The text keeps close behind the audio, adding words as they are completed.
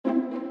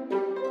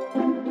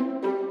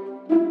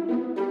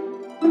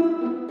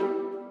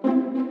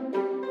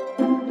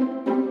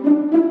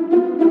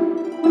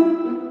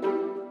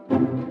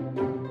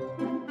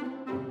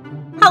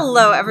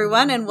Hello,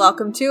 everyone, and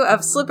welcome to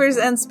Of Slippers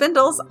and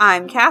Spindles.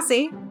 I'm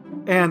Cassie.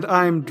 And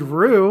I'm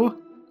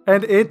Drew,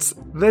 and it's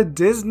the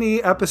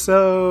Disney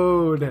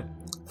episode.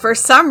 For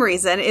some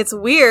reason, it's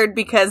weird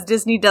because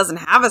Disney doesn't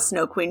have a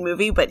Snow Queen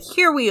movie, but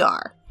here we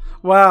are.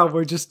 Wow,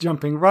 we're just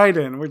jumping right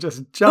in. We're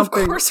just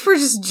jumping. Of course, we're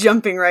just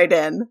jumping right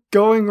in.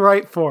 Going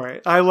right for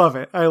it. I love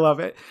it. I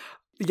love it.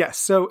 Yes,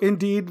 so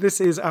indeed,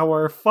 this is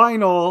our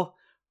final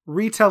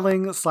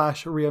retelling /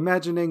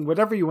 reimagining,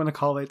 whatever you want to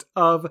call it,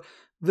 of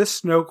the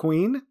Snow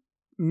Queen.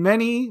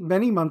 Many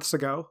months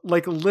ago,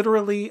 like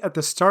literally at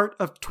the start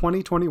of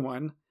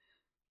 2021,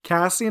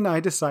 Cassie and I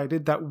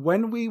decided that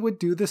when we would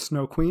do the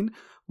Snow Queen,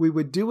 we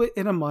would do it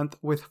in a month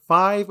with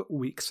 5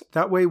 weeks.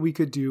 That way we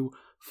could do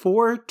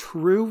 4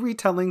 true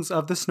retellings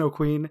of the Snow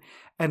Queen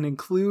and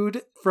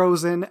include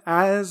Frozen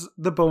as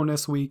the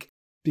bonus week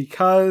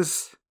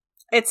because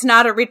it's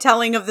not a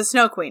retelling of the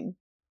Snow Queen.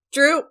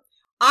 Drew,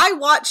 I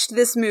watched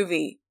this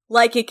movie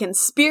like a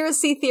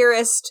conspiracy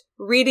theorist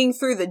reading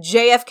through the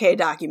JFK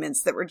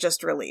documents that were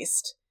just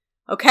released.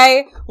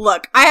 Okay?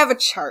 Look, I have a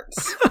chart.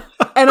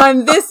 And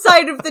on this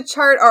side of the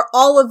chart are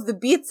all of the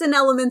beats and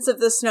elements of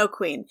the Snow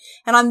Queen.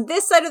 And on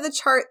this side of the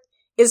chart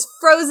is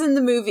Frozen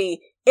the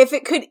movie. If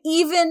it could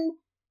even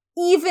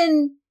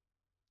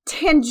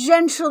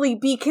tangentially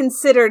be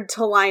considered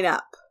to line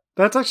up.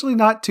 That's actually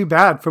not too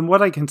bad from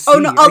what I can see. Oh,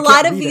 no, a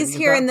lot of these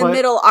here in the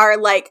middle are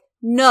like,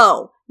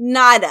 no,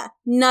 nada,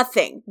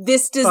 nothing.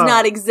 This does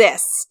not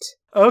exist.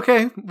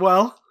 Okay,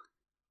 well,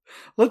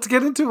 let's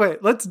get into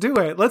it. Let's do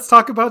it. Let's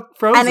talk about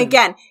Frozen. And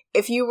again,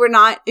 if you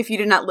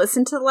did not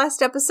listen to the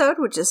last episode,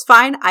 which is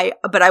fine,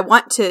 but I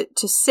want to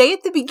say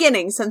at the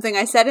beginning something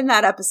I said in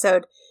that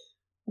episode,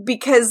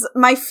 because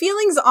my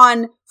feelings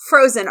on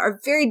Frozen are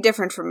very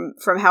different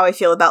from how I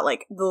feel about,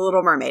 like, The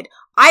Little Mermaid.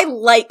 I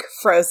like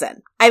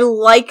Frozen. I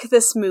like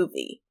this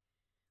movie.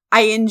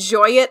 I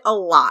enjoy it a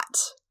lot.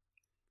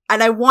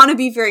 And I want to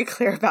be very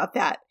clear about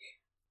that.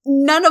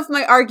 None of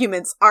my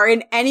arguments are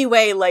in any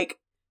way, like,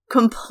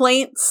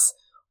 complaints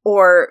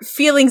or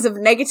feelings of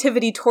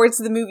negativity towards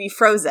the movie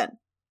Frozen.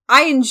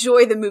 I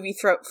enjoy the movie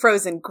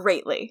Frozen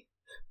greatly.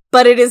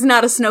 But it is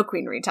not a Snow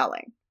Queen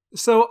retelling.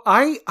 So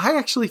I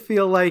actually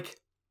feel like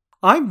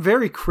I'm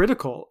very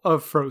critical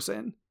of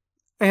Frozen.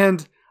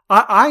 And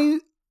I,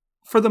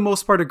 for the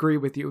most part, agree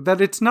with you that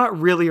it's not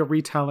really a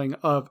retelling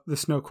of the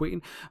Snow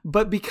Queen.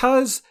 But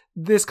because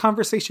this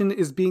conversation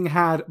is being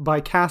had by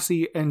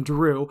Cassie and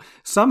Drew,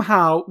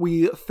 somehow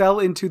we fell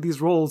into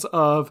these roles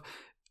of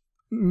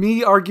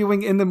me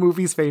arguing in the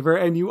movie's favor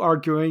and you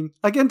arguing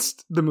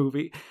against the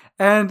movie.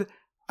 And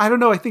I don't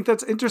know, I think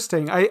that's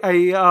interesting.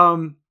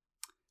 I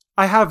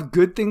have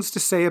good things to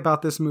say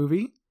about this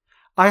movie.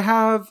 I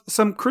have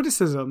some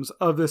criticisms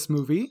of this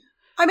movie.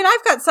 I mean,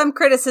 I've got some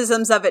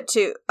criticisms of it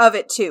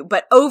too,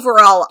 but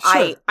overall,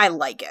 sure. I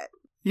like it.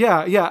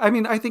 Yeah. I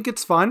mean, I think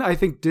it's fun. I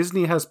think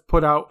Disney has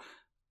put out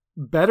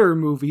better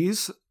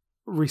movies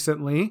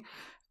recently.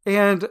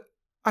 And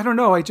I don't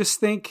know, I just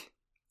think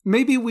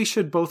maybe we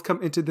should both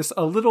come into this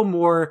a little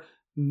more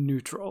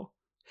neutral.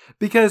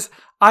 Because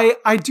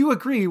I do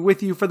agree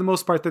with you for the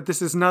most part that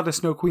this is not a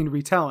Snow Queen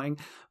retelling.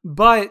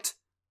 But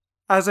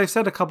as I've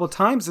said a couple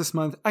times this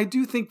month, I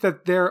do think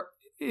that there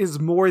is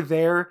more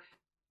there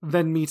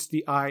than meets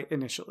the eye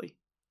initially.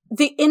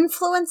 The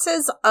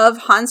influences of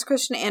Hans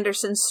Christian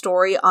Andersen's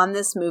story on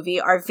this movie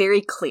are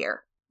very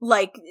clear.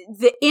 Like,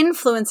 the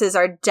influences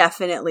are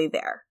definitely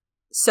there.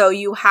 So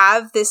you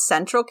have this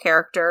central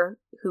character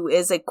who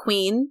is a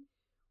queen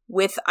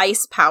with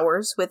ice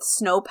powers, with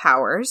snow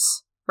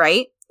powers,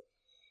 right?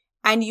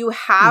 And you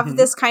have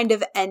this kind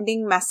of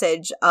ending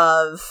message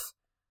of,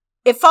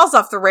 it falls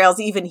off the rails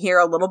even here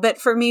a little bit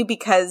for me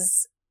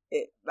because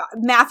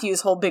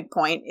Matthew's whole big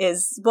point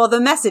is, well, the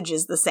message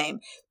is the same.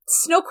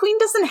 Snow Queen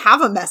doesn't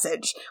have a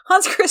message.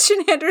 Hans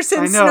Christian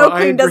Andersen's Snow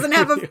Queen doesn't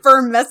have a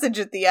firm message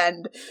at the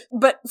end.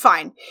 But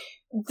fine.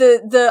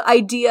 The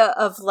idea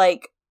of,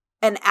 like,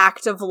 an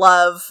act of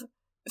love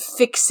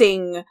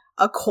fixing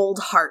a cold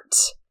heart,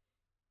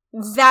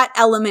 that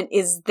element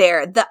is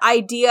there. The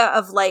idea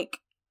of, like,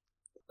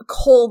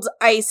 cold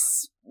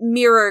ice,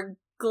 mirror,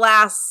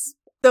 glass,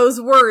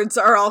 those words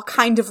are all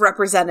kind of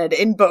represented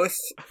in both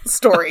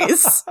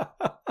stories.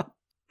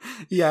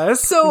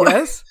 Yes.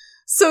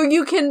 So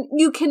you can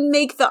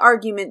make the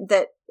argument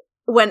that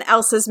when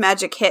Elsa's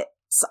magic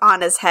hits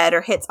Anna's head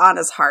or hits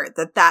Anna's heart,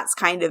 that's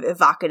kind of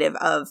evocative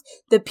of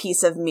the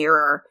piece of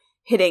mirror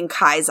hitting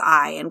Kai's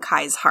eye and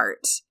Kai's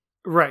heart.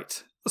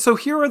 Right. So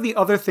here are the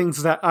other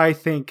things that I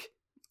think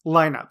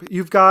line up.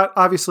 You've got,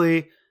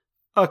 obviously,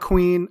 a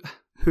queen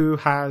who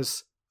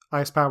has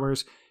ice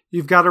powers.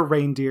 You've got a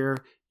reindeer.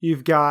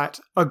 You've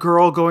got a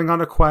girl going on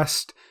a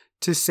quest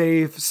to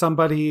save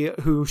somebody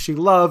who she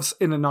loves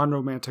in a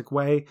non-romantic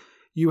way.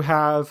 You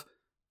have,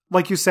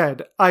 like you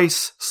said,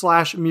 ice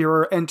 /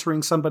 mirror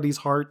entering somebody's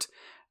heart.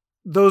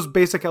 Those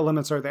basic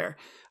elements are there.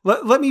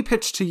 Let me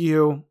pitch to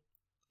you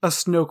a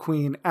Snow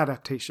Queen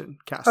adaptation,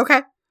 Cass.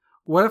 Okay.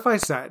 What if I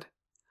said,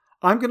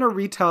 I'm going to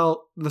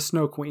retell the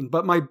Snow Queen,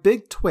 but my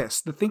big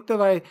twist, the thing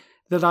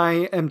that I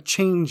am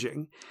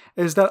changing,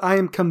 is that I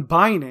am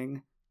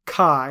combining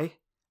Kai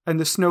and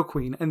the Snow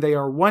Queen, and they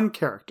are one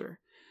character.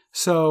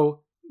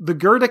 So the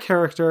Gerda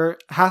character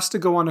has to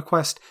go on a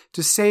quest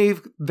to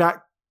save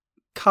that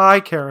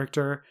Kai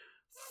character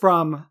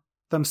from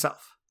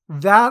themselves.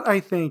 That, I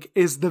think,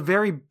 is the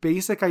very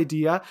basic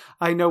idea.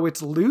 I know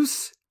it's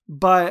loose,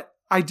 but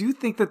I do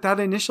think that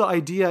initial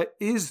idea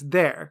is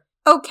there.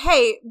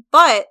 Okay,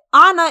 but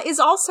Anna is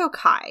also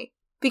Kai,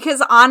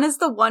 because Anna's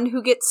the one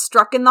who gets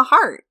struck in the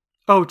heart.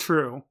 Oh,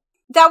 true.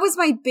 That was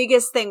my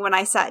biggest thing when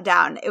I sat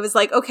down. It was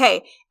like,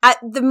 okay, at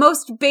the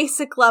most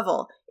basic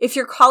level, if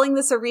you're calling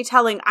this a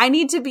retelling, I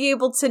need to be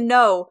able to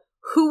know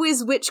who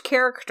is which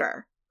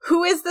character.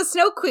 Who is the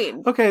Snow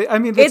Queen? Okay, I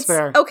mean, that's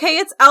fair. Okay,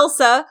 it's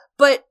Elsa,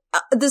 but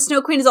the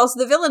Snow Queen is also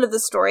the villain of the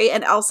story,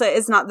 and Elsa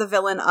is not the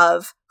villain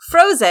of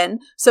Frozen,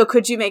 so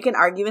could you make an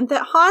argument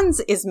that Hans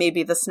is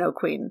maybe the Snow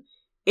Queen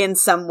in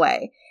some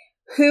way?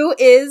 Who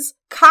is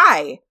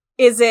Kai?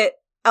 Is it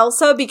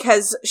Elsa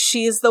because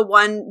she's the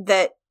one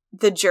that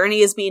the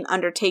journey is being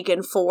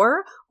undertaken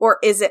for? Or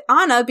is it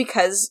Anna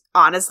because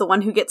Anna's the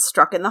one who gets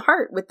struck in the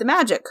heart with the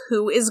magic?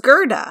 Who is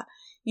Gerda?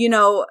 You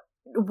know,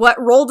 what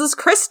role does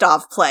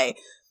Kristoff play?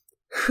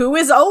 Who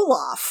is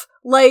Olaf?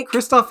 Like,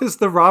 Kristoff is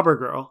the robber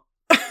girl.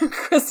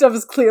 Kristoff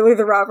is clearly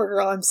the robber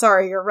girl. I'm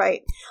sorry, you're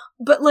right.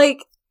 But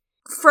like,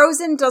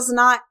 Frozen does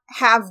not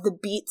have the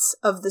beats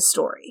of the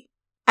story.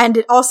 And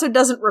it also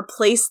doesn't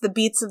replace the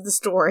beats of the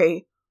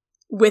story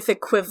with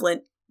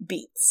equivalent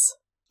beats.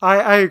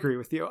 I agree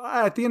with you.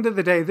 At the end of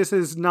the day, this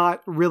is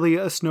not really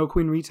a Snow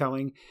Queen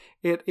retelling.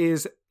 It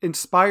is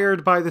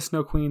inspired by the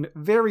Snow Queen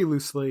very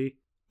loosely,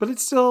 but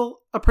it's still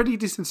a pretty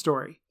decent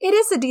story. It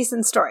is a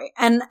decent story.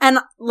 And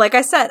like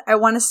I said, I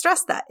want to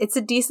stress that. It's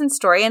a decent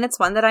story, and it's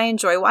one that I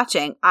enjoy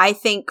watching. I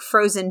think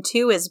Frozen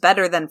 2 is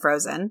better than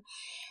Frozen.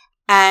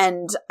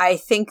 And I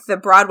think the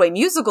Broadway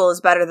musical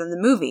is better than the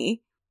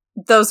movie.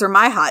 Those are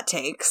my hot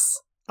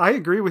takes. I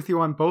agree with you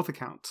on both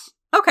accounts.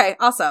 Okay,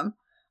 awesome.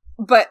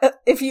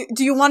 But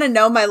do you want to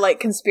know my like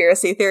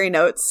conspiracy theory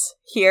notes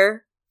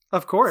here?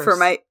 Of course. For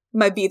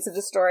my beats of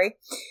the story.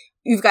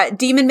 You've got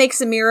Demon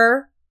makes a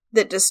mirror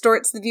that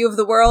distorts the view of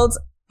the world.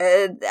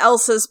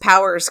 Elsa's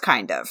powers,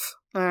 kind of.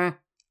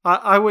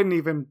 I wouldn't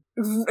even...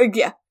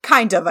 Yeah,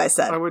 kind of, I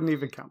said. I wouldn't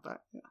even count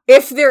that. Yeah.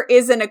 If there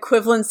is an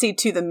equivalency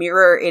to the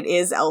mirror, it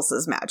is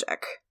Elsa's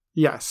magic.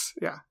 Yes,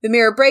 yeah. The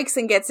mirror breaks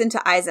and gets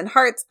into eyes and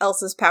hearts.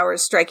 Elsa's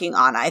powers striking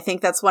Anna. I think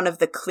that's one of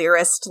the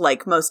clearest,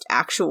 like, most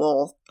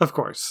of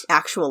course,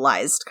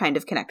 actualized kind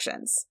of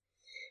connections.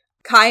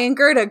 Kai and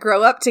Gerda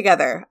grow up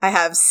together. I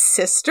have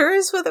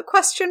sisters with a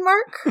question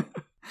mark.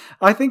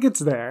 I think it's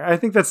there. I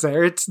think that's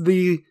there. It's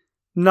the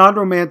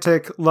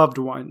non-romantic loved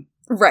one.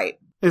 Right.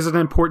 Is an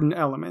important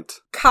element.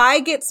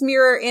 Kai gets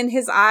mirror in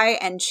his eye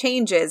and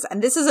changes.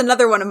 And this is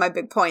another one of my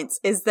big points,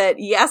 is that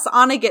yes,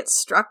 Anna gets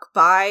struck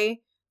by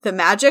the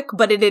magic,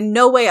 but it in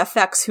no way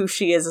affects who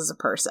she is as a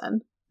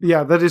person.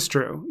 Yeah, that is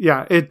true.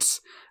 Yeah,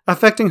 it's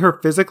affecting her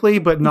physically,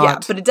 but not... Yeah,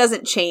 but it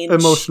doesn't change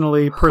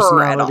emotionally,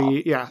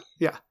 personality. Yeah.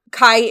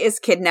 Kai is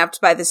kidnapped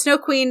by the Snow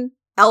Queen.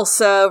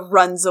 Elsa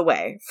runs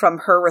away from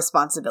her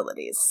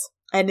responsibilities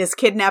and is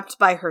kidnapped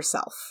by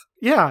herself.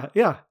 Yeah.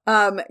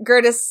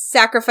 Gerda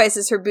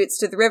sacrifices her boots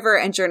to the river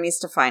and journeys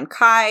to find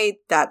Kai.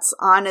 That's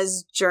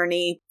Anna's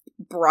journey,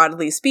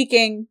 broadly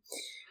speaking.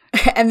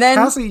 And then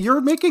Cassie,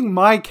 you're making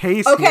my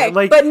case. Okay, here.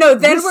 Like, but no,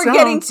 then we're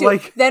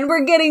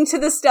getting to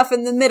the stuff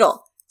in the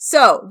middle.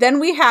 So then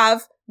we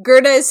have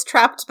Gerda is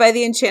trapped by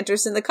the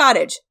enchantress in the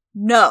cottage.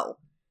 No.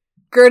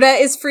 Gerda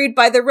is freed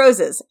by the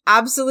roses.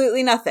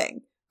 Absolutely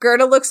nothing.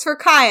 Gerda looks for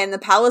Kai in the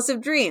Palace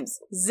of Dreams.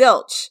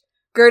 Zilch.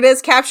 Gerda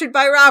is captured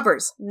by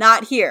robbers.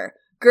 Not here.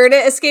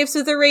 Gerda escapes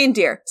with a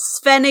reindeer.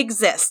 Sven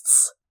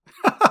exists.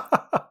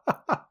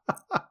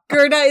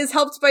 Gerda is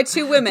helped by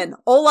two women.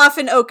 Olaf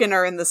and Oaken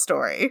are in the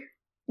story.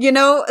 You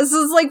know, this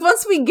is like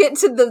once we get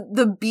to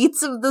the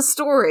beats of the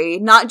story,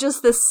 not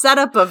just the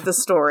setup of the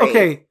story.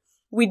 Okay.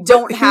 We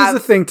don't have the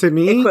thing to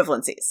me,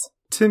 equivalencies.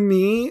 To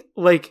me,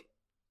 like,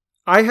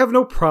 I have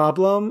no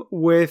problem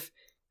with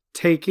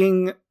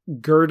taking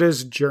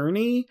Gerda's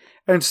journey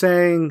and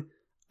saying,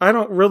 I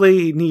don't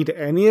really need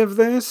any of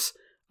this.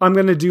 I'm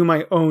going to do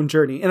my own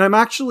journey. And I'm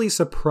actually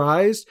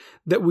surprised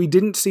that we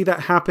didn't see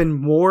that happen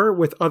more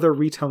with other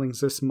retellings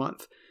this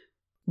month.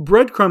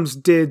 Breadcrumbs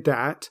did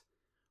that,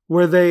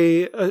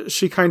 where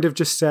she kind of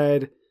just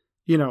said,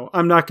 you know,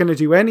 I'm not going to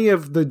do any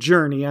of the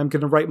journey. I'm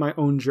going to write my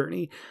own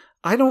journey.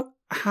 I don't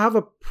have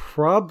a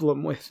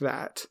problem with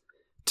that.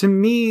 To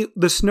me,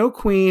 the Snow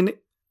Queen,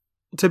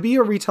 to be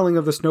a retelling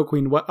of the Snow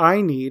Queen, what I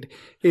need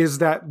is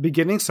that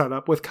beginning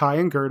setup with Kai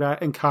and Gerda,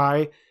 and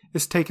Kai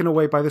is taken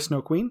away by the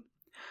Snow Queen.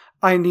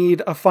 I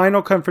need a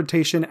final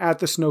confrontation at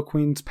the Snow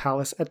Queen's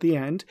palace at the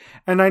end,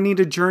 and I need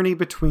a journey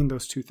between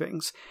those two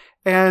things.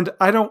 And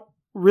I don't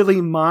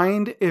really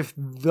mind if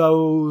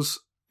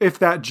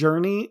that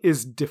journey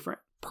is different,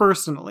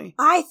 personally.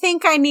 I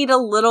think I need a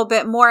little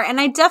bit more, and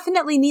I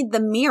definitely need the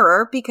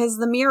mirror, because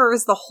the mirror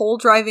is the whole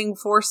driving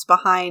force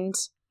behind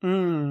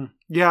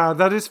Yeah,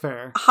 that is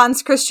fair.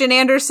 Hans Christian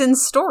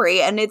Andersen's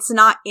story, and it's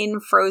not in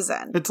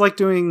Frozen. It's like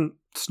doing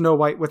Snow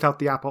White without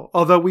the apple.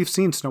 Although we've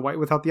seen Snow White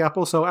without the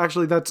apple, so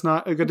actually that's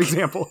not a good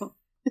example.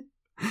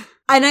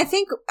 And I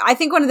think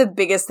one of the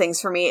biggest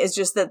things for me is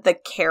just that the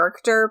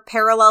character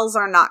parallels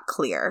are not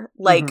clear.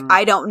 Like,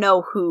 I don't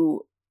know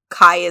who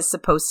Kai is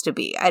supposed to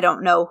be. I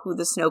don't know who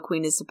the Snow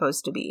Queen is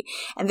supposed to be.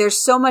 And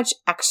there's so much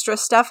extra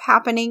stuff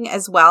happening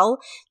as well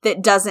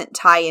that doesn't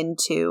tie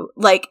into,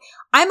 like,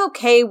 I'm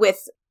okay with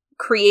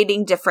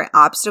creating different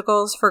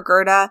obstacles for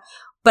Gerda,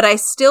 but I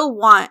still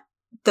want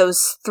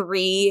those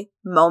 3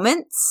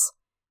 moments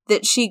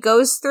that she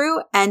goes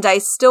through, and I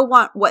still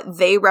want what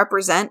they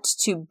represent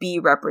to be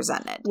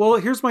represented. Well,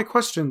 here's my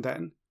question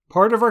then.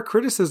 Part of our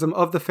criticism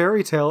of the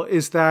fairy tale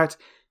is that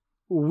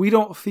we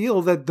don't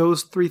feel that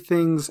those 3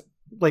 things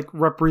like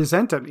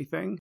represent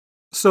anything.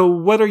 So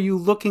what are you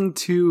looking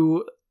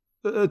to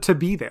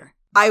be there?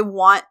 I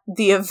want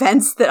the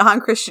events that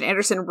Hans Christian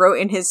Andersen wrote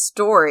in his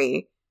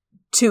story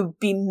to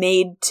be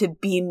made to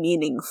be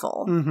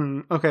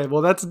meaningful. Okay,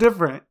 well, that's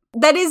different.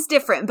 That is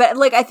different, but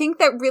like I think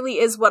that really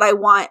is what I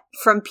want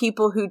from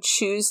people who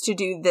choose to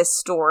do this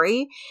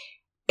story,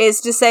 is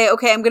to say,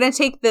 okay, I'm going to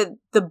take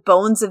the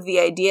bones of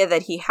the idea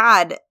that he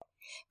had,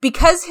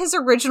 because his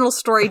original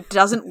story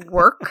doesn't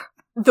work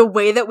the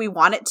way that we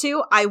want it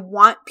to. I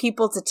want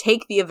people to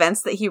take the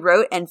events that he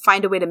wrote and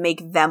find a way to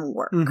make them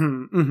work.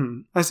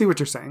 I see what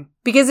you're saying.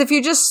 Because if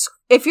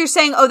you're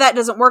saying, oh, that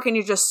doesn't work, and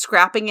you're just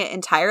scrapping it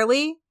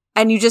entirely,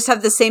 and you just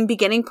have the same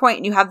beginning point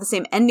and you have the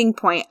same ending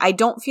point, I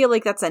don't feel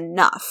like that's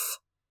enough.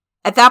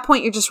 At that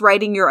point, you're just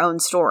writing your own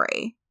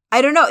story.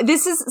 I don't know.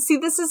 This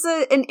is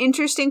an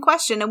interesting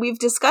question, and we've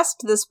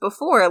discussed this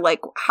before. Like,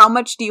 how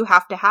much do you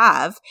have to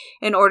have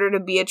in order to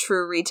be a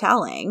true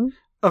retelling?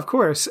 Of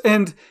course.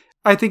 And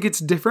I think it's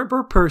different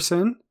per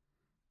person.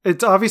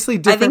 It's obviously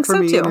different for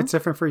me, and it's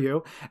different for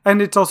you. And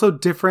it's also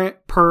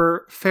different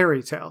per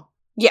fairy tale.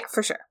 Yeah,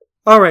 for sure.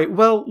 All right.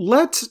 Well,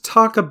 let's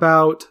talk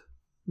about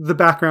the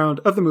background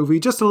of the movie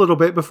just a little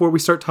bit before we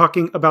start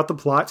talking about the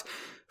plot.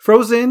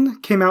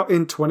 Frozen came out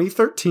in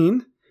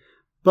 2013,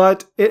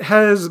 but it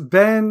has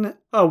been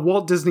a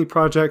Walt Disney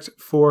project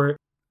for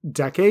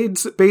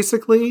decades,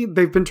 basically.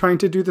 They've been trying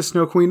to do the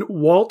Snow Queen.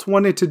 Walt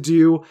wanted to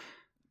do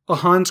a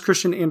Hans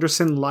Christian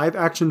Andersen live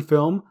action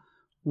film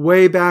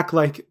way back,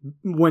 like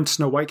when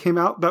Snow White came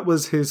out. That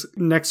was his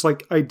next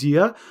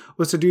idea,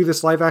 was to do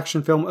this live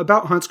action film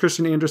about Hans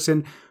Christian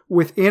Andersen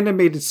with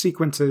animated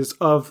sequences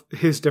of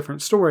his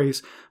different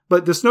stories.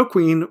 But the Snow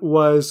Queen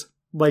was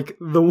like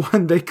the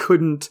one they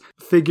couldn't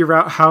figure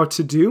out how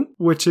to do,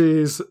 which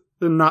is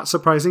not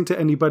surprising to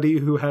anybody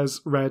who has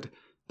read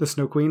The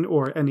Snow Queen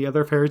or any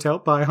other fairy tale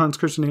by Hans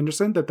Christian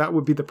Andersen, that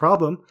would be the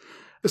problem.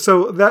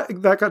 So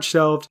that got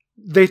shelved.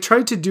 They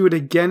tried to do it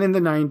again in the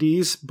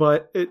 90s,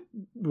 but it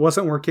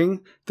wasn't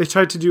working. They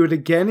tried to do it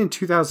again in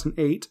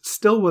 2008,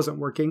 still wasn't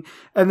working.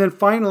 And then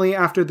finally,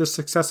 after the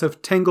success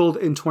of Tangled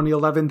in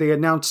 2011, they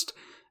announced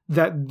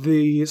that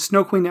the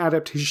Snow Queen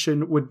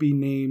adaptation would be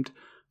named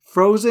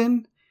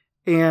Frozen.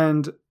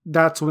 And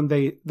that's when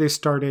they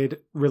started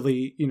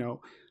really,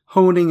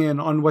 honing in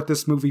on what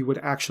this movie would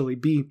actually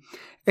be.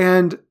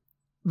 And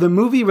the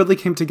movie really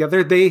came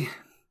together. They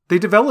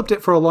developed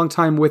it for a long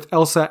time with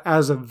Elsa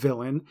as a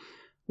villain,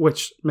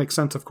 which makes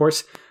sense, of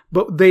course.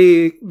 But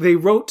they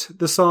wrote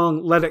the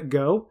song Let It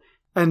Go,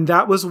 and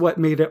that was what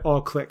made it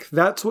all click.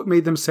 That's what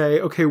made them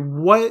say, okay,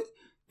 what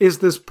is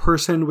this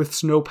person with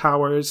snow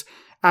powers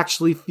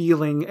actually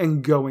feeling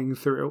and going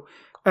through?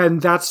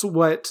 And that's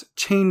what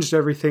changed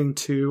everything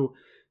to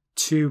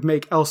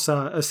make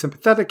Elsa a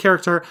sympathetic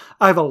character.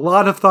 I have a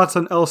lot of thoughts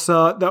on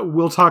Elsa that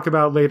we'll talk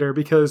about later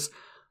because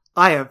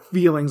I have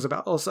feelings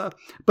about Elsa.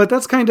 But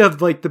that's kind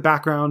of like the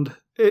background.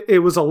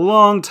 It was a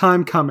long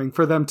time coming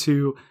for them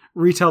to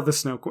retell the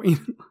Snow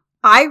Queen.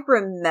 I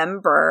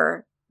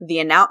remember the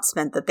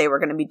announcement that they were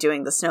going to be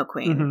doing the Snow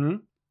Queen. Mm-hmm.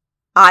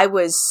 I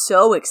was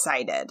so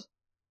excited.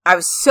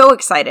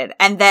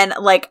 And then,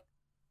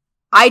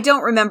 I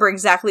don't remember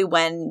exactly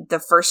when the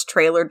first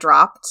trailer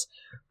dropped,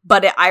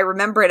 but I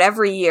remember it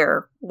every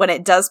year when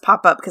it does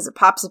pop up, because it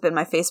pops up in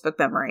my Facebook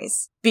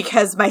memories.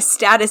 Because my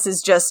status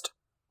is just,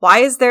 why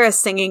is there a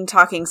singing,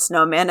 talking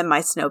snowman in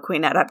my Snow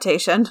Queen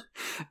adaptation?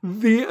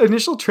 The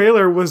initial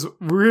trailer was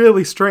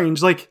really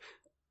strange.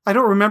 I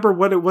don't remember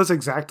what it was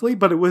exactly,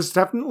 but it was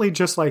definitely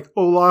just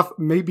Olaf,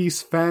 maybe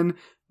Sven,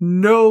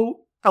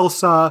 no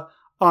Elsa,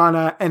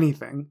 Anna,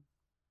 anything.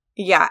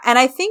 Yeah, and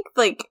I think,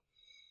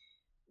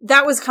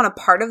 that was kind of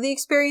part of the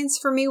experience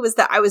for me, was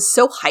that I was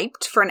so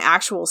hyped for an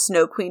actual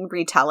Snow Queen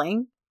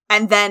retelling,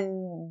 and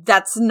then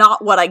that's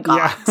not what I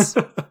got.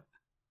 Yeah.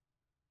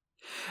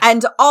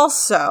 And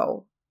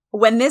also,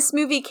 when this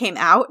movie came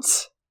out,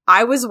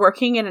 I was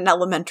working in an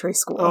elementary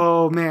school.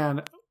 Oh,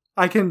 man.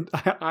 I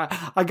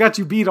got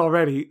you beat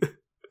already.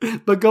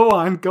 But go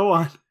on.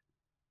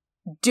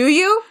 Do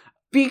you?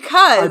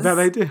 Because... I bet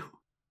I do.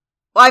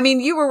 Well, I mean,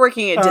 you were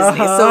working at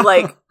Disney, so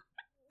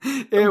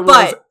it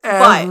was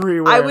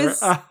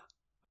everywhere.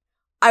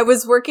 I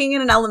was working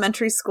in an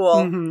elementary school.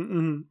 Mm-hmm,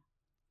 mm-hmm.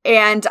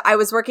 And I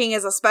was working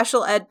as a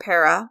special ed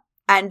para,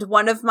 and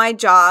one of my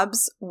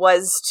jobs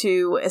was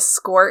to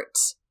escort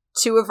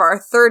 2 of our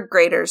 3rd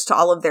graders to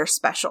all of their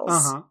specials.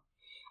 Uh-huh.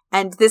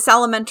 And this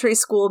elementary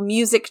school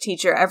music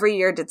teacher every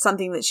year did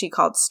something that she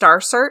called Star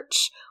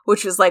Search,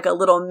 which was like a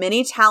little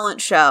mini talent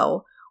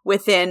show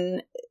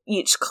within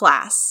each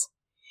class.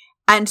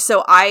 And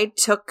so I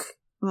took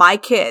my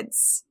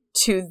kids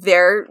to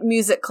their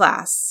music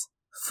class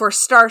for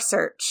Star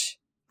Search.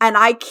 And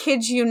I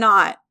kid you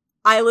not,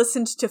 I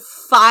listened to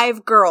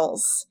 5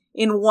 girls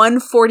in one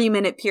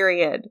 40-minute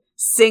period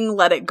sing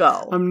Let It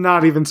Go. I'm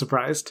not even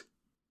surprised.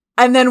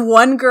 And then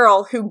one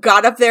girl who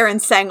got up there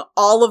and sang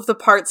all of the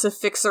parts of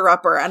Fixer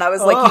Upper. And I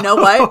was like, you know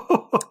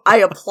what? I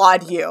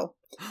applaud you.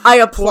 I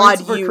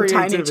applaud you,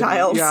 tiny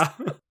child. Yeah.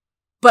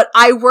 But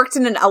I worked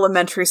in an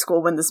elementary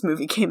school when this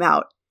movie came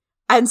out.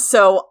 And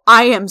so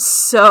I am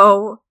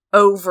so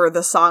over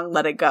the song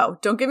Let It Go.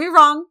 Don't get me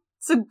wrong.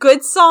 It's a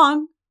good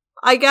song,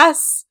 I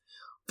guess.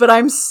 But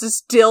I'm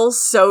still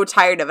so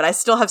tired of it. I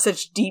still have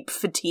such deep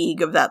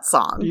fatigue of that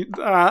song.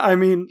 I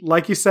mean,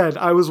 like you said,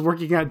 I was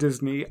working at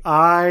Disney.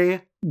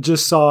 I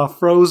just saw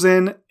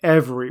Frozen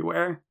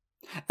everywhere.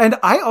 And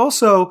I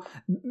also,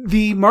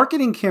 the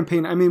marketing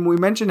campaign, I mean, we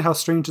mentioned how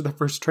strange the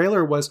first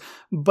trailer was,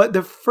 but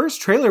the first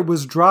trailer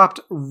was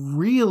dropped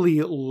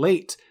really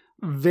late.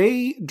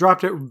 They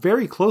dropped it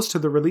very close to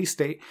the release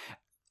date.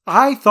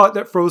 I thought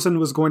that Frozen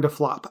was going to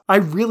flop. I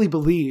really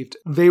believed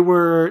they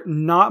were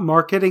not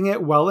marketing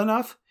it well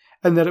enough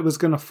and that it was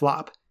going to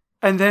flop.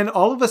 And then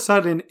all of a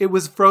sudden, it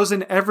was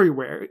Frozen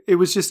everywhere. It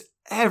was just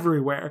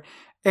everywhere.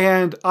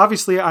 And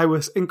obviously, I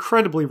was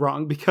incredibly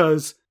wrong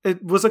because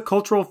it was a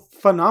cultural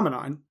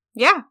phenomenon.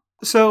 Yeah.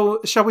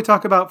 So, shall we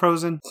talk about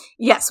Frozen?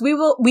 Yes, we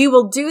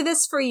will do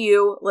this for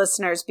you,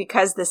 listeners,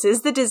 because this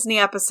is the Disney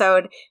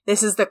episode.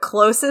 This is the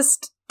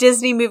closest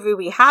Disney movie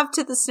we have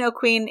to the Snow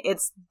Queen.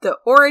 It's the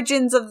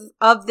origins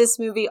of this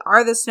movie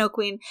are the Snow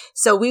Queen.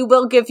 So we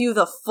will give you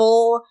the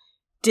full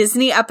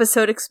Disney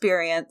episode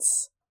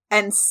experience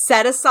and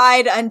set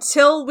aside,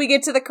 until we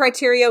get to the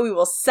criteria, we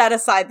will set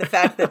aside the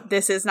fact that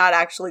this is not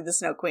actually the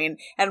Snow Queen,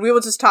 and we will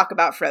just talk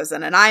about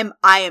Frozen, and I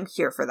am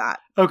here for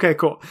that. Okay,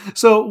 cool.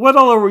 So what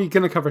all are we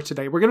going to cover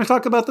today? We're going to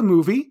talk about the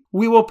movie.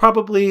 We will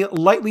probably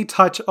lightly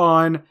touch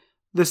on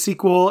the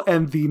sequel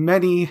and the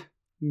many,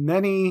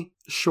 many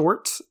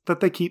shorts that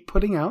they keep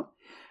putting out.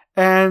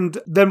 And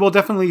then we'll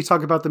definitely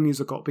talk about the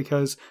musical,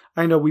 because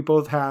I know we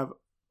both have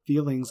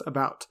feelings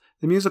about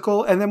the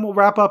musical. And then we'll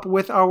wrap up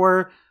with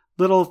our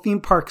little theme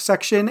park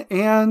section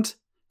and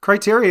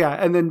criteria,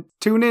 and then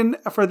tune in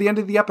for the end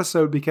of the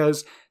episode,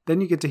 because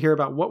then you get to hear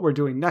about what we're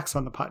doing next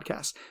on the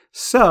podcast.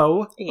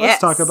 So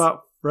Let's talk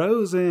about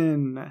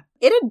Frozen.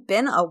 It had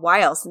been a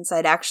while since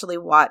I'd actually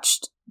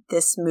watched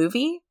this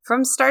movie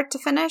from start to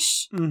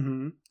finish.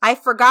 Mm-hmm. I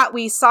forgot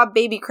we saw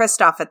Baby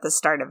Kristoff at the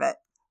start of it.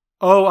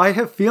 Oh, I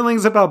have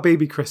feelings about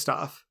Baby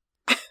Kristoff.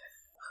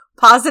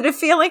 Positive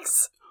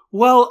feelings?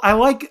 Well, I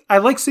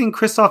like seeing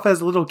Kristoff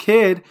as a little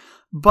kid,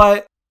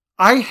 but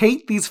I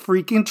hate these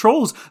freaking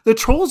trolls. The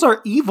trolls are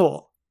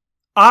evil.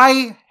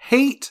 I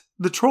hate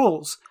the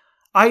trolls.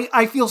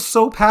 I feel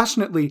so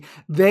passionately.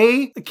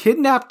 They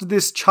kidnapped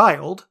this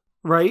child,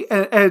 right?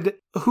 And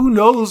who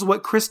knows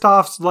what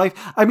Kristoff's life...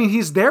 I mean,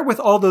 he's there with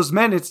all those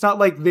men. It's not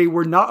like they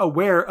were not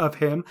aware of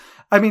him.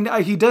 I mean,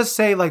 he does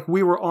say, like,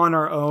 we were on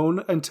our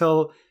own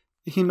until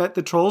he met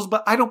the trolls,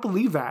 but I don't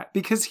believe that,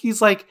 because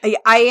he's like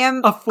I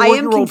am a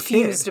 4-year-old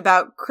confused kid.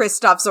 About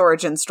Kristoff's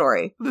origin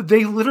story.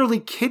 They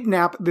literally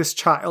kidnap this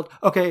child.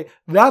 Okay,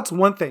 that's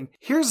one thing.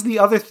 Here's the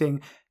other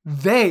thing.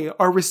 They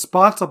are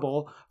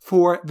responsible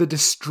for the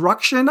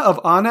destruction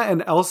of Anna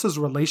and Elsa's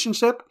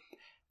relationship.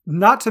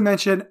 Not to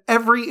mention,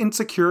 every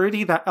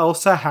insecurity that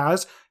Elsa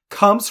has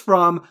comes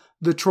from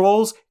the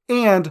trolls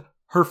and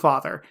her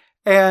father.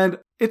 And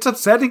it's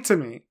upsetting to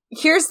me.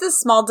 Here's the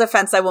small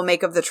defense I will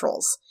make of the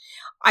trolls.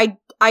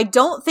 I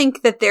don't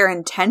think that their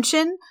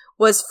intention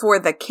was for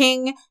the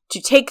king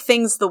to take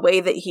things the way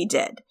that he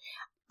did.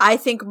 I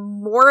think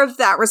more of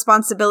that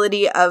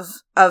responsibility of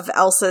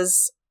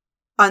Elsa's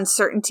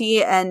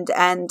uncertainty and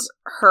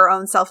her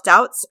own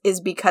self-doubts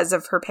is because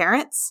of her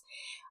parents.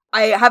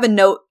 I have a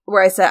note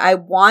where I said I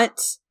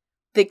want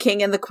the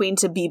king and the queen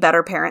to be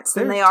better parents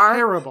than they are.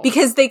 Terrible.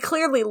 Because they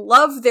clearly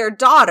love their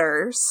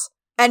daughters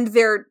and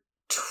they're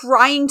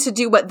trying to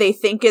do what they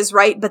think is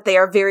right, but they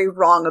are very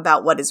wrong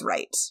about what is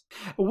right.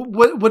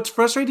 What's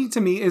frustrating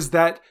to me is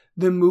that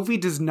the movie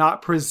does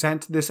not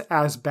present this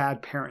as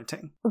bad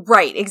parenting.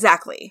 Right,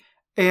 exactly.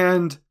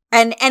 And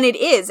it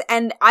is.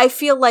 And I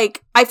feel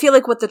like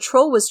what the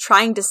troll was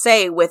trying to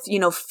say with,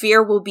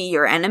 fear will be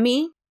your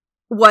enemy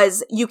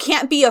was you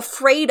can't be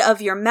afraid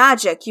of your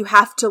magic. You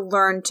have to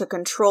learn to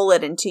control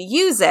it and to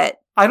use it.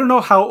 I don't know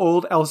how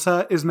old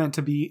Elsa is meant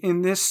to be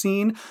in this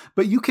scene,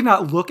 but you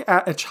cannot look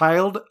at a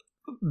child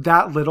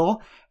that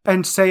little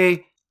and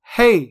say,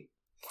 hey,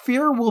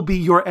 fear will be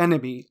your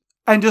enemy,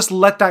 and just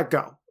let that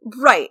go.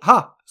 Right.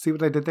 See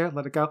what I did there?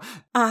 Let it go.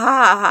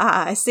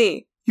 I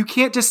see. You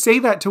can't just say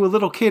that to a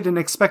little kid and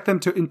expect them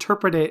to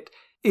interpret it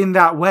in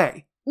that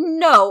way.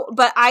 No,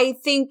 but I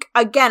think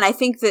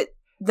that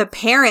the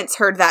parents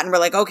heard that and were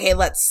like, okay,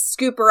 let's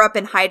scoop her up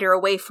and hide her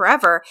away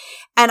forever.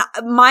 And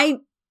I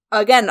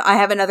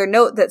have another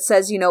note that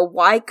says,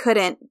 why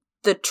couldn't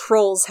the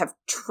trolls have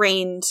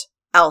trained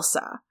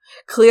Elsa?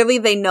 Clearly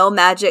they know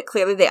magic.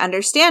 Clearly they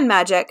understand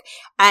magic.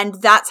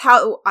 And that's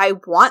how I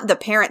want the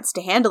parents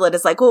to handle it,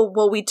 is like, oh,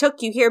 well, we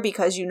took you here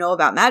because you know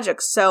about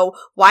magic. So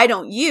why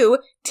don't you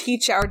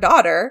teach our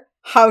daughter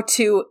how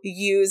to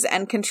use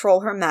and control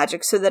her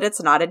magic so that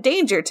it's not a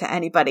danger to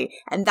anybody?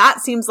 And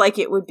that seems like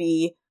it would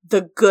be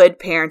the good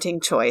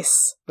parenting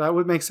choice. That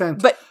would make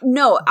sense. But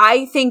no,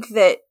 I think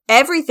that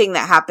everything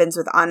that happens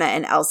with Anna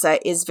and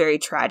Elsa is very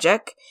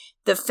tragic.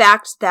 The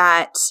fact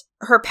that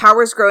her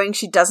power's growing,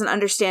 she doesn't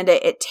understand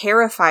it, it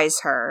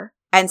terrifies her.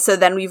 And so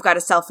then we've got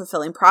a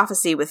self-fulfilling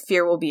prophecy with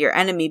fear will be your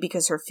enemy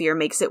because her fear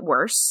makes it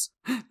worse.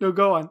 No,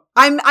 go on.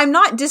 I'm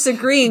not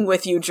disagreeing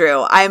with you,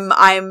 Drew. I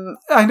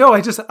know,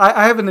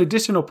 I have an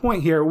additional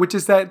point here, which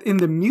is that in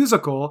the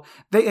musical,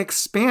 they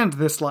expand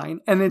this line.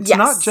 And it's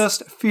not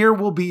just fear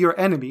will be your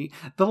enemy.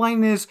 The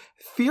line is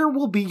fear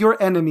will be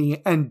your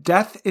enemy and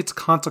death its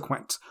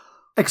consequence.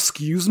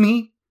 Excuse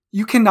me?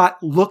 You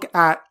cannot look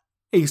at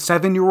a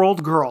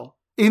 7-year-old girl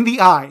in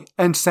the eye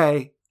and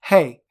say,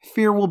 hey,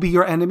 fear will be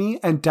your enemy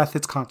and death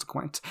its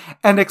consequence,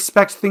 and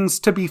expect things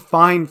to be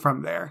fine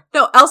from there.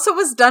 No, Elsa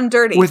was done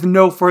dirty. With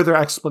no further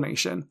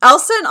explanation.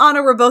 Elsa and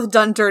Anna were both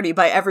done dirty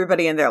by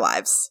everybody in their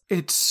lives.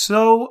 It's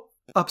so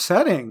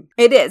upsetting.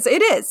 It is,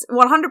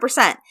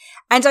 100%.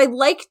 And I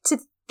like to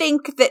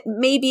think that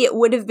maybe it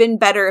would have been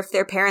better if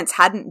their parents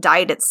hadn't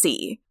died at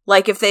sea.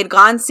 Like if they'd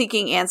gone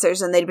seeking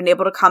answers and they'd been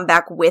able to come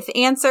back with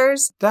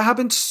answers. That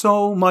happened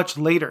so much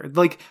later.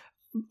 Like,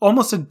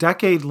 almost a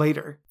decade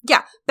later.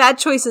 Yeah, bad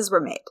choices were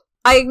made.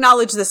 I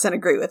acknowledge this and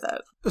agree with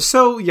it.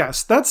 So,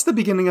 yes, that's the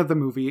beginning of the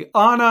movie.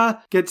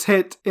 Anna gets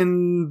hit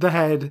in the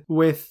head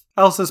with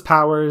Elsa's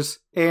powers,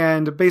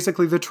 and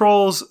basically the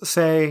trolls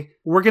say,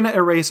 we're going to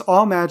erase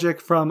all magic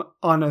from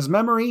Anna's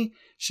memory.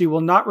 She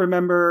will not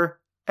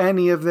remember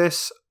any of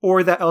this,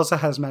 or that Elsa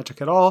has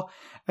magic at all.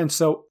 And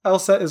so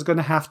Elsa is going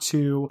to have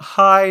to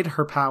hide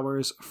her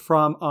powers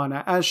from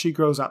Anna as she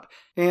grows up.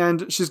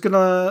 And she's going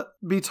to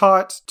be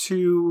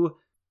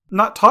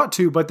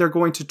but they're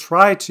going to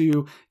try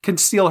to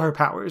conceal her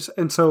powers.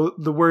 And so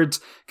the words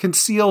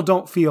conceal,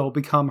 don't feel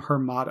become her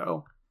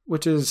motto,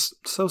 which is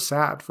so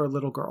sad for a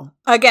little girl.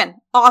 Again,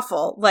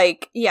 awful.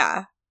 Like,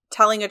 yeah,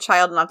 telling a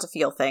child not to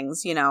feel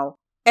things,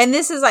 And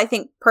this is, I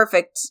think,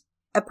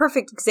 a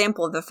perfect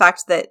example of the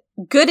fact that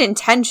good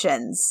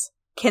intentions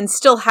can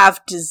still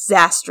have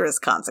disastrous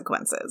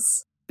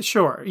consequences.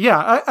 Sure.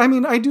 Yeah. I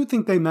mean, I do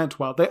think they meant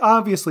well. They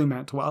obviously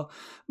meant well.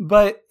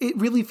 But it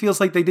really feels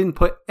like they didn't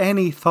put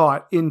any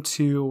thought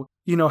into,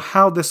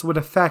 how this would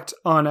affect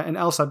Anna and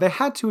Elsa. They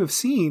had to have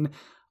seen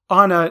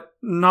Anna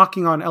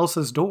knocking on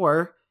Elsa's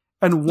door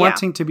and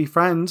wanting to be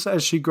friends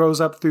as she grows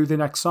up through the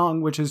next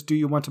song, which is Do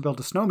You Want to Build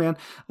a Snowman?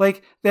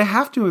 Like, they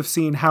have to have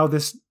seen how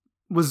this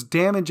was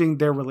damaging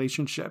their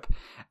relationship.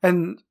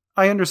 And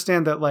I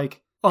understand that,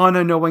 like,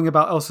 Anna knowing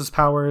about Elsa's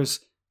powers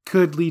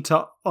could lead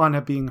to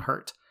Anna being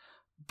hurt.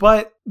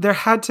 But there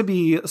had to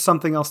be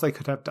something else they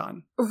could have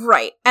done.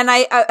 Right. And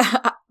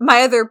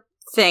my other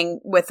thing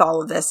with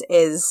all of this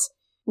is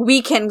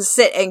we can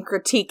sit and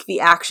critique the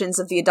actions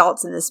of the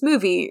adults in this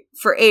movie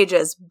for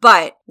ages,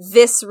 but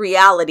this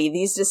reality,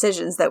 these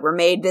decisions that were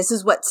made, this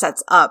is what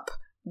sets up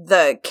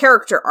the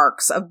character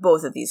arcs of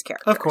both of these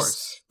characters. Of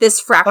course. This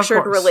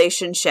fractured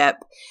relationship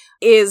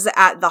is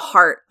at the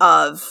heart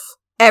of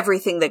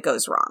everything that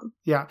goes wrong.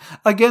 Yeah.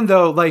 Again,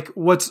 though, like,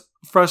 what's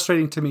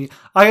frustrating to me,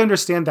 I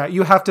understand that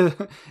you have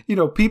to,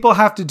 people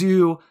have to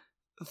do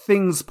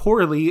things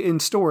poorly in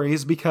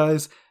stories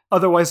because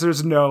otherwise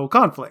there's no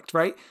conflict,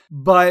 right?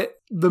 But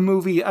the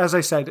movie, as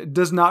I said,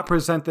 does not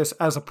present this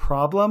as a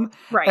problem.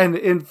 Right. And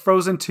in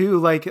Frozen 2,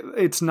 like,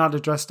 it's not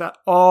addressed at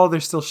all.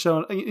 They're still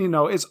shown,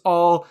 it's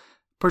all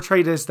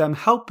portrayed as them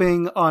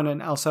helping Anna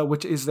and Elsa,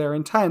 which is their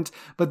intent,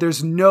 but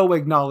there's no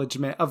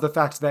acknowledgement of the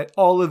fact that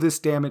all of this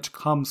damage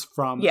comes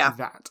from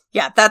that.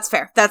 Yeah, that's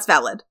fair. That's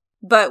valid.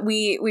 But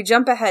we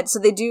jump ahead. So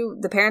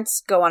the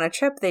parents go on a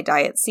trip, they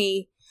die at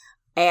sea,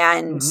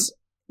 and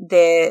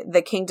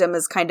the kingdom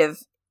is kind of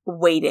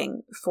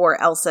waiting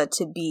for Elsa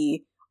to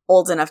be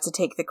old enough to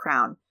take the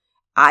crown.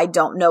 I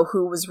don't know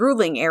who was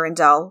ruling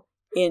Arendelle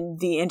in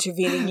the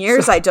intervening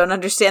years. I don't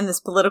understand this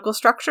political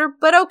structure,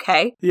 but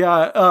okay.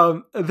 Yeah,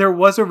 there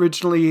was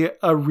originally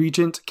a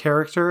regent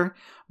character,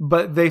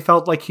 but they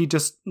felt like he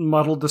just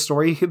muddled the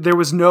story. There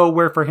was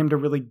nowhere for him to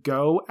really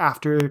go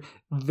after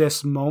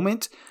this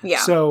moment. Yeah.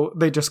 So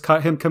they just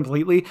cut him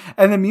completely.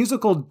 And the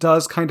musical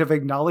does kind of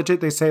acknowledge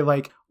it. They say,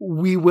 like,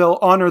 we will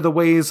honor the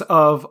ways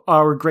of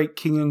our great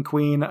king and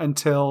queen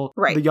until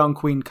the young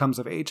queen comes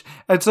of age.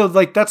 And so,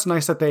 like, that's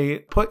nice that they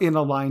put in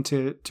a line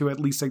to at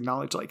least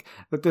acknowledge, like,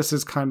 that this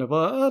is kind of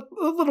a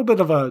little bit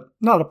of a,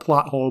 not a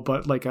plot hole,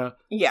 but like a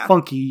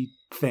funky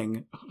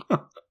thing.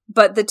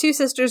 But the two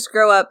sisters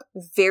grow up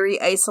very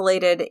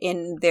isolated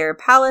in their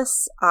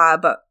palace.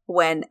 But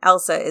when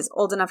Elsa is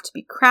old enough to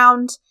be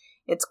crowned,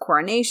 It's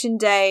coronation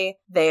day.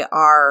 They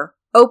are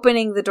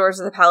opening the doors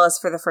of the palace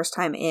for the first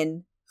time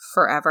in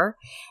forever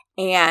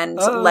and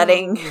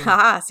letting,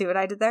 see what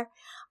I did there?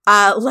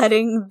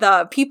 Letting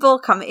the people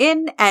come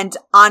in, and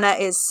Anna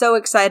is so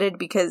excited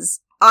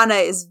because Anna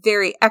is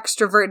very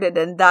extroverted,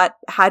 and that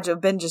had to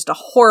have been just a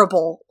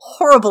horrible,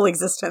 horrible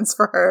existence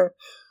for her.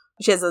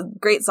 She has a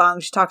great song.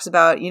 She talks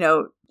about,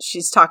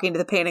 she's talking to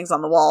the paintings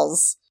on the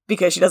walls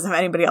because she doesn't have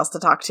anybody else to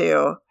talk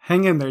to.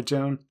 Hang in there,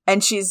 Joan.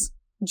 And she's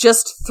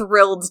just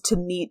thrilled to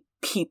meet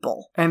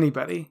people.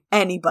 Anybody.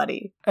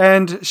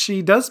 And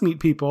she does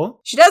meet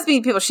people. She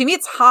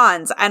meets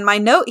Hans. And my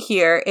note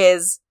here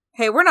is,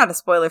 hey, we're not a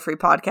spoiler-free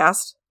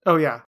podcast. Oh,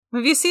 yeah.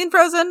 Have you seen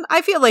Frozen?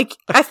 I feel like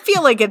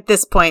at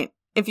this point,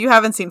 if you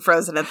haven't seen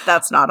Frozen,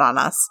 that's not on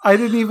us. I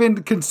didn't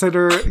even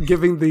consider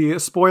giving the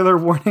spoiler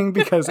warning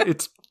because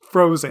it's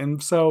Frozen.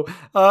 So,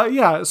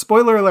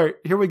 spoiler alert.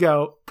 Here we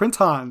go. Prince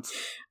Hans,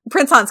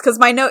 because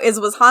my note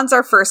was Hans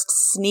our first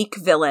sneak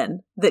villain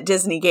that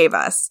Disney gave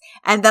us?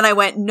 And then I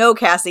went, no,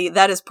 Cassie,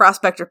 that is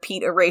Prospector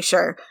Pete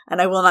Erasure, and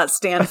I will not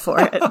stand for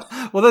it.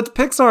 Well, that's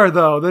Pixar,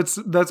 though. That's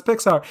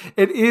Pixar.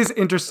 It is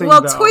interesting,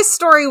 though. Toy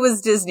Story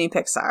was Disney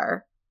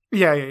Pixar.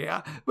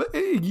 Yeah.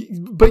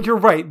 But you're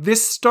right.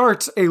 This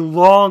starts a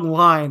long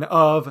line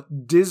of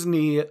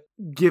Disney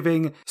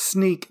giving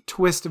sneak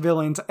twist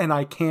villains, and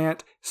I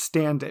can't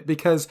stand it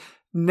because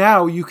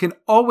now you can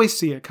always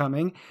see it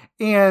coming,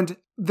 and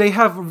they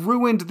have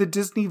ruined the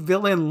Disney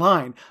villain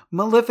line.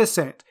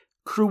 Maleficent,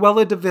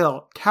 Cruella de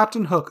Vil,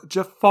 Captain Hook,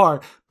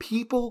 Jafar.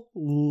 People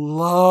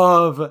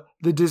love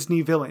the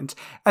Disney villains.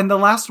 And the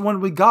last one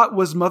we got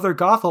was Mother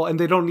Gothel, and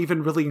they don't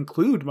even really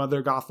include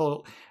Mother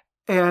Gothel.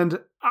 And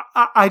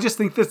I just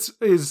think this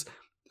is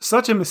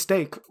such a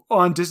mistake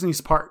on Disney's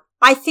part.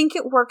 I think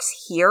it works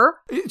here.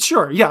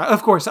 Sure, yeah,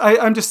 of course.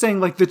 I'm just saying,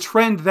 the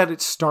trend that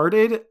it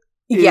started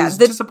is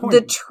disappointing.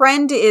 The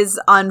trend is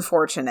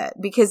unfortunate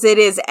because it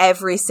is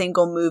every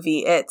single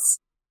movie. It's,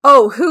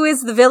 who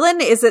is the villain?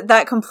 Is it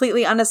that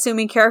completely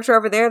unassuming character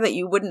over there that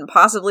you wouldn't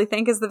possibly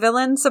think is the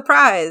villain?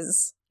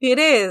 Surprise. It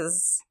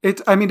is.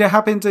 It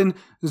happens in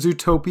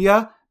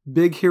Zootopia,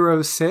 Big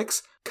Hero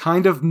 6,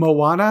 kind of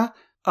Moana.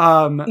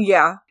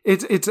 Yeah.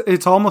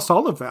 It's almost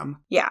all of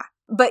them. Yeah.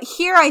 But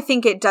here I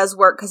think it does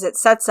work because it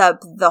sets up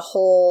the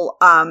whole,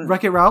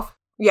 Wreck-It Ralph?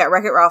 Yeah,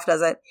 Wreck-It Ralph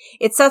does it.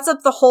 It sets up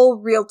the whole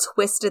real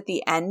twist at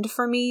the end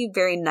for me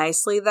very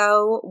nicely,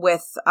 though,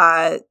 with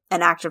An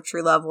Act of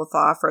True Love with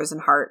Frozen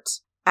Heart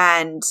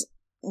and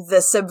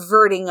the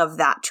subverting of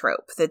that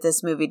trope that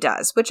this movie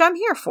does, which I'm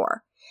here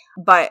for.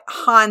 But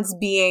Hans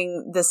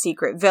being the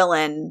secret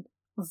villain,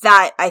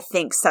 that I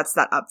think sets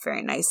that up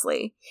very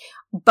nicely.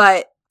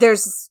 But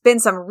there's been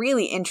some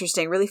really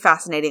interesting, really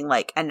fascinating,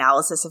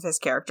 analysis of his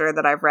character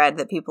that I've read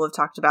that people have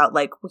talked about,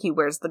 he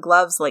wears the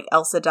gloves like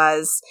Elsa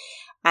does,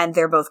 and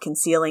they're both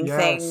concealing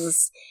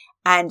things,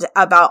 and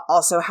about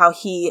also how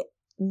he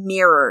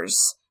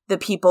mirrors the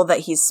people that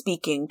he's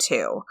speaking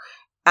to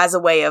as a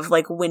way of,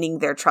 winning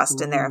their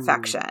trust and their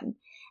affection.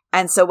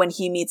 And so when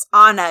he meets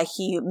Anna,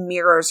 he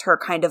mirrors her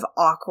kind of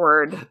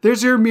awkward...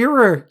 There's your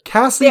mirror,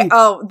 Cassie!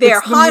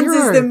 Hans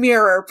is the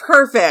mirror.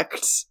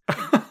 Perfect!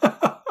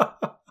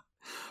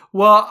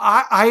 Well,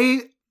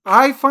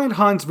 I find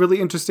Hans really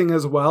interesting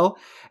as well,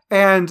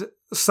 and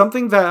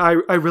something that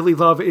I really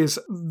love is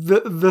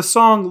the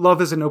song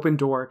Love is an Open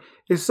Door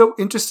is so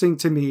interesting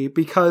to me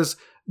because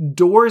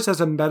doors as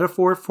a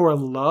metaphor for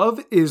love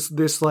is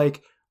this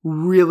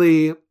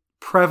really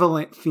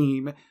prevalent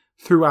theme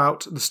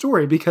throughout the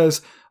story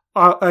because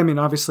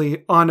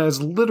obviously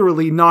Anna's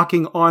literally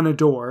knocking on a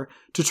door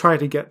to try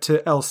to get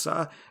to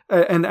Elsa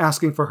and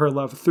asking for her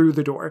love through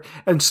the door.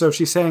 And so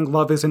she's saying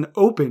love is an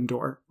open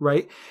door,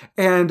 right?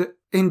 And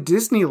in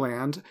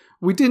Disneyland,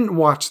 we didn't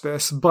watch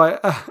this, but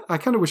I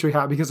kind of wish we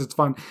had because it's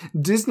fun.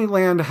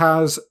 Disneyland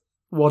has,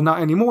 well,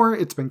 not anymore.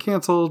 It's been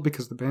canceled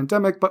because of the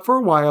pandemic, but for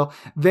a while,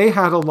 they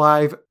had a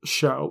live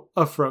show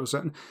of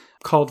Frozen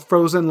called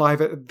Frozen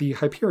Live at the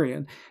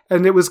Hyperion.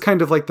 And it was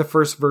kind of like the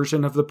first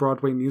version of the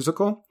Broadway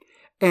musical.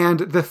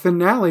 And the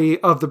finale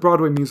of the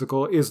Broadway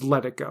musical is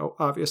Let It Go,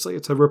 obviously.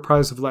 It's a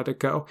reprise of Let It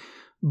Go.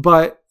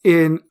 But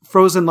in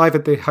Frozen Live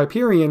at the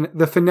Hyperion,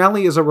 the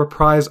finale is a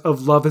reprise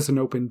of Love is an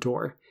Open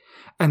Door.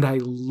 And I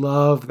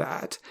love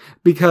that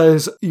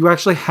because you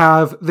actually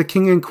have the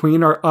king and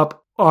queen are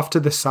up off to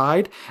the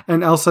side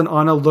and Elsa and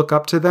Anna look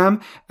up to them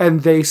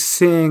and they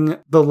sing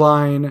the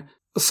line,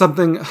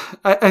 something,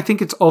 I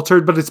think it's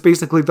altered, but it's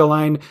basically the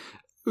line,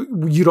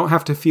 you don't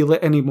have to feel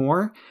it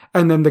anymore.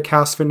 And then the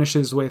cast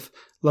finishes with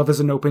Love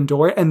is an Open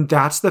Door. And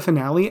that's the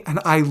finale.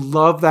 And I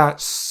love that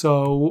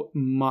so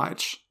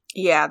much.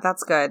 Yeah,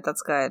 that's good.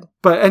 That's good.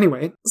 But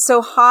anyway.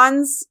 So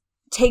Hans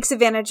takes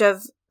advantage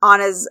of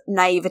Anna's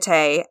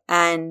naivete.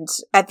 And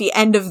at the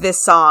end of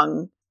this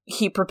song,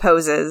 he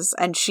proposes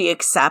and she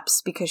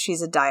accepts because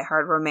she's a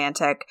diehard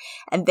romantic.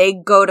 And they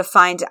go to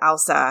find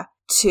Elsa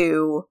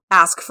to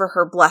ask for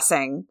her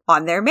blessing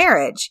on their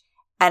marriage.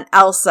 And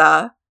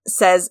Elsa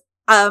says,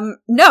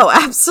 no,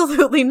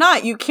 absolutely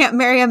not. You can't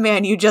marry a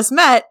man you just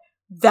met.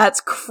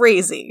 That's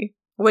crazy.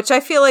 Which I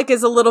feel like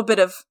is a little bit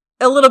of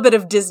a little bit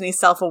of Disney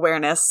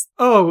self-awareness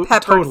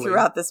peppered totally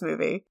throughout this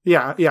movie.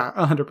 Yeah,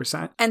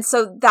 100%. And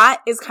so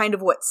that is kind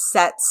of what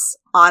sets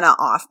Anna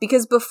off,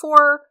 because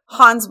before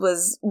Hans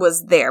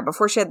was there,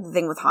 before she had the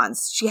thing with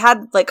Hans, she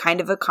had like kind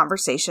of a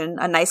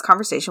nice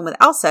conversation with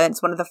Elsa. And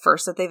it's one of the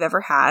first that they've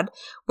ever had,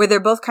 where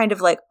they're both kind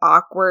of like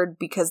awkward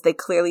because they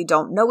clearly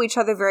don't know each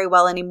other very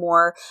well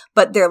anymore,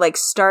 but they're like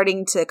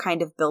starting to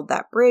kind of build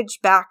that bridge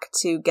back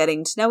to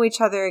getting to know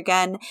each other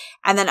again.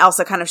 And then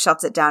Elsa kind of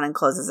shuts it down and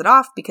closes it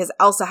off, because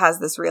Elsa has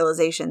this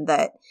realization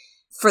that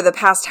for the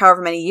past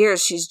however many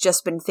years, she's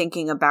just been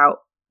thinking about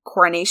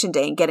Coronation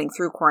Day and getting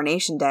through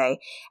Coronation Day.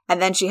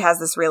 And then she has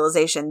this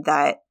realization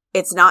that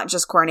it's not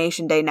just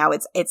Coronation Day now,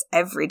 it's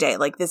every day.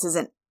 Like, this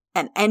isn't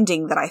an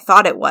ending that I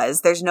thought it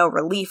was. There's no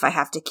relief. I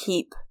have to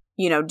keep,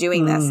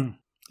 doing this.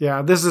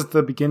 Yeah, this is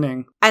the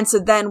beginning. And so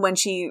then when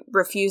she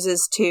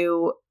refuses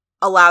to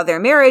allow their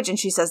marriage and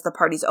she says the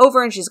party's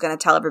over and she's going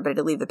to tell everybody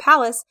to leave the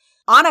palace,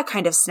 Anna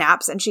kind of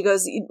snaps and she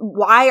goes,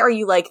 "Why are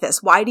you like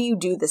this? Why do you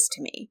do this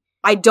to me?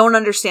 I don't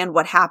understand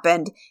what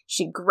happened."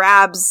 She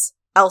grabs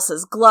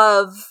Elsa's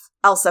glove.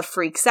 Elsa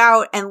freaks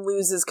out and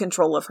loses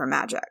control of her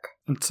magic.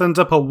 And sends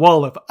up a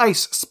wall of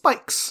ice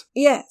spikes.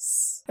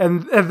 Yes.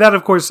 And that,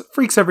 of course,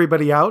 freaks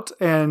everybody out.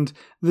 And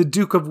the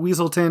Duke of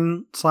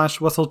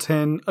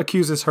Weaselton/Wesselton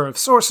accuses her of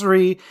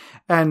sorcery.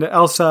 And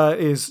Elsa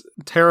is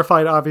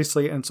terrified,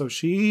 obviously. And so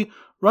she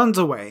runs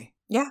away.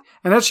 Yeah.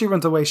 And as she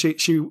runs away,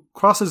 she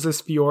crosses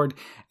this fjord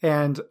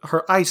and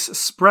her ice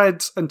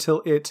spreads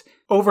until it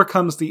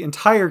overcomes the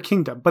entire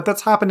kingdom. But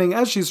that's happening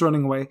as she's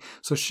running away.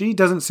 So she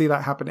doesn't see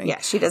that happening. Yeah,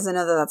 she doesn't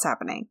know that that's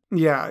happening.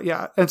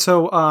 Yeah. And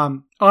so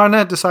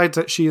Anna decides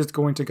that she is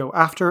going to go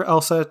after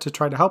Elsa to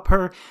try to help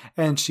her.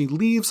 And she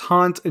leaves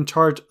Hans in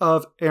charge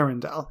of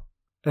Arendelle.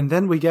 And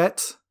then we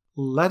get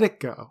Let It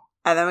Go.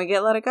 And then we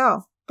get Let It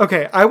Go.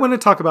 Okay, I want to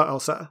talk about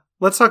Elsa.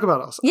 Let's talk about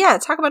Elsa. Yeah,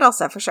 talk about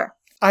Elsa for sure.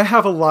 I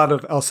have a lot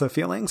of Elsa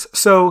feelings.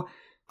 So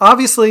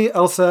obviously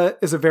Elsa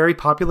is a very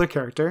popular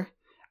character,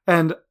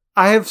 and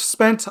I have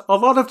spent a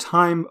lot of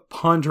time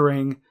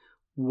pondering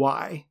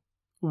why.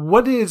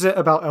 What is it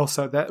about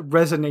Elsa that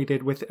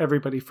resonated with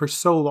everybody for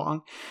so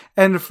long?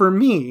 And for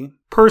me,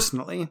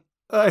 personally,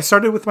 I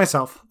started with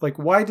myself. Like,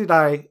 why did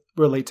I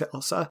relate to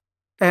Elsa?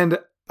 And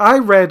I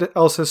read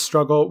Elsa's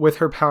struggle with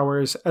her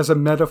powers as a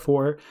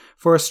metaphor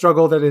for a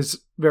struggle that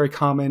is very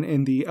common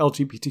in the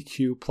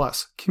LGBTQ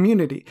plus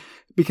community,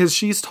 because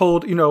she's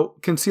told,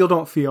 conceal,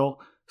 don't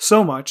feel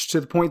so much to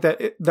the point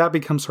that that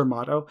becomes her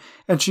motto.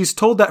 And she's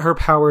told that her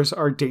powers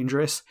are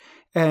dangerous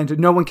and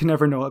no one can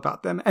ever know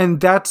about them.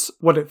 And that's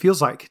what it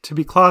feels like to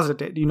be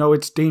closeted.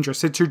 It's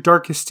dangerous. It's your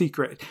darkest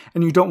secret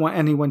and you don't want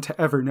anyone to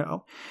ever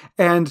know.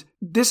 And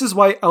this is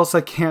why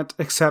Elsa can't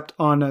accept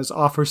Anna's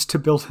offers to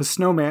build a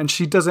snowman.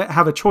 She doesn't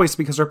have a choice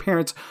because her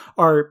parents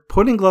are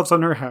putting gloves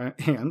on her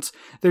hands.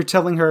 They're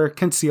telling her,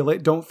 conceal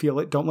it, don't feel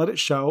it, don't let it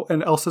show.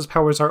 And Elsa's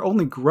powers are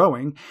only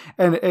growing,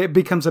 and it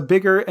becomes a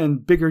bigger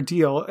and bigger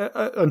deal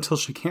until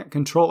she can't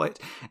control it.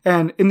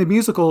 And in the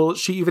musical,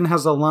 she even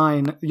has a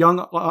line, young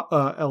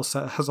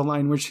Elsa has a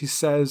line where she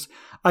says,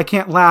 "I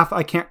can't laugh,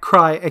 I can't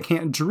cry, I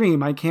can't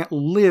dream, I can't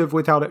live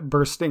without it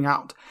bursting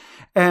out."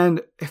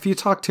 And if you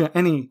talk to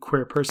any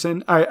queer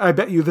person, I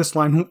bet you this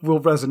line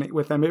will resonate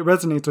with them. It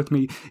resonates with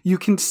me. You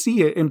can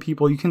see it in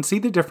people. You can see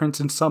the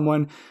difference in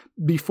someone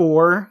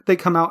before they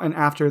come out and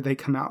after they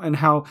come out, and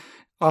how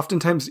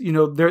oftentimes,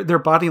 their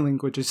body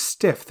language is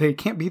stiff. They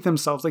can't be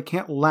themselves. They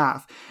can't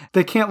laugh.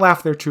 They can't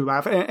laugh their true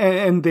laugh,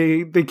 and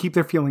they keep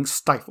their feelings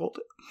stifled.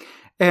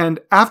 And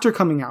after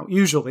coming out,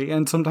 usually,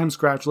 and sometimes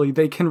gradually,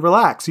 they can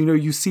relax.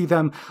 You see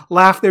them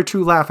laugh their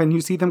true laugh, and you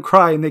see them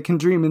cry, and they can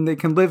dream, and they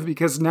can live,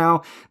 because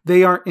now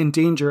they aren't in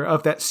danger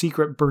of that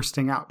secret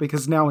bursting out,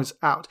 because now it's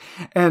out.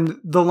 And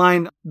the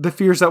line, "The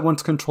fears that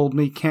once controlled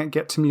me can't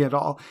get to me at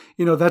all."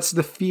 That's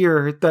the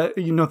fear that,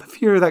 the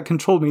fear that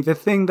controlled me, the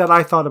thing that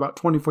I thought about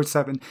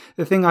 24/7,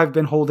 the thing I've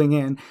been holding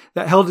in,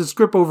 that held its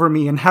grip over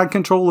me and had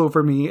control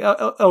over me,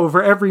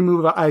 over every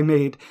move I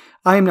made.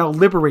 I am now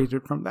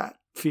liberated from that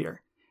fear.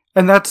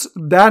 And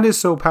that is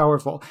so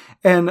powerful.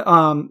 And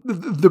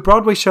the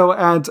Broadway show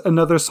adds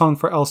another song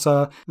for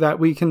Elsa that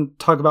we can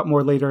talk about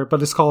more later,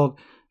 but it's called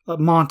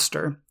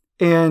Monster.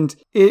 And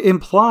it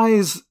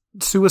implies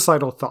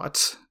suicidal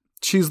thoughts.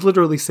 She's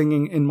literally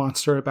singing in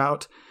Monster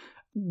about,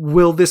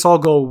 will this all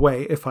go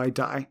away if I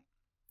die?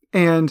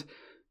 And,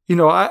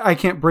 I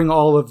can't bring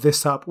all of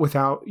this up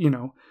without,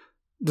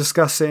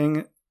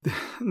 discussing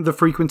the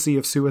frequency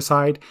of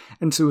suicide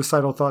and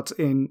suicidal thoughts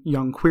in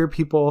young queer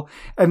people.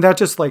 And that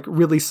just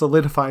really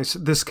solidifies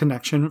this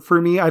connection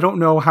for me. I don't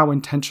know how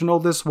intentional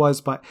this was,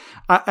 but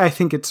I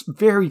think it's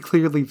very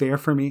clearly there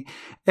for me.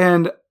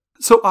 And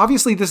so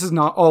obviously this is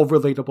not all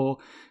relatable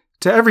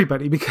to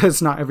everybody, because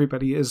not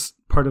everybody is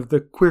part of the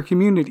queer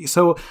community.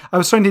 So I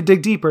was trying to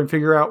dig deeper and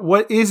figure out,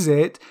 what is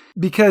it?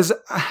 Because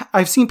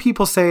I've seen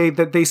people say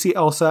that they see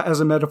Elsa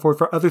as a metaphor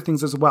for other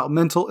things as well.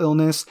 Mental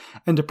illness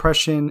and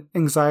depression,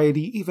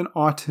 anxiety, even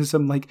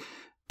autism.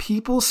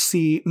 people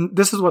see,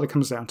 this is what it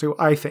comes down to,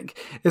 I think,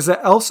 is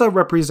that Elsa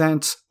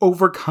represents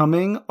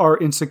overcoming our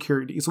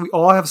insecurities. We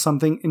all have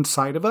something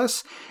inside of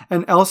us,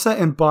 and Elsa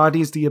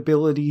embodies the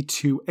ability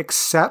to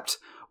accept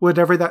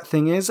whatever that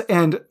thing is,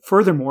 and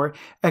furthermore,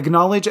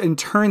 acknowledge and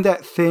turn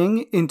that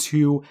thing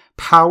into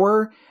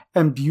power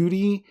and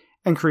beauty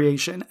and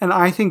creation. And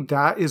I think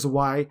that is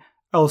why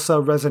Elsa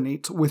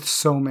resonates with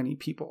so many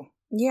people.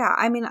 Yeah,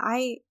 I mean,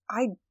 I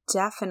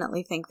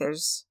definitely think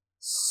there's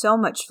so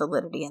much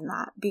validity in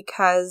that,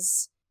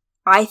 because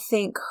I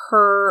think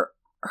her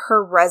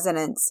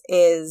resonance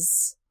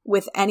is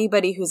with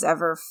anybody who's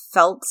ever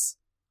felt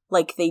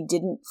like they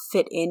didn't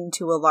fit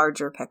into a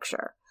larger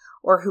picture,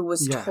 or who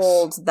was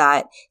told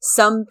that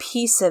some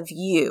piece of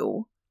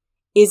you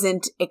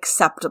isn't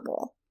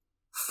acceptable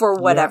for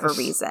whatever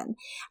reason.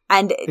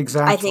 And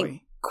I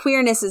think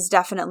queerness is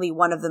definitely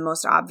one of the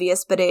most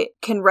obvious, but it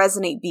can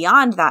resonate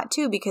beyond that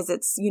too, because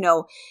it's, you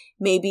know,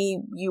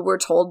 maybe you were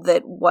told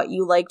that what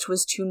you liked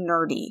was too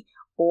nerdy,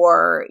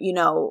 or, you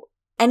know,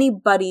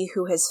 anybody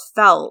who has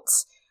felt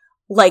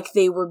like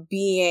they were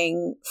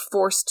being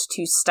forced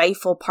to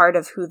stifle part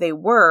of who they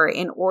were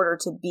in order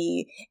to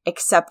be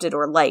accepted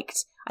or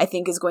liked, I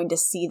think is going to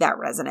see that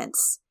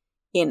resonance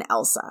in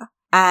Elsa.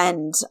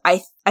 And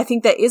I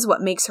think that is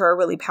what makes her a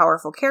really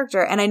powerful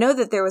character. And I know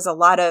that there was a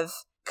lot of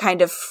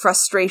kind of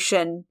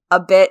frustration a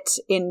bit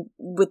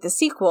with the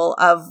sequel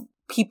of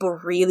people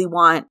really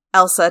want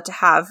Elsa to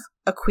have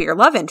a queer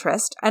love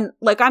interest. And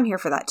like, I'm here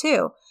for that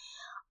too.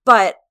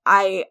 But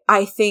I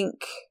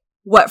think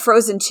what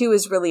Frozen 2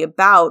 is really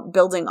about,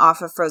 building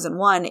off of Frozen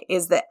 1,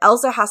 is that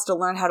Elsa has to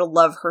learn how to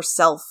love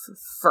herself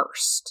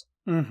first.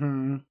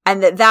 Mm-hmm.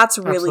 And that's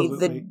really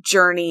the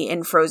journey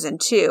in Frozen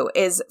 2.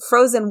 Is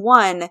Frozen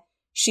 1,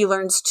 she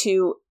learns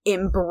to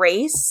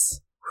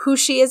embrace who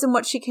she is and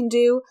what she can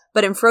do,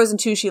 but in Frozen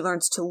 2, she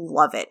learns to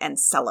love it and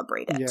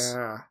celebrate it.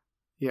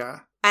 Yeah.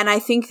 And I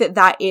think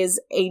that is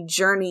a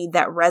journey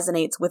that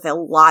resonates with a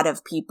lot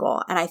of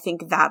people, and I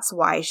think that's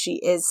why she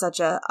is such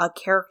a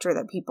character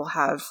that people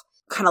have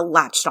kind of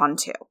latched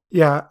onto.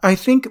 Yeah, I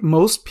think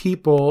most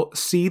people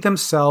see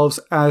themselves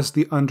as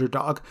the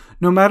underdog,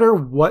 no matter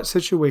what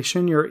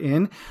situation you're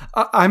in.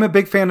 I'm a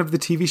big fan of the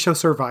TV show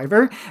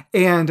Survivor,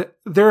 and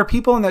there are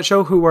people in that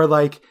show who are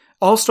like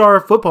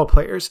all-star football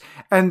players,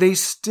 and they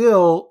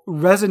still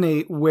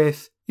resonate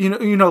with, you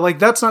know, like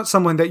that's not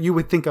someone that you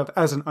would think of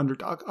as an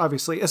underdog,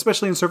 obviously,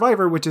 especially in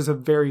Survivor, which is a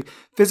very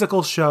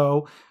physical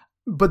show.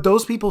 But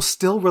those people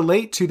still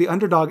relate to the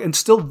underdog and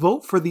still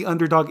vote for the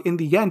underdog in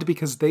the end,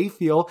 because they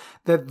feel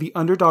that the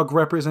underdog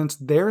represents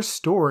their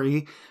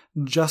story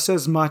just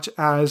as much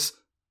as,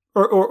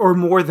 or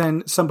more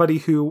than somebody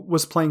who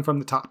was playing from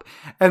the top.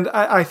 And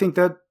I think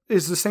that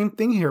is the same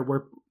thing here,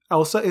 where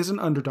Elsa is an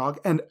underdog.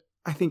 And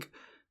I think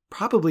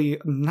probably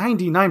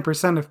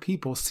 99% of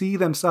people see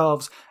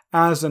themselves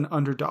as an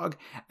underdog.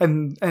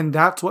 And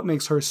that's what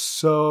makes her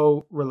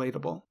so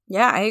relatable.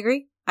 Yeah, I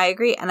agree.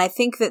 And I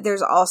think that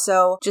there's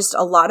also just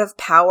a lot of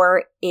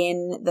power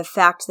in the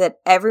fact that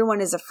everyone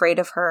is afraid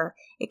of her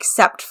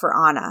except for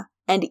Anna.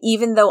 And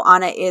even though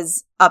Anna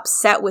is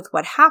upset with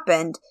what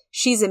happened,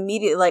 she's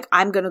immediately like,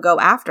 I'm going to go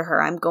after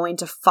her. I'm going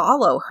to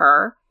follow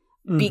her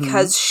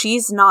because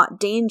she's not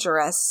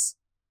dangerous.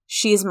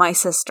 She's my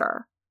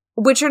sister.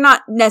 Which are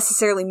not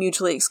necessarily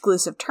mutually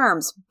exclusive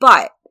terms,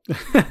 but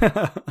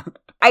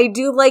I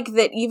do like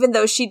that even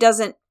though she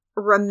doesn't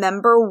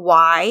remember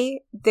why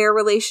their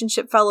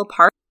relationship fell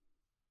apart,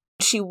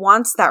 she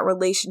wants that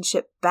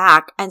relationship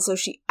back, and so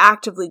she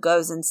actively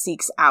goes and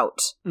seeks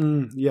out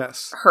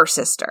her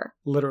sister.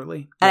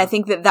 Literally. And I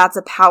think that that's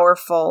a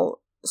powerful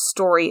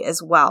story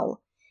as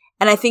well.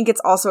 And I think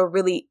it's also a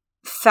really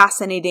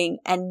fascinating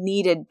and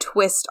needed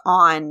twist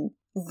on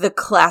the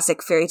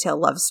classic fairy tale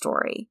love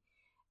story.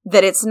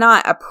 That it's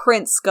not a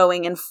prince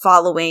going and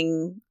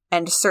following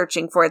and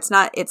searching for. It's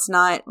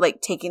not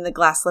like taking the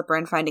glass slipper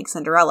and finding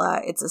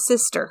Cinderella. It's a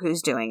sister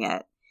who's doing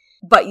it.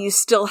 But you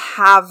still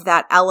have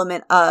that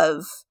element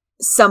of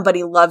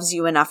somebody loves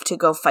you enough to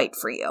go fight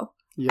for you.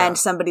 Yeah. And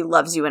somebody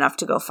loves you enough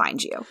to go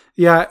find you.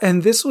 Yeah,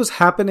 and this was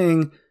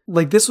happening,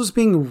 like this was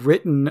being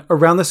written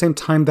around the same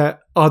time that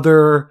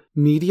other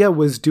media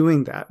was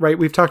doing that, right?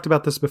 We've talked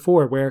about this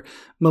before, where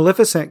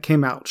Maleficent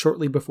came out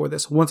shortly before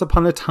this. Once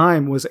Upon a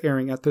Time was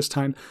airing at this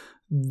time.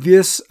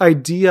 This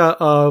idea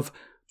of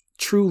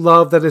true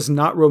love that is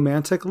not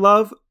romantic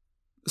love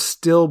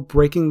still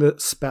breaking the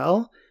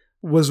spell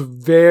was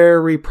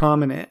very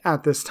prominent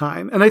at this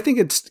time. And I think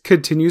it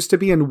continues to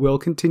be and will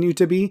continue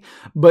to be.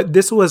 But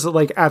this was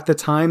like at the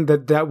time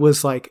that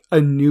was like a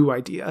new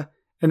idea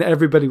and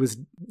everybody was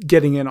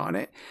getting in on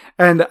it.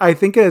 And I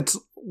think it's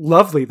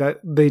lovely that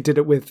they did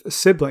it with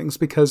siblings,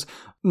 because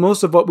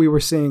most of what we were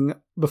seeing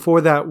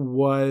before that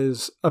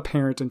was a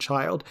parent and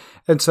child.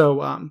 And so,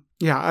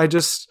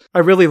 I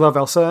really love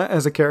Elsa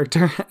as a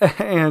character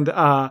and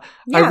I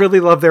really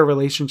love their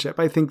relationship.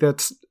 I think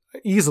that's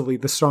easily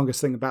the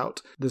strongest thing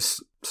about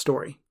this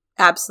story.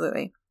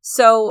 Absolutely.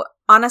 So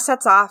Anna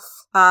sets off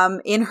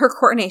in her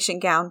coronation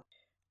gown.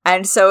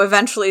 And so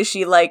eventually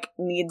she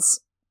needs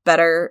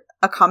better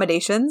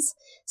accommodations.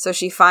 So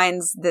she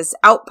finds this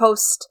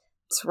outpost.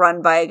 It's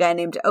run by a guy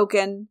named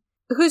Oaken,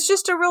 who's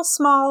just a real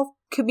small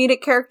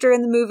comedic character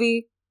in the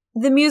movie.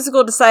 The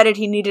musical decided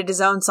he needed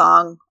his own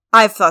song.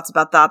 I have thoughts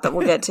about that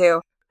we'll get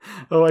to.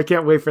 Oh, I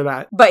can't wait for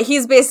that. But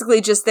he's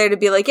basically just there to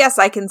be like, yes,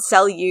 I can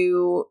sell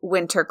you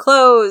winter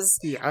clothes.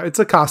 Yeah, it's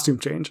a costume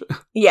change.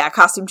 Yeah,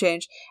 costume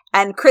change.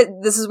 And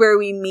this is where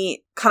we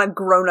meet kind of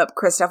grown-up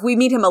Kristoff. We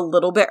meet him a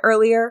little bit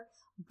earlier,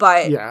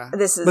 but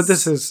this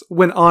is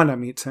when Anna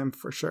meets him,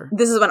 for sure.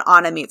 This is when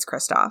Anna meets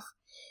Kristoff.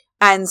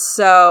 And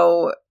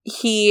so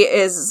he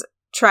is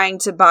trying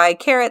to buy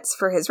carrots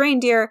for his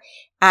reindeer,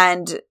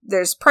 and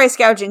there's price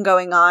gouging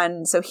going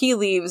on, so he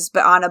leaves,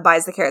 but Anna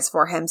buys the carrots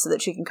for him so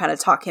that she can kind of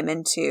talk him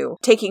into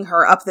taking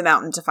her up the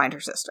mountain to find her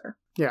sister.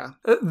 Yeah.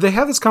 They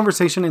have this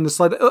conversation in the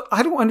sled.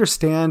 I don't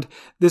understand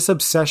this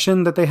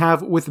obsession that they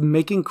have with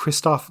making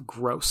Kristoff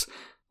gross.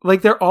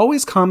 Like, they're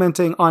always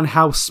commenting on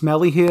how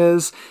smelly he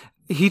is.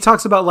 He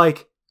talks about,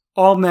 like,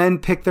 all men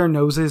pick their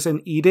noses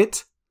and eat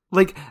it.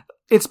 Like,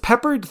 it's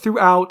peppered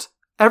throughout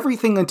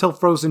everything until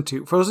Frozen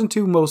 2. Frozen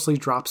 2 mostly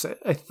drops it,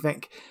 I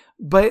think.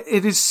 But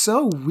it is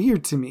so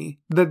weird to me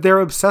that they're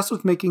obsessed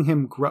with making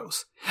him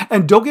gross.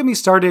 And don't get me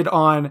started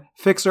on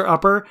Fixer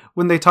Upper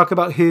when they talk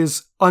about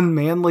his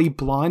unmanly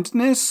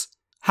blondness.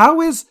 How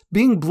is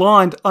being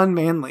blonde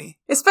unmanly?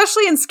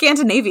 Especially in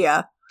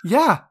Scandinavia.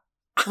 Yeah.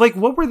 Like,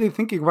 what were they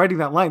thinking writing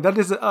that line? That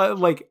is,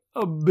 like,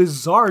 a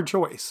bizarre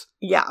choice.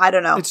 Yeah, I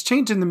don't know. It's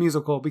changed in the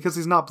musical because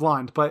he's not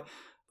blonde, but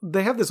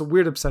they have this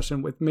weird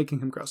obsession with making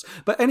him gross.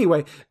 But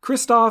anyway,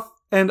 Kristoff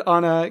and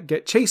Anna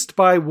get chased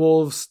by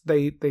wolves.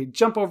 They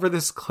jump over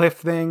this cliff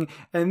thing,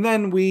 and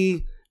then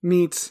we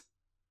meet...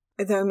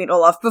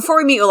 Olaf. Before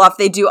we meet Olaf,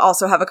 they do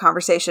also have a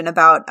conversation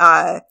about...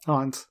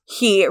 Hans.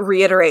 He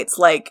reiterates,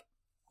 like,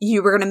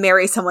 you were going to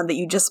marry someone that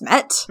you just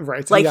met.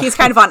 Right. Like, yeah. He's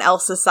kind of on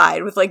Elsa's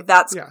side with, like,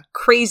 that's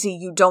crazy.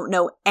 You don't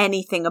know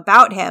anything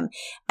about him.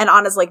 And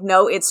Anna's like,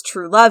 no, it's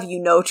true love.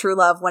 You know true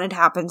love when it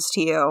happens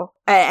to you.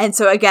 And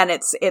so, again,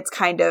 it's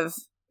kind of,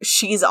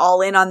 she's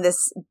all in on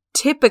this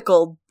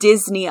typical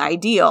Disney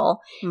ideal.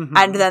 Mm-hmm.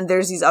 And then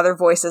there's these other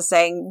voices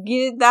saying,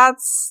 yeah,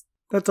 that's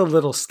a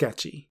little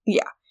sketchy.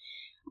 Yeah.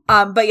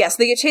 But yes,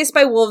 they get chased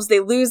by wolves.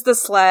 They lose the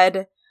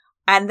sled.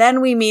 And then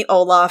we meet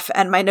Olaf,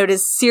 and my note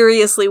is,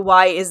 seriously,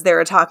 why is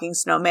there a talking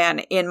snowman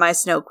in my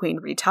Snow Queen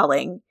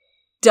retelling?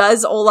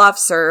 Does Olaf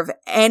serve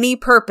any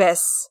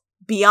purpose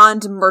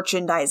beyond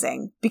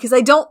merchandising? Because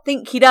I don't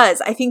think he does.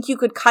 I think you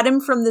could cut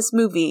him from this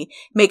movie,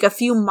 make a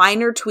few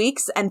minor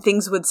tweaks, and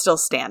things would still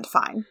stand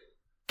fine.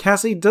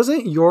 Cassie,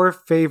 doesn't your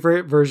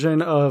favorite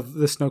version of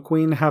the Snow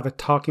Queen have a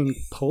talking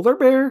polar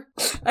bear?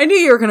 I knew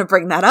you were going to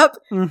bring that up.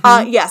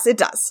 Mm-hmm. Yes, it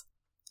does.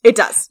 It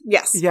does.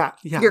 Yes. Yeah.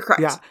 You're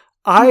correct. Yeah.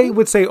 I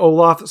would say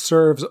Olaf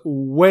serves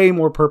way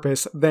more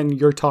purpose than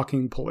your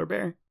talking polar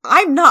bear.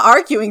 I'm not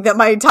arguing that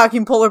my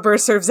talking polar bear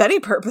serves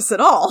any purpose at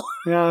all.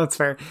 Yeah, that's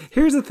fair.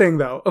 Here's the thing,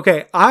 though.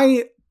 Okay,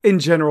 I, in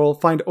general,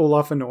 find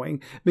Olaf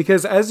annoying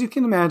because, as you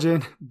can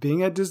imagine,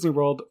 being at Disney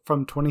World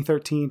from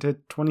 2013 to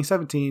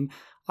 2017,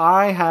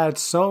 I had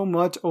so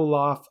much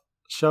Olaf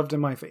shoved in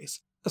my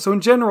face. So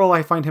in general,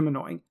 I find him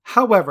annoying.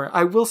 However,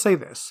 I will say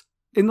this.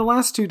 In the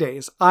last 2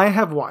 days, I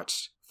have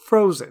watched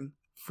Frozen,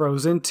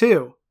 Frozen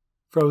 2,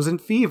 Frozen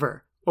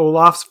Fever,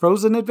 Olaf's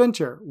Frozen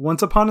Adventure,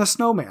 Once Upon a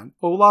Snowman,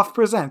 Olaf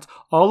Presents,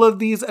 all of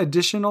these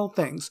additional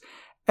things.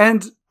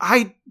 And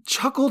I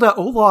chuckled at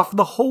Olaf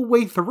the whole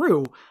way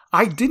through.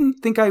 I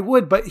didn't think I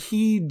would, but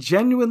he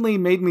genuinely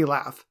made me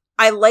laugh.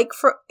 I like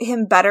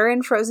him better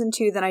in Frozen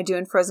 2 than I do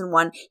in Frozen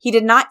 1. He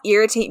did not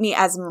irritate me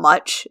as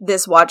much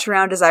this watch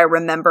around as I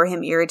remember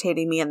him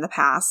irritating me in the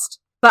past.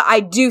 But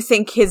I do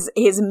think his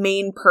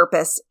main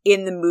purpose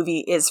in the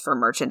movie is for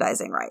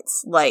merchandising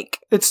rights. Like,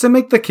 it's to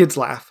make the kids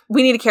laugh.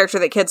 We need a character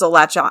that kids will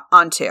latch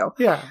onto.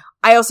 Yeah.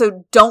 I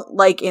also don't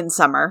like In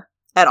Summer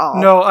at all.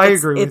 No, I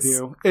agree with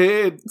you.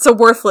 It's a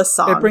worthless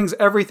song. It brings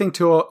everything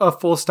to a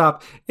full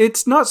stop.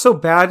 It's not so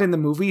bad in the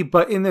movie,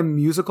 but in the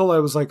musical, I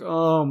was like,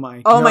 oh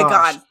my god. Oh my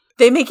god.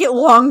 They make it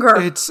longer.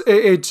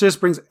 It just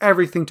brings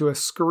everything to a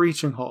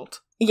screeching halt.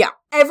 Yeah.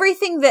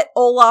 Everything that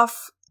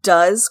Olaf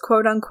does,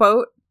 quote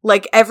unquote,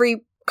 like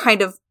every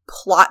kind of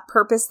plot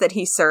purpose that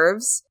he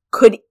serves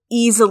could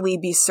easily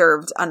be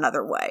served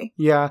another way.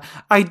 Yeah,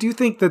 I do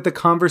think that the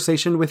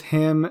conversation with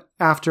him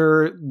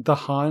after the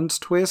Hans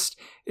twist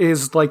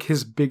is like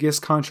his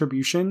biggest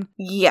contribution.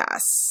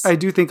 Yes. I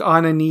do think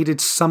Anna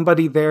needed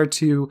somebody there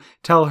to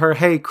tell her,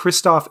 hey,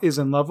 Kristoff is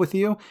in love with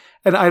you.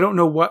 And I don't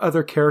know what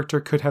other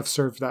character could have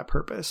served that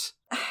purpose.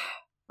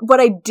 What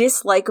I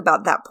dislike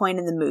about that point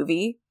in the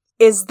movie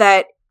is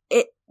that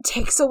it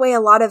takes away a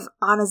lot of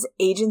Anna's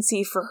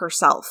agency for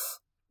herself.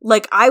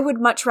 Like, I would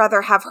much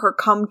rather have her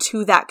come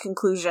to that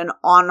conclusion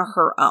on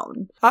her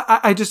own.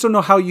 I just don't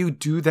know how you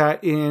do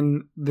that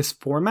in this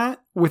format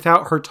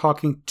without her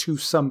talking to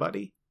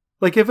somebody.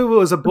 Like, if it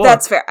was a book...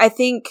 That's fair. I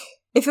think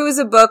if it was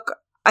a book,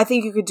 I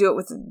think you could do it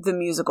with the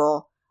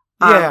musical.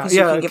 Yeah, you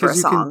can give her a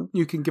song.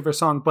 You can give her a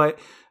song.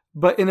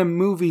 But in a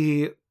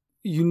movie,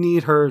 you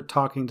need her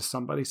talking to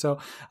somebody. So,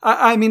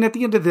 I mean, at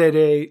the end of the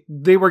day,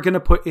 they were going to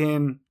put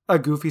in a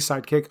goofy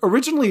sidekick.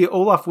 Originally,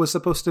 Olaf was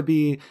supposed to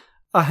be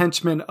a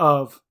henchman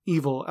of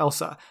evil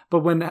Elsa. But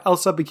when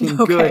Elsa became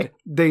good,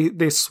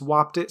 they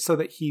swapped it so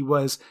that he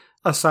was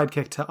a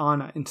sidekick to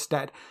Anna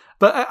instead.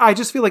 But I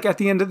just feel like at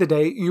the end of the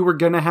day, you were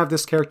going to have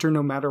this character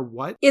no matter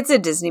what. It's a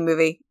Disney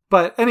movie.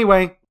 But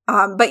anyway.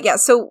 But yeah,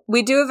 so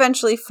we do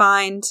eventually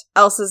find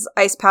Elsa's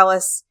ice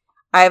palace.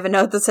 I have a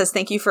note that says,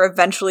 thank you for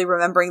eventually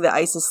remembering that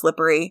ice is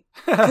slippery.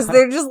 Because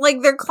they're just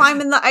like, they're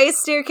climbing the ice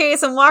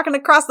staircase and walking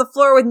across the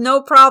floor with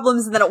no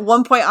problems. And then at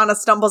one point, Anna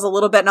stumbles a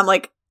little bit and I'm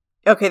like,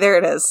 okay, there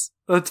it is.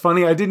 That's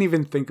funny. I didn't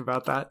even think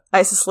about that.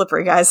 Ice is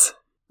slippery, guys.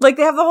 Like,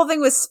 they have the whole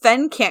thing with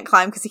Sven can't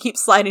climb because he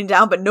keeps sliding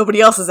down, but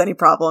nobody else has any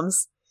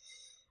problems.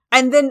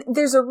 And then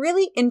there's a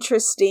really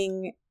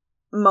interesting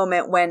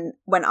moment when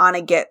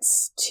Anna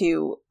gets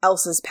to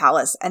Elsa's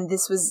palace. And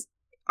this was,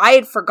 I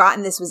had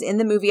forgotten this was in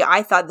the movie.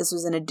 I thought this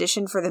was an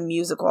addition for the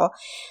musical.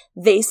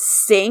 They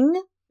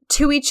sing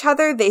to each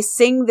other. They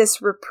sing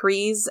this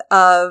reprise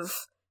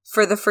of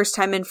For the First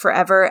Time in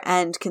Forever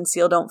and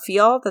Conceal Don't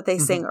Feel that they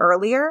sang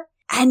earlier.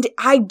 And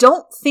I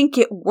don't think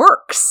it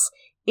works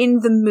in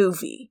the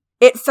movie.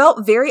 It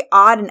felt very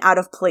odd and out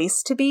of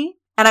place to me.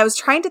 And I was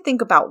trying to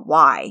think about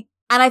why.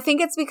 And I think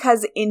it's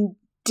because in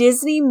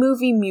Disney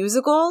movie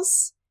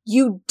musicals,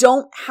 you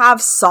don't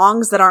have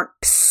songs that aren't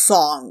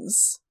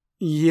songs.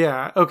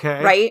 Yeah,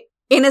 okay. Right?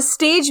 In a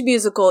stage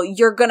musical,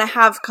 you're going to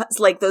have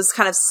like those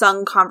kind of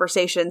sung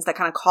conversations that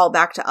kind of call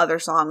back to other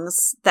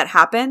songs that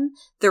happen,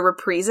 the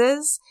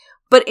reprises.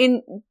 But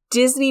in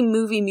Disney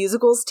movie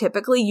musicals,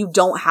 typically you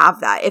don't have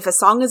that. If a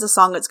song is a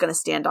song, it's going to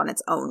stand on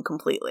its own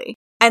completely.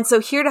 And so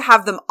here to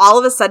have them all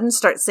of a sudden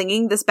start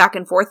singing this back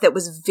and forth that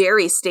was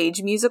very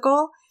stage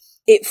musical,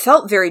 it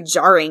felt very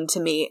jarring to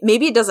me.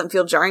 Maybe it doesn't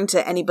feel jarring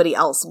to anybody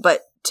else,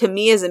 but to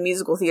me as a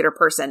musical theater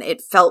person,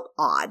 it felt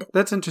odd.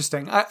 That's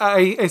interesting.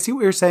 I see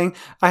what you're saying.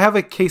 I have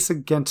a case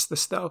against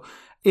this, though.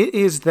 It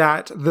is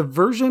that the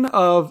version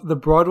of the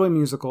Broadway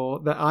musical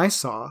that I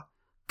saw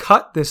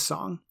cut this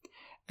song.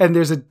 And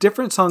there's a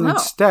different song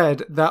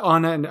instead that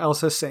Anna and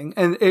Elsa sing.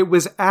 And it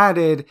was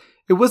added,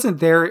 it wasn't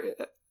there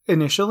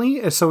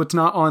initially, so it's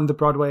not on the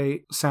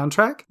Broadway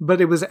soundtrack,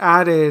 but it was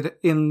added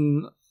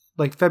in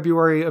like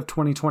February of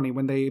 2020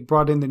 when they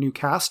brought in the new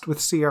cast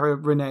with Ciara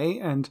Renee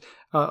and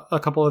a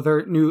couple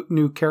other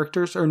new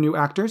characters or new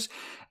actors.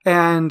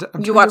 And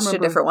you watched a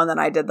different one than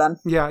I did then.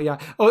 Yeah.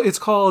 Oh, it's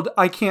called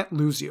I Can't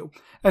Lose You.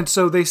 And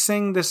so they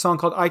sing this song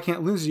called I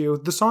Can't Lose You.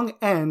 The song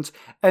ends,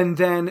 and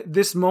then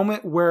this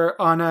moment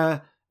where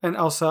Anna and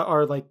Elsa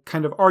are like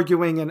kind of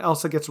arguing and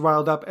Elsa gets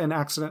riled up and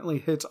accidentally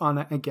hits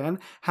Anna again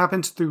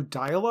happens through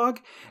dialogue.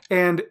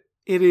 And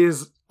it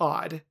is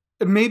odd.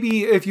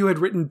 Maybe if you had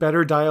written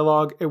better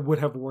dialogue, it would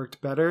have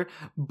worked better.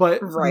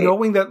 But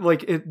knowing that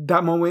like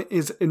that moment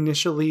is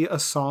initially a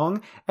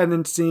song and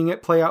then seeing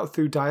it play out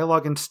through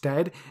dialogue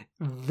instead,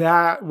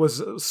 that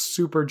was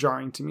super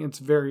jarring to me. It's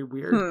very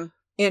weird.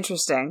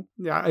 Interesting.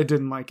 Yeah, I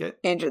didn't like it.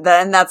 And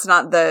that's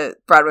not the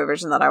Broadway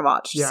version that I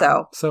watched.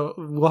 Yeah, so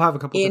we'll have a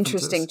couple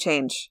interesting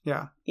change.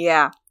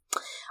 Yeah.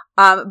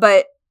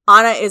 But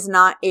Anna is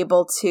not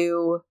able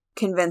to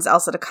convince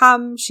Elsa to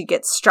come. She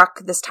gets struck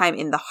this time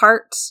in the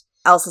heart.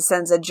 Elsa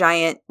sends a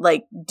giant,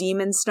 like,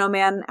 demon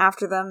snowman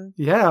after them.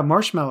 Yeah,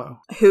 Marshmallow.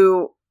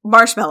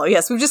 Marshmallow,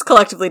 yes. We've just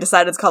collectively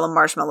decided to call him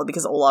Marshmallow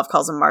because Olaf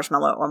calls him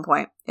Marshmallow at one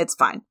point. It's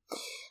fine.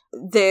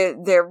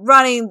 They're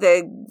running,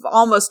 they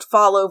almost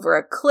fall over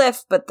a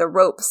cliff, but the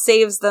rope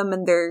saves them,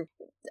 and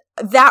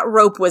that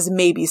rope was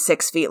maybe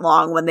 6 feet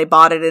long when they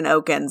bought it in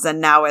Oakens, and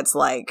now it's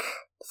like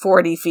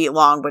 40 feet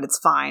long, but it's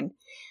fine.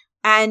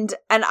 And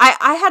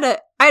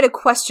I had a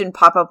question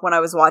pop up when I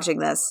was watching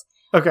this.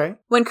 Okay.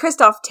 When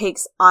Kristoff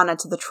takes Anna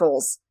to the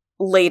trolls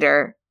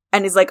later,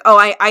 and he's like, oh,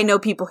 I know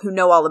people who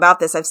know all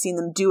about this. I've seen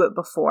them do it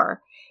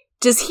before.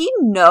 Does he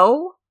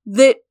know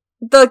that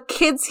the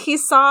kids he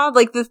saw,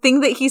 like the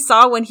thing that he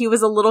saw when he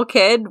was a little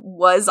kid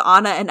was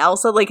Anna and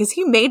Elsa? Like, has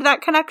he made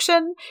that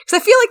connection?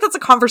 Because I feel like that's a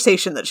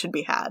conversation that should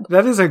be had.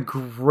 That is a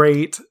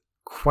great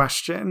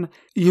question.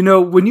 You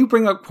know, when you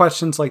bring up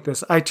questions like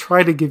this, I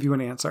try to give you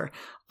an answer.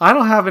 I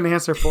don't have an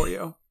answer for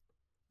you.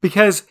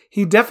 Because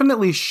he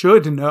definitely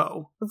should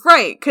know.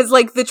 Right, because,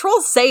 like, the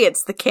trolls say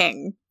it's the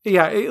king.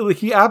 Yeah,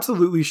 he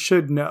absolutely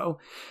should know.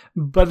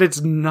 But it's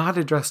not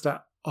addressed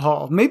at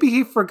all. Maybe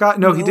he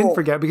forgot. No, he didn't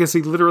forget, because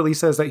he literally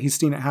says that he's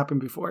seen it happen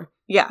before.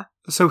 Yeah.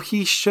 So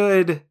he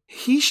should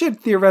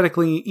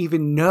theoretically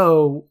even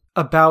know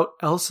about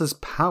Elsa's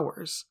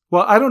powers.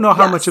 Well, I don't know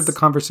how much of the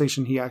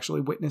conversation he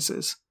actually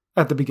witnesses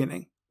at the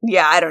beginning.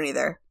 Yeah, I don't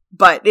either.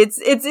 But it's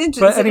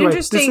anyway,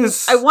 interesting.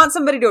 I want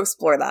somebody to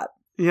explore that.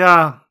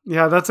 Yeah,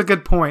 that's a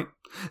good point.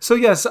 So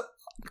yes,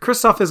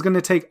 Kristoff is going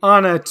to take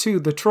Anna to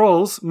the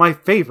trolls, my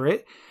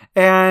favorite,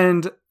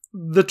 and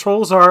the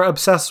trolls are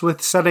obsessed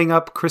with setting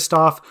up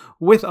Kristoff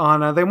with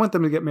Anna. They want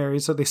them to get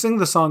married, so they sing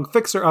the song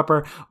Fixer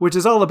Upper, which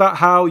is all about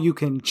how you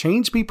can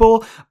change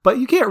people, but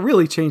you can't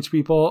really change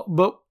people,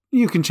 but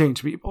you can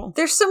change people.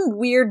 There's some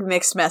weird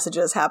mixed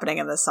messages happening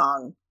in this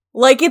song.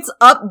 Like, it's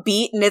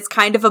upbeat and it's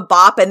kind of a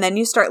bop, and then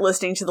you start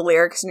listening to the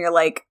lyrics and you're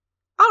like,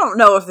 I don't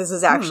know if this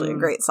is actually a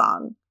great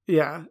song.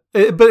 Yeah,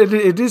 but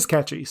it is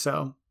catchy,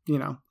 so,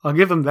 I'll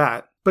give him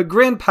that. But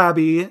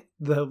Grandpappy,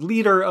 the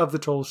leader of the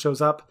trolls,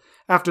 shows up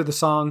after the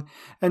song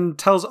and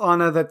tells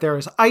Anna that there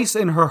is ice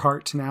in her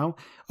heart now.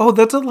 Oh,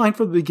 that's a line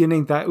from the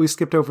beginning that we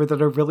skipped over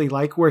that I really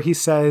like, where he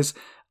says,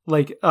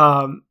 like,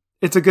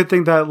 it's a good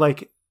thing that,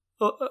 like,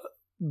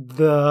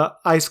 the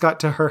ice got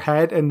to her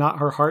head and not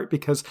her heart,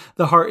 because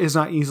the heart is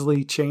not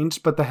easily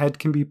changed, but the head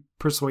can be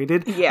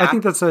persuaded. Yeah. I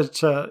think that's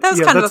such a, that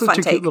was kind of a fun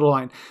cute take. Little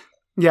line.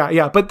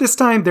 Yeah. But this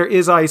time there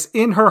is ice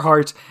in her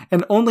heart,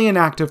 and only an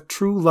act of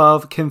true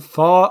love can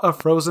thaw a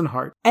frozen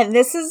heart. And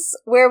this is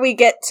where we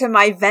get to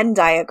my Venn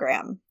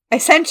diagram. I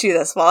sent you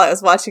this while I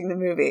was watching the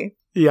movie.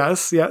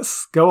 Yes.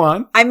 Go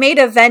on. I made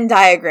a Venn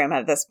diagram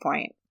at this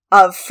point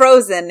of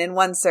Frozen in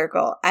one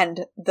circle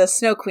and the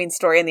Snow Queen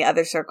story in the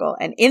other circle.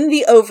 And in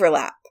the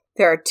overlap,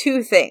 there are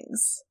two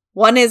things.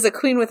 One is a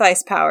queen with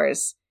ice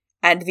powers,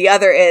 and the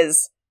other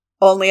is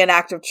only an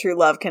act of true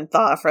love can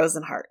thaw a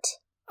frozen heart.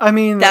 I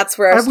mean, that's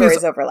where our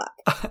stories overlap.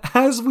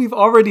 As we've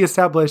already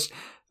established,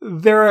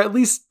 there are at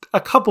least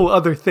a couple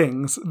other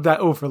things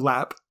that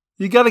overlap.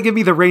 You gotta give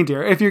me the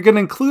reindeer. If you're gonna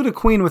include a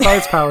queen with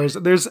ice powers,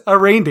 there's a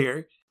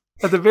reindeer.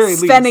 At the very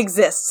least. Sven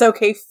exists.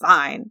 Okay,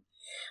 fine.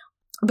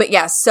 But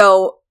yeah,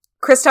 so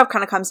Kristoff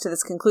kind of comes to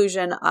this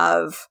conclusion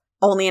of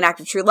only an act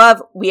of true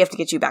love. We have to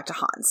get you back to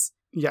Hans.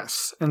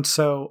 Yes, and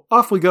so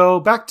off we go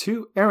back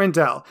to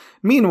Arendelle.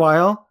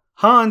 Meanwhile,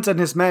 Hans and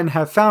his men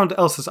have found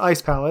Elsa's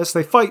ice palace.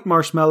 They fight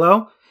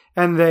Marshmallow,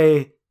 and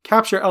they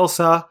capture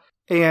Elsa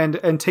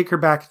and take her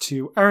back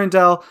to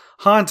Arendelle.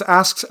 Hans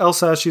asks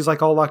Elsa, she's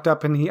like all locked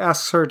up, and he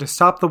asks her to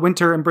stop the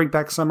winter and bring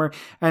back summer,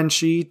 and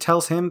she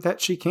tells him that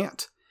she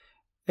can't.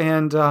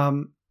 And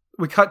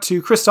we cut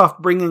to Kristoff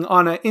bringing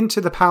Anna into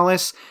the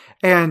palace,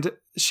 and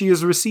she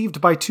is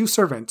received by two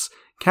servants.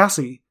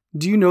 Cassie,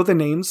 do you know the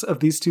names of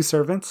these two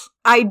servants?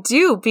 I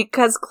do,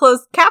 because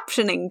closed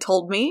captioning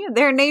told me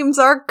their names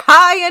are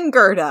Kai and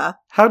Gerda.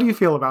 How do you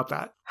feel about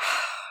that?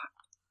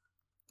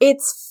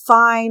 It's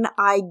fine,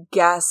 I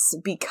guess,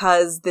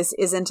 because this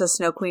isn't a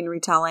Snow Queen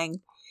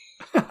retelling.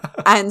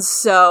 And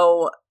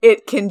so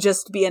it can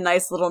just be a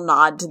nice little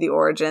nod to the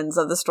origins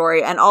of the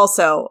story. And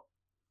also,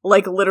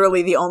 like,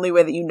 literally the only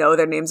way that you know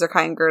their names are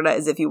Kai and Gerda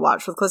is if you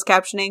watch with closed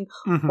captioning,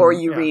 or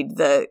you read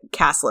the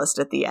cast list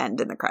at the end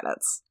in the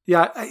credits.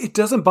 Yeah, it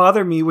doesn't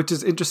bother me, which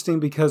is interesting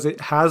because it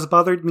has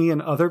bothered me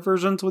in other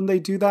versions when they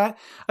do that.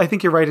 I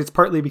think you're right. It's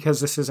partly because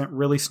this isn't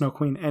really Snow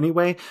Queen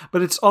anyway,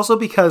 but it's also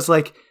because,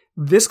 like,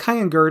 this Kai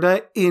and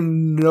Gerda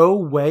in no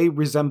way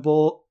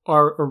resemble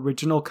our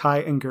original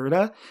Kai and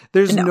Gerda.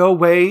 There's no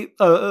way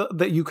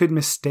that you could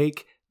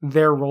mistake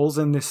their roles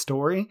in this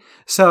story.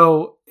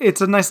 So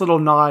it's a nice little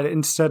nod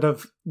instead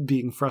of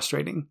being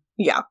frustrating.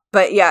 Yeah.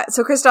 But yeah,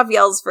 so Kristoff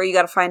yells for, you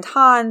gotta find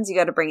Hans, you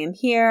gotta bring him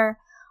here.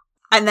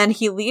 And then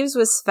he leaves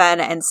with Sven,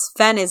 and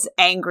Sven is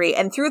angry.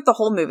 And throughout the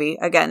whole movie,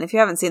 again, if you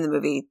haven't seen the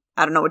movie,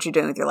 I don't know what you're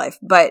doing with your life,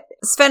 but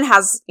Sven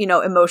has,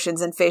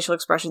 emotions and facial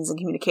expressions and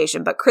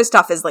communication, but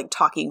Kristoff is, like,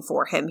 talking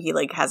for him. He,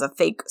 like, has a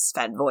fake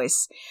Sven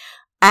voice.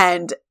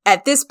 And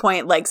at this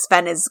point, like,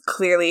 Sven is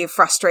clearly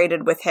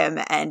frustrated with him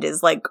and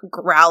is, like,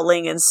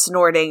 growling and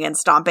snorting and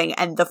stomping.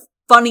 And the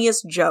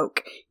funniest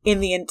joke in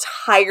the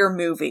entire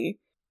movie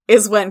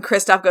is when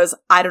Kristoff goes,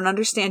 I don't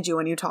understand you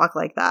when you talk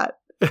like that.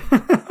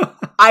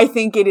 I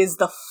think it is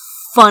the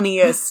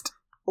funniest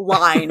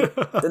line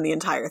in the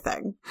entire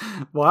thing.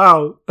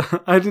 Wow.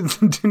 I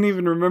didn't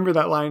even remember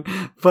that line,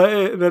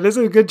 but that is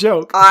a good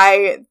joke.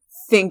 I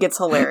think it's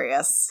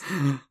hilarious.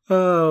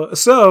 Oh,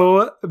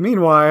 so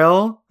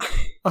meanwhile,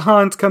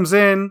 Hans comes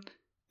in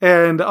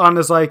and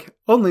Anna's like,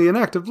 only an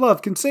act of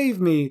love can save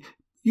me.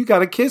 You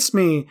gotta kiss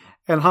me.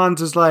 And Hans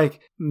is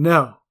like,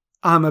 no,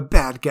 I'm a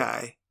bad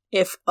guy.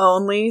 If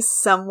only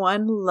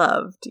someone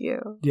loved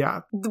you.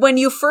 Yeah. When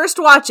you first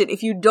watch it,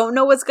 if you don't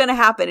know what's going to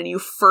happen and you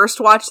first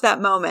watch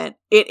that moment,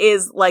 it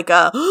is like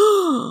a...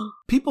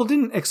 People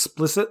didn't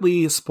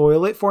explicitly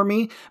spoil it for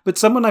me, but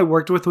someone I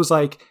worked with was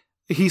like,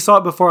 he saw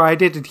it before I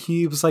did, and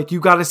he was like, you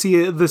got to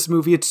see this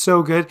movie. It's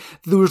so good.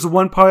 There was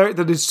one part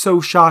that is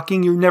so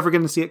shocking. You're never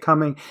going to see it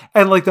coming.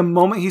 And like the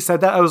moment he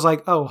said that, I was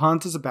like, oh,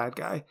 Hans is a bad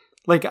guy.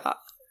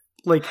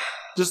 Like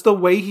just the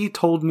way he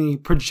told me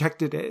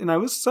projected it. And I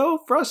was so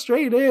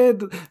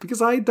frustrated because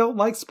I don't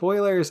like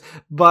spoilers.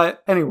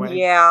 But anyway.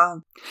 Yeah.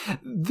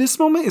 This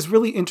moment is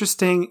really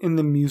interesting in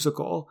the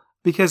musical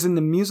because in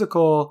the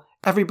musical,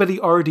 everybody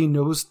already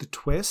knows the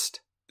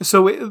twist.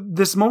 So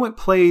this moment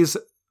plays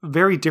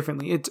very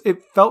differently.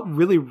 It felt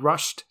really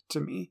rushed to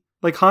me.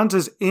 Like Hans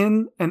is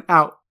in and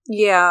out.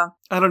 Yeah.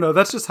 I don't know.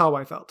 That's just how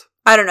I felt.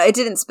 I don't know. It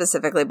didn't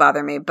specifically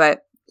bother me,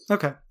 but...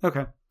 Okay.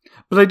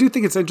 But I do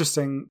think it's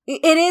interesting.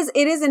 It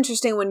is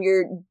interesting when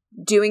you're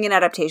doing an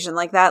adaptation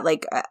like that,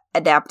 like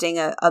adapting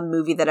a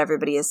movie that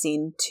everybody has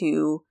seen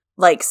to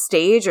like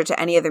stage or to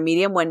any other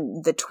medium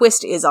when the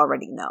twist is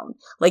already known.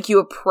 Like you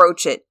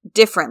approach it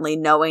differently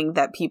knowing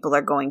that people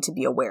are going to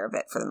be aware of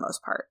it for the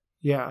most part.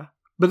 Yeah.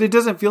 But it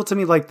doesn't feel to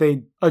me like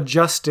they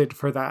adjusted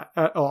for that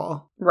at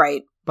all.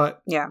 Right.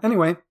 But yeah.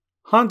 Anyway,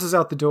 Hans is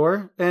out the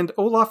door and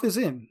Olaf is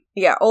in.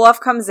 Yeah,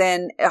 Olaf comes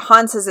in.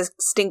 Hans has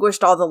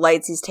extinguished all the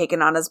lights. He's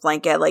taken on his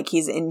blanket. Like,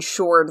 he's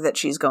ensured that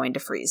she's going to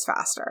freeze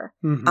faster.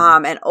 Mm-hmm.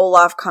 And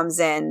Olaf comes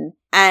in.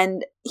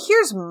 And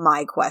here's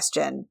my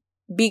question.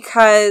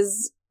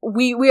 Because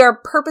we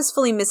are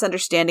purposefully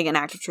misunderstanding an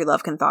act of true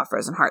love can thaw a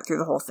frozen heart through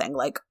the whole thing.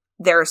 Like,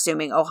 they're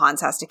assuming, oh,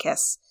 Hans has to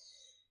kiss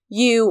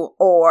you.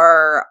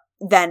 Or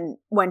then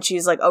when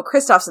she's like, oh,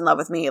 Kristoff's in love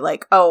with me.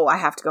 Like, oh, I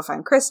have to go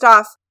find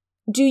Kristoff.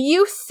 Do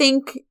you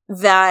think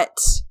that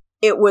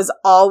it was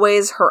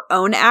always her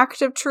own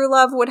act of true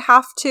love would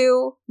have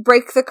to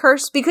break the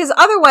curse? Because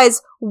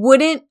otherwise,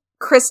 wouldn't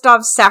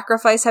Kristoff's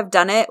sacrifice have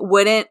done it?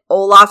 Wouldn't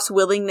Olaf's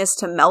willingness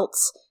to melt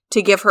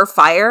to give her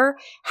fire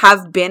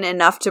have been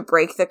enough to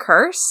break the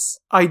curse?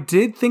 I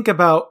did think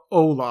about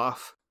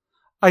Olaf.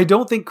 I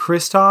don't think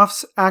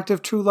Kristoff's act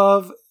of true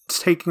love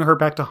taking her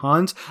back to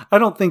Hans, I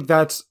don't think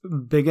that's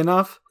big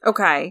enough.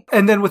 Okay.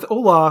 And then with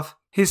Olaf,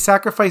 his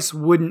sacrifice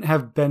wouldn't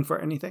have been for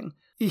anything.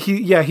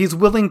 He's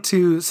willing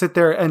to sit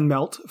there and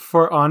melt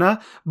for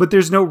Anna, but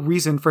there's no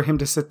reason for him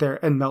to sit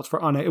there and melt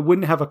for Anna. It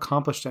wouldn't have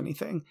accomplished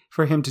anything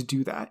for him to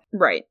do that.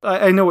 Right.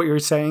 I know what you're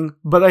saying,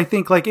 but I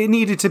think like it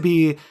needed to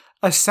be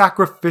a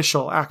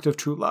sacrificial act of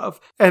true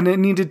love, and it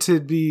needed to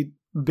be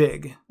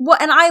big. Well,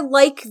 and I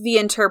like the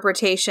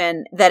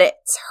interpretation that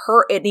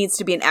it needs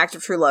to be an act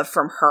of true love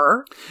from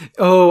her.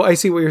 Oh, I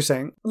see what you're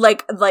saying.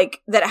 Like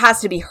that it has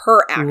to be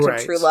her act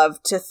of true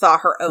love to thaw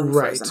her own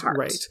frozen heart.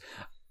 Right.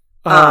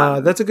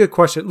 That's a good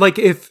question. Like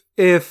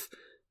if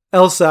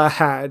Elsa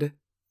had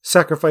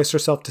sacrificed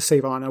herself to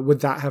save Anna, would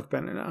that have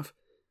been enough?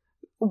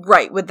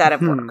 Right. Would that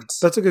have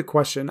worked? That's a good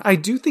question. I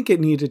do think it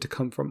needed to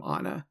come from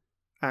Anna,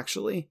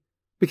 actually,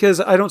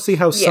 because I don't see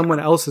how someone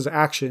else's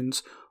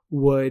actions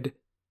would,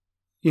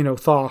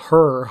 thaw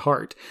her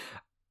heart.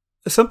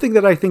 Something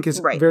that I think is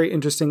very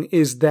interesting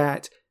is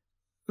that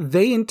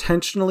they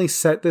intentionally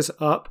set this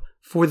up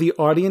for the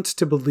audience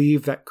to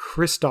believe that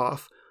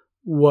Kristoff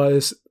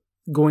was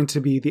going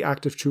to be the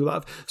act of true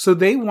love. So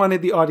they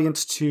wanted the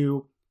audience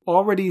to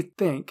already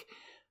think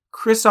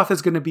Kristoff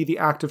is going to be the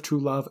act of true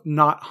love,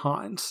 not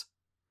Hans,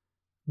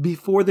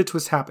 before the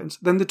twist happens.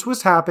 Then the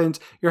twist happens,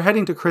 you're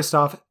heading to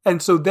Kristoff,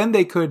 and so then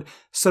they could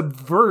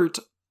subvert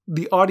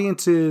the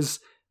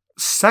audience's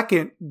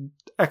second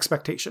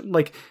expectation.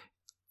 Like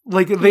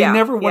they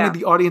never wanted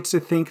the audience to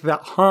think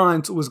that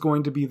Hans was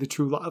going to be the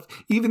true love.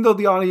 Even though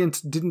the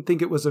audience didn't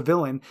think it was a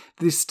villain,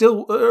 they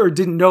still, or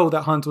didn't know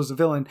that Hans was a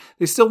villain,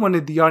 they still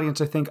wanted the audience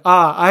to think,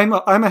 I'm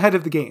ahead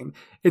of the game.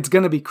 It's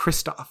going to be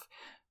Kristoff.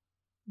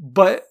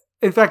 But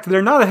in fact,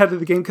 they're not ahead of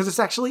the game because it's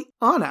actually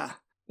Anna.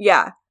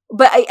 Yeah.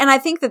 But I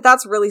think that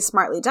that's really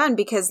smartly done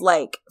because,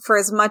 like, for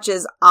as much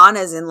as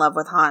Anna's in love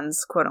with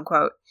Hans, quote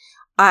unquote,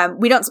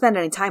 we don't spend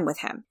any time with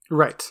him.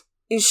 Right.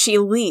 She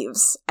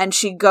leaves and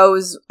she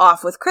goes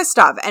off with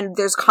Kristoff, and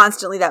there's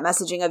constantly that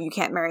messaging of, you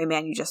can't marry a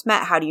man you just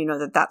met. How do you know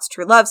that that's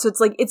true love? So it's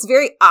like, it's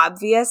very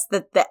obvious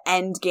that the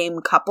end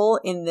game couple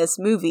in this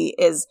movie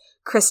is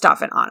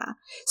Kristoff and Anna.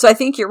 So I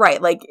think you're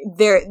right. Like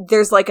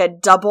there's like a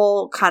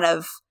double kind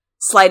of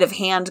sleight of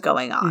hand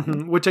going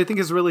on, which I think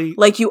is really,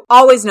 like, you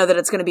always know that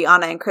it's going to be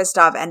Anna and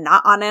Kristoff and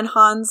not Anna and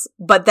Hans,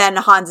 but then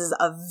Hans is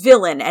a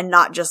villain and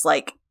not just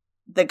like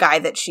the guy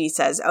that she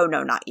says, oh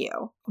no, not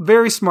you.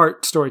 Very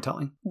smart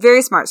storytelling.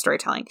 Very smart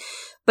storytelling.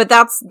 But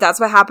that's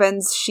what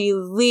happens. She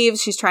leaves.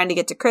 She's trying to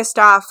get to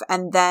Kristoff.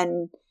 And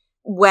then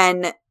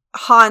when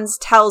Hans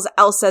tells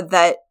Elsa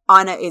that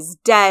Anna is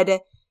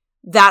dead,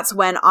 that's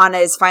when Anna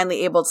is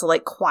finally able to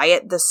like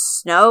quiet the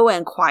snow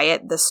and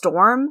quiet the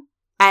storm.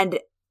 And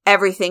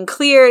everything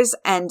clears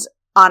and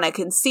Anna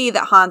can see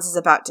that Hans is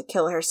about to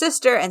kill her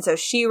sister. And so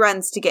she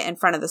runs to get in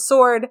front of the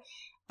sword.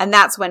 And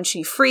that's when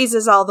she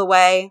freezes all the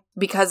way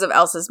because of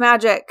Elsa's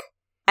magic.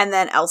 And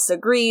then Elsa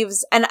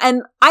grieves. And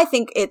I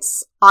think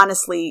it's,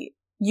 honestly,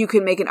 you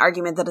can make an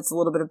argument that it's a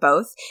little bit of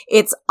both.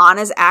 It's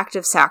Anna's act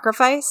of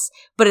sacrifice,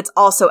 but it's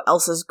also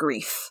Elsa's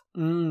grief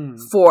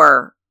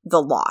for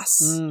the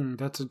loss.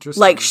 That's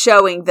interesting. Like,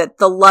 showing that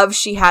the love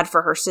she had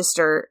for her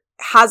sister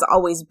has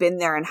always been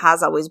there and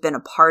has always been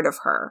a part of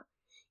her,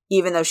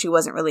 even though she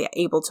wasn't really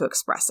able to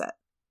express it.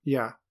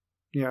 Yeah,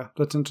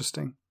 that's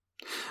interesting.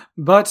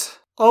 But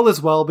all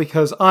is well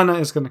because Anna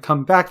is going to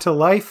come back to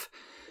life.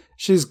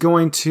 She's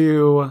going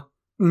to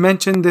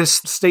mention this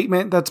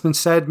statement that's been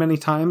said many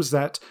times,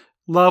 that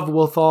love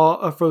will thaw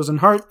a frozen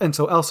heart. And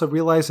so Elsa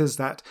realizes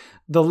that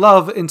the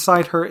love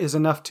inside her is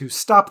enough to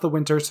stop the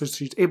winter. So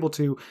she's able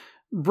to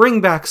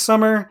bring back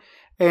summer.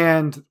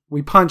 And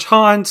we punch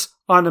Hans.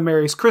 Anna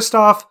marries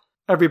Kristoff.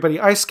 Everybody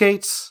ice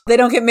skates. They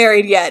don't get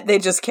married yet. They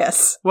just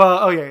kiss. Well,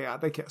 oh yeah,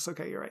 they kiss.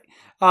 Okay, you're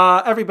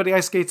right. Everybody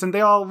ice skates and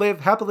they all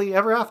live happily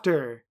ever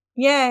after.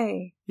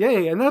 Yay.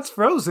 And that's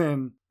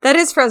Frozen. That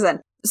is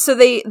Frozen. So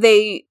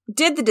they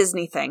did the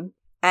Disney thing,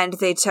 and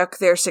they took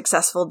their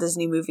successful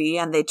Disney movie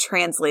and they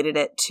translated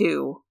it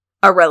to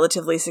a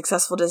relatively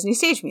successful Disney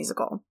stage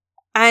musical.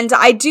 And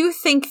I do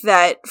think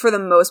that, for the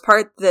most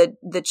part,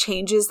 the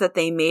changes that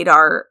they made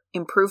are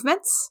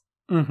improvements.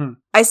 Mm-hmm.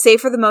 I say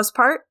for the most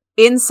part,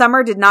 In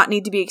Summer did not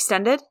need to be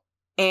extended,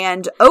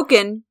 and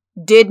Oaken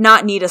did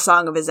not need a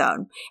song of his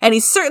own. And he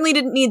certainly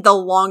didn't need the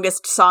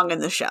longest song in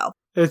the show.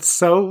 It's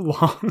so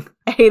long.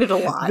 I hate it a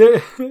lot.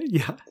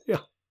 Yeah.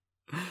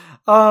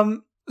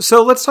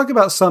 So let's talk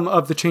about some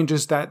of the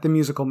changes that the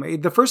musical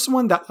made. The first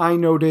one that I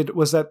noted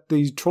was that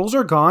the trolls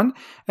are gone,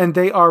 and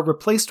they are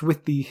replaced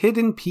with the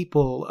hidden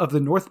people of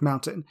the North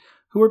Mountain,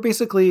 who are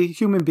basically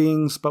human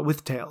beings, but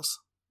with tails.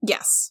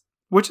 Yes.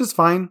 Which is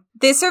fine.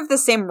 They serve the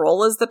same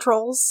role as the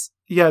trolls.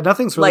 Yeah,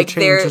 nothing's really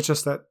changed. It's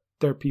just that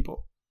they're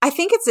people. I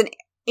think it's an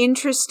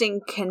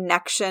interesting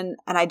connection,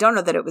 and I don't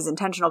know that it was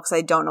intentional because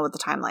I don't know what the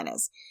timeline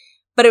is.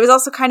 But it was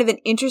also kind of an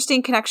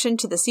interesting connection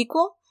to the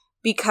sequel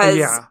because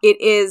it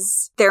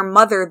is their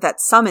mother that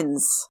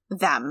summons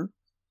them.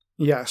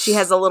 Yes. She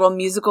has a little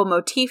musical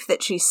motif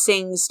that she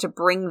sings to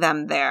bring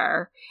them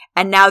there.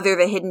 And now they're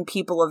the hidden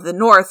people of the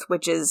North,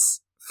 which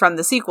is from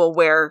the sequel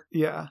where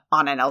Anna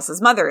and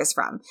Elsa's mother is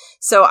from.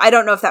 So I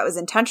don't know if that was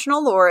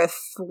intentional or if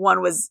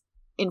one was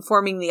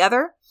informing the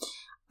other.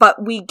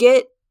 But we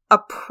get a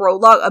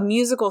prologue, a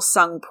musical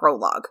sung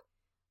prologue.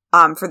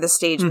 For the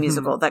stage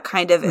musical that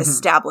kind of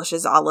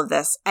establishes all of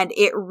this. And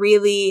it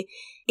really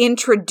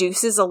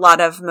introduces a lot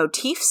of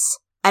motifs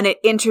and it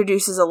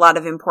introduces a lot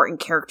of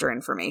important character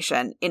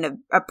information in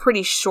a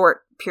pretty short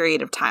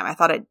period of time. I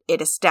thought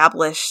it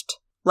established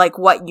like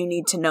what you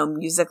need to know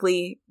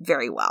musically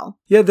very well.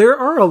 Yeah, there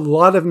are a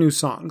lot of new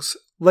songs.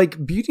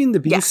 Like Beauty and the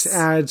Beast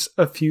adds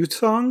a few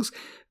songs.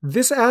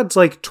 This adds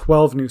like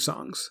 12 new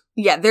songs.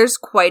 Yeah, there's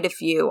quite a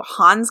few.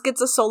 Hans gets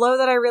a solo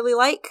that I really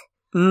like.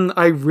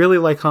 I really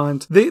like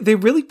Hans. They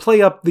really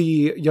play up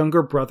the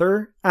younger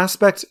brother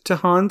aspect to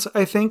Hans,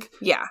 I think.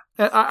 Yeah.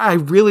 I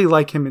really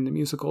like him in the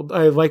musical.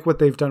 I like what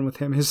they've done with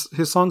him. His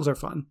songs are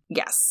fun.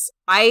 Yes.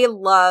 I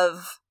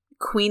love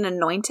Queen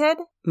Anointed,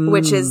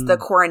 which is the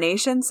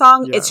coronation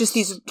song. Yes. It's just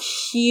these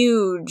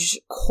huge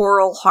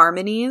choral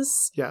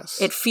harmonies.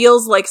 Yes. It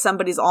feels like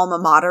somebody's alma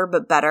mater,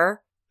 but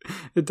better.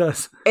 It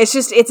does.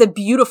 It's a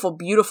beautiful,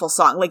 beautiful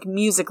song. Like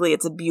musically,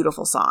 it's a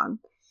beautiful song.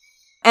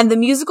 And the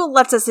musical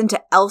lets us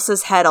into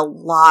Elsa's head a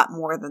lot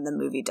more than the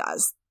movie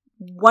does.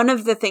 One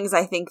of the things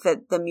I think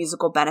that the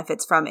musical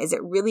benefits from is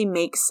it really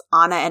makes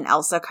Anna and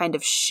Elsa kind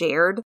of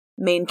shared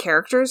main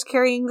characters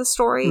carrying the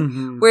story.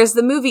 Whereas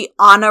the movie,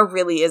 Anna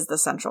really is the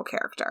central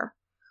character.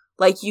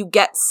 Like you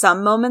get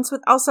some moments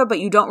with Elsa, but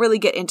you don't really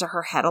get into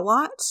her head a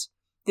lot.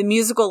 The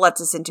musical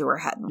lets us into her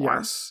head more.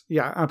 Yes.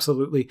 Yeah,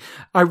 absolutely.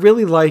 I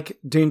really like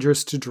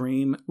Dangerous to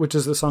Dream, which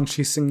is the song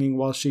she's singing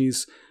while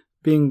she's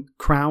being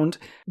crowned,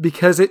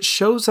 because it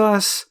shows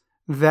us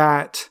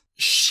that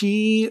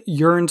she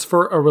yearns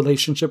for a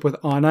relationship with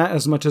Anna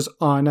as much as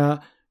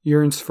Anna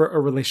yearns for a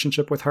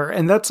relationship with her.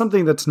 And that's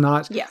something that's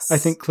not, I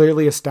think,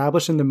 clearly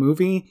established in the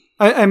movie.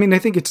 I mean, I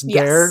think it's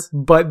there,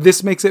 but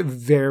this makes it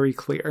very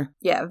clear.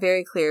 Yeah,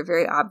 very clear,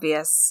 very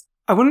obvious.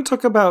 I want to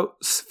talk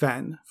about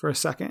Sven for a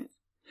second.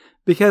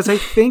 Because I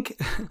think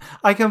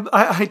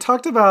I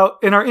talked about,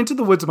 in our Into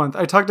the Woods month,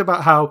 I talked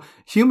about how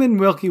human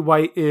Milky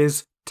White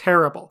is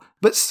terrible.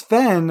 But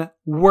Sven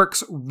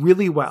works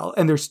really well,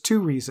 and there's two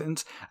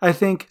reasons. I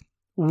think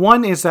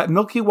one is that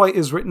Milky White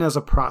is written as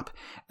a prop,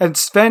 and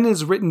Sven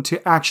is written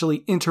to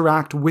actually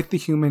interact with the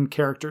human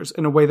characters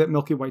in a way that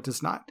Milky White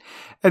does not.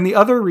 And the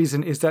other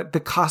reason is that the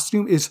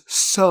costume is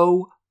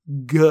so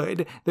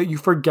good that you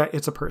forget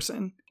it's a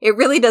person. It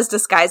really does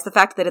disguise the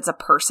fact that it's a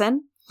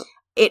person.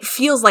 It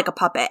feels like a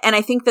puppet, and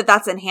I think that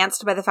that's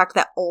enhanced by the fact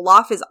that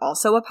Olaf is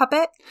also a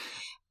puppet.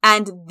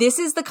 And this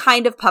is the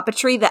kind of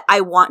puppetry that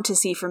I want to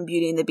see from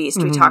Beauty and the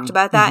Beast. We talked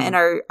about that in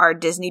our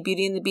Disney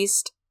Beauty and the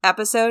Beast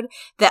episode,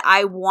 that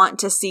I want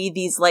to see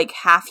these like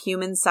half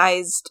human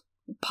sized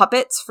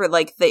puppets for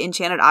like the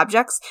enchanted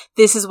objects.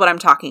 This is what I'm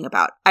talking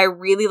about. I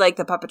really like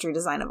the puppetry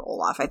design of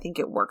Olaf. I think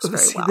it works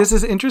very well. This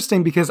is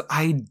interesting because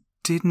I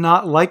did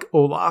not like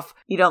Olaf.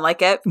 You don't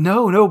like it?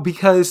 No,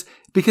 because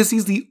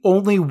he's the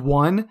only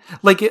one.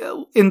 Like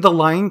in The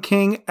Lion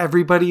King,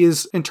 everybody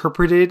is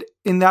interpreted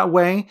in that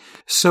way.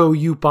 So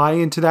you buy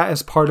into that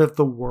as part of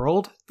the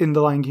world in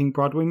the Lion King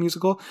Broadway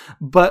musical.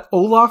 But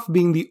Olaf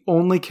being the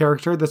only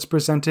character that's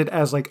presented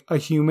as like a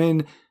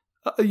human,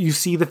 you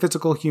see the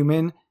physical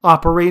human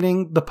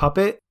operating the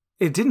puppet.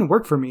 It didn't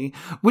work for me,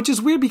 which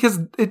is weird because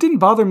it didn't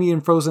bother me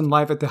in Frozen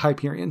live at the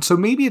Hyperion. So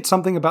maybe it's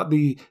something about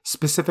the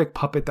specific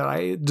puppet that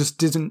I just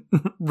didn't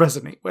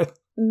resonate with.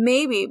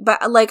 Maybe,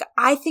 but like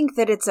I think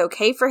that it's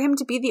okay for him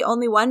to be the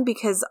only one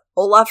because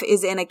Olaf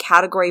is in a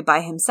category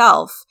by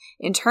himself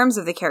in terms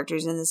of the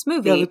characters in this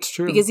movie. Yeah, that's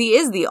true. Because he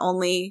is the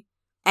only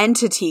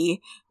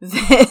entity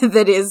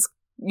that is,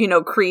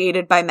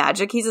 created by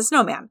magic. He's a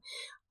snowman.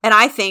 And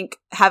I think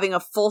having a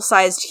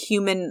full-sized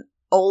human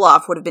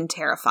Olaf would have been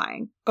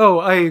terrifying. Oh,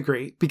 I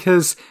agree.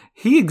 Because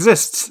he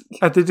exists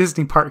at the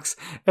Disney parks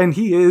and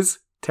he is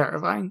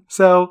terrifying.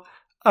 So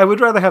I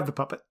would rather have the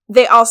puppet.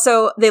 They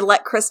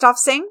let Kristoff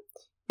sing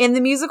in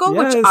the musical,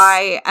 yes. Which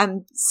I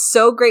am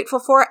so grateful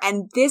for.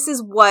 And this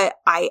is what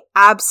I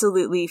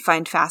absolutely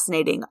find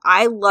fascinating.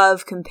 I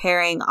love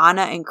comparing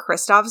Anna and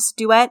Kristoff's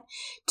duet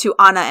to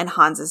Anna and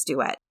Hans's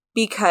duet.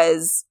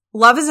 because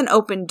Love is an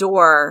Open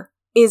Door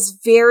is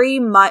very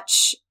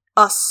much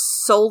a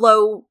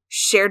solo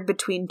shared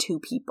between two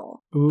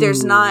people. Ooh.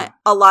 There's not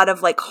a lot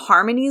of like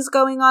harmonies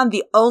going on.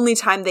 The only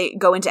time they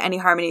go into any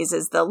harmonies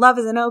is the love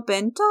is an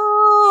open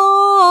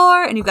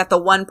door, and you've got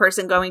the one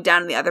person going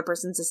down and the other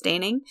person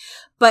sustaining.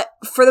 But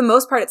for the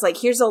most part, it's like,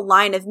 here's a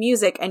line of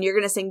music and you're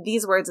going to sing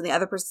these words and the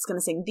other person's going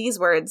to sing these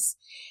words.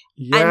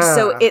 Yeah. And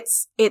so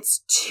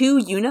it's too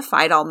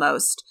unified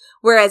almost.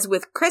 Whereas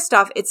with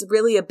Christoph, it's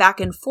really a back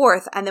and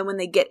forth. And then when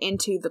they get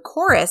into the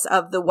chorus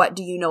of the What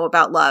Do You Know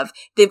About Love,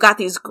 they've got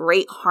these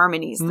great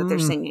harmonies that they're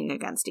singing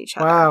against each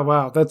other.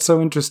 Wow. That's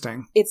so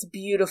interesting. It's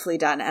beautifully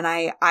done. And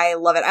I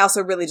love it. I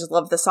also really just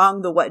love the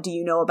song, the What Do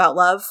You Know About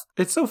Love?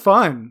 It's so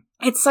fun.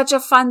 It's such a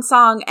fun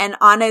song. And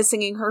Anna is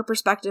singing her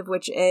perspective,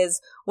 which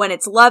is when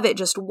it's love, it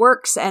just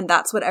works. And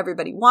that's what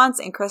everybody wants.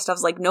 And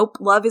Christoph's like, nope,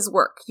 love is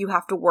work. You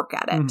have to work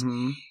at it.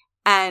 Mm-hmm.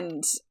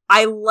 And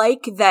I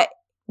like that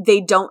they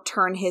don't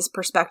turn his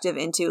perspective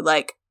into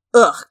like,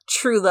 ugh,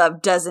 true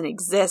love doesn't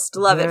exist.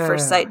 Love at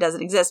first sight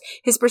doesn't exist.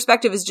 His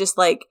perspective is just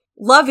like,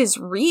 love is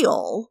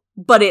real,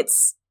 but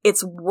it's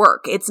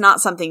work. It's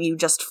not something you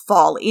just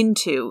fall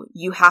into.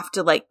 You have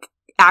to like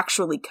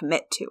actually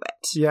commit to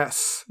it.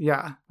 Yes.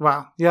 Yeah.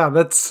 Wow. Yeah,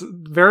 that's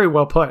very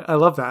well put. I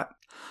love that.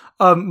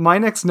 My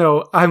next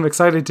note I'm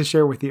excited to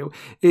share with you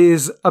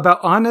is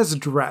about Anna's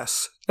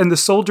dress and the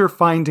soldier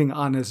finding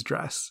Anna's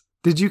dress.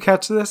 Did you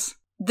catch this?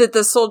 That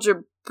the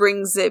soldier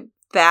brings it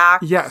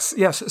back. Yes.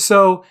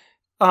 So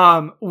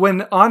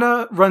when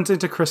Anna runs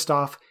into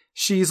Christoph,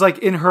 she's like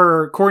in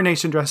her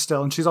coronation dress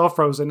still and she's all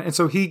frozen. And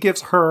so he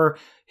gives her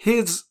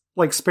his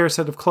like spare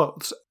set of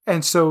clothes.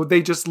 And so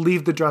they just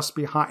leave the dress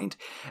behind.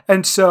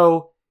 And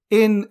so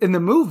in the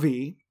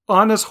movie,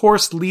 Anna's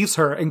horse leaves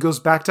her and goes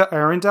back to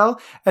Arendelle.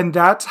 And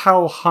that's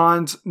how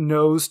Hans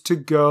knows to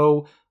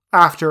go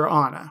after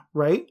Anna,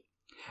 right?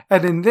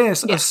 And in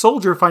this, a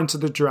soldier finds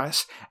the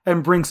dress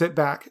and brings it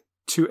back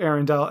to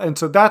Arendelle. And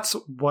so that's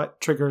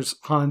what triggers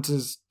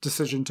Hans's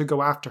decision to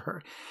go after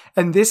her.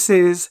 And this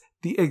is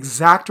the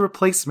exact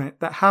replacement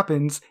that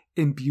happens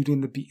in Beauty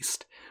and the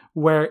Beast,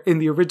 where in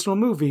the original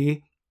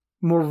movie,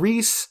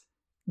 Maurice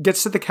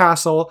gets to the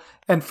castle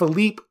and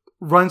Philippe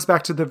runs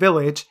back to the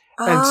village.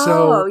 And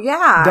so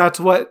that's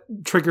what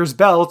triggers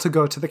Belle to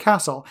go to the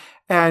castle.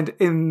 And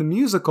in the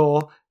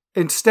musical,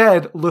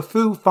 instead,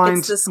 LeFou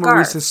finds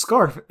Maurice's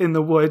scarf in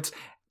the woods.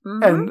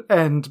 Mm-hmm.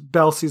 And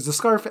Belle sees the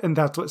scarf, and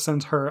that's what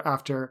sends her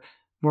after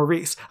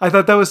Maurice. I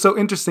thought that was so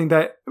interesting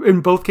that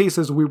in both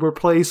cases we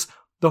replace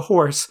the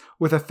horse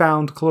with a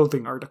found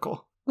clothing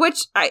article.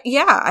 Which,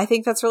 I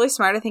think that's really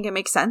smart. I think it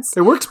makes sense.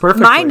 It works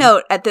perfectly. My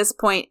note at this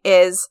point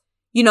is,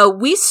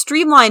 we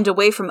streamlined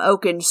away from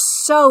Oaken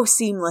so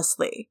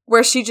seamlessly,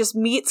 where she just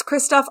meets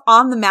Christoph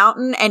on the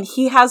mountain and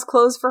he has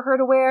clothes for her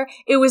to wear.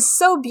 It was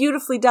so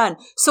beautifully done.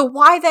 So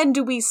why then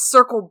do we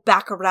circle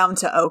back around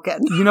to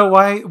Oaken? You know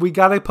why? We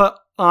gotta put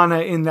Anna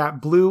in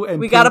that blue and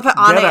we gotta put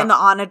Anna in the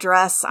Anna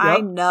dress. Yep.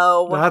 I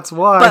know. That's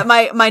why.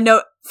 But my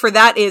note for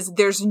that is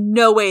there's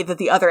no way that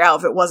the other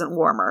outfit wasn't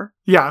warmer.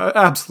 Yeah,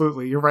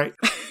 absolutely. You're right.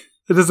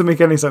 It doesn't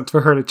make any sense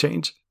for her to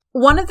change.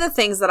 One of the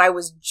things that I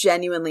was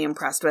genuinely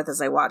impressed with as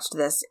I watched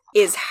this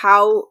is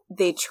how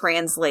they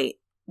translate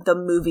the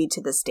movie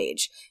to the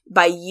stage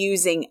by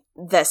using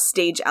the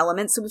stage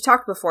elements. So we've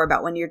talked before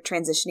about when you're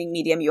transitioning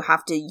medium, you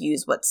have to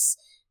use what's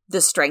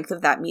the strength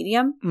of that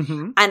medium.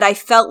 Mm-hmm. And I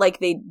felt like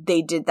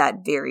they did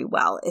that very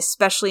well,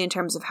 especially in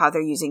terms of how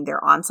they're using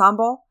their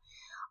ensemble.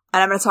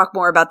 And I'm going to talk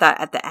more about that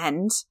at the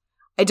end.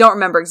 I don't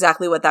remember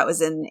exactly what that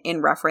was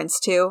in reference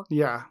to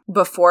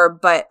before,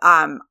 but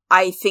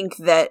I think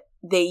that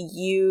they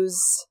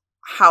use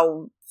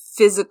how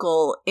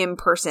physical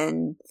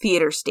in-person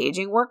theater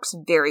staging works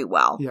very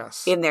well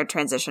in their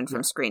transition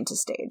from screen to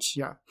stage.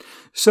 Yeah.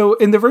 So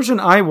in the version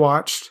I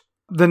watched,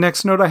 the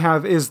next note I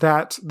have is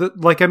that,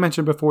 like I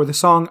mentioned before, the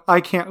song I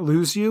Can't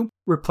Lose You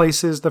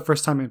replaces the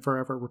First Time in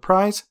Forever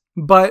reprise,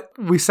 but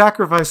we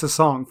sacrifice a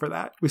song for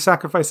that. We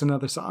sacrifice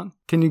another song.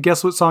 Can you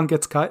guess what song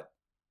gets cut?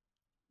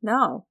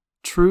 No.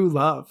 True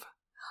Love.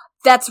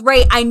 That's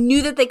right. I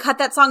knew that they cut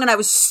that song and I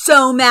was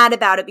so mad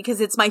about it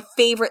because it's my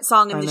favorite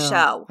song in the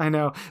show. I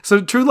know.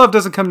 So True Love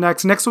doesn't come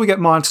next. Next we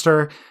get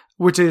Monster,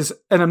 which is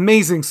an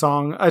amazing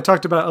song. I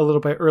talked about it a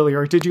little bit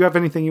earlier. Did you have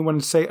anything you wanted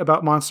to say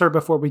about Monster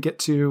before we get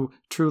to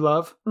True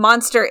Love?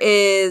 Monster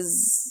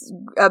is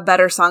a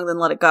better song than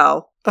Let It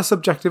Go. A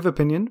subjective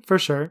opinion, for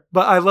sure.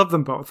 But I love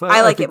them both.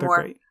 I like it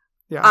more. Great.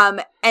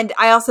 Yeah. And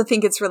I also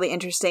think it's really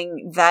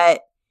interesting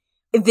that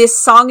this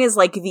song is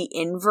like the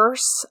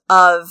inverse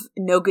of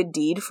No Good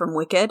Deed from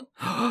Wicked.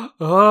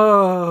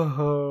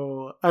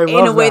 Oh, I love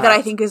in a way that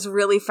I think is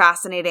really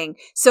fascinating.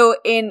 So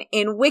in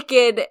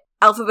Wicked,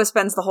 Elphaba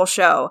spends the whole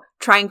show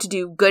trying to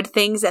do good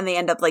things and they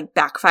end up like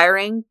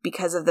backfiring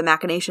because of the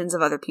machinations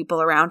of other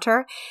people around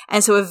her.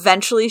 And so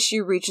eventually she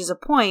reaches a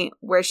point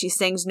where she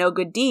sings No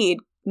Good Deed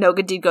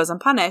goes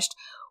unpunished,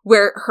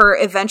 where her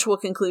eventual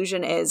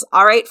conclusion is,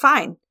 all right,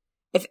 fine.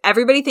 If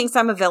everybody thinks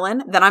I'm a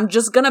villain, then I'm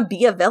just going to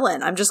be a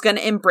villain. I'm just going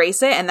to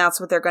embrace it, and that's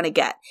what they're going to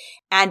get.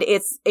 And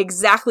it's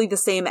exactly the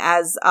same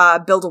as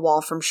Build a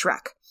Wall from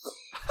Shrek.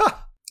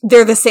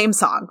 They're the same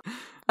song,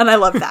 and I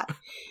love that.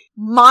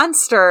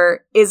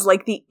 Monster is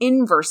like the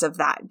inverse of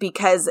that,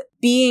 because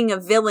being a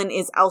villain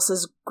is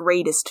Elsa's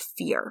greatest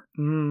fear.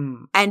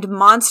 And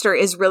Monster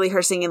is really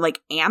her singing,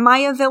 like, am I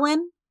a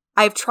villain?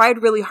 I've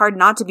tried really hard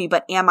not to be,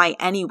 but am I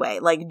anyway?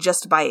 Like,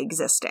 just by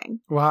existing.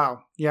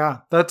 Wow. Yeah,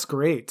 that's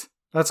great.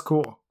 That's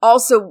cool.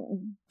 Also,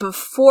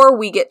 before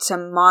we get to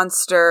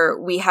Monster,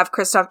 we have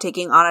Kristoff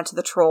taking Anna to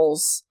the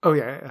trolls. Oh,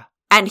 yeah.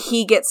 And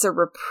he gets a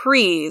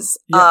reprise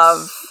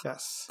of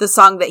the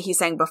song that he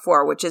sang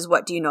before, which is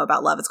What Do You Know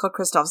About Love? It's called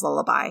Kristoff's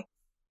Lullaby.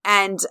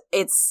 And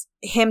it's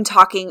him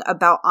talking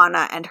about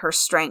Anna and her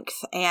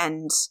strength.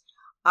 And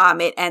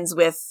it ends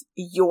with,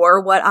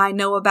 You're what I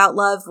know about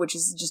love, which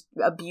is just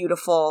a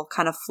beautiful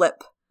kind of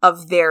flip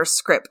of their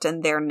script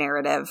and their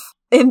narrative.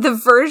 In the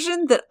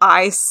version that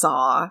I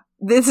saw,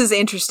 this is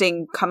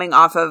interesting coming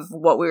off of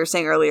what we were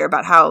saying earlier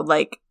about how,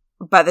 like,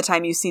 by the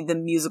time you see the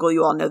musical,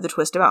 you all know the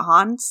twist about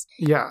Hans.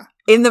 Yeah.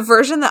 In the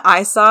version that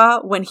I saw,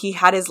 when he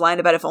had his line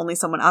about if only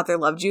someone out there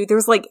loved you, there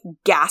was, like,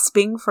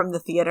 gasping from the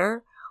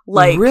theater.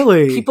 Like,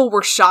 really? People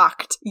were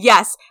shocked.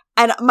 Yes.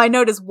 And my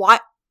note is,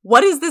 what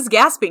is this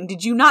gasping?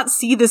 Did you not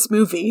see this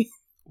movie?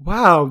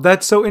 Wow,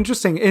 that's so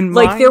interesting.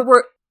 There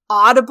were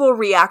audible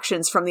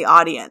reactions from the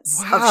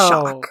audience of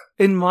shock.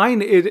 In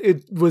mine,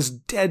 it was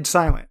dead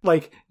silent.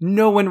 Like,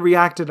 no one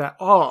reacted at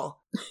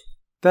all.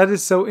 That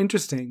is so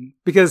interesting,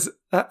 because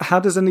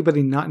how does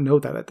anybody not know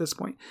that at this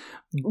point?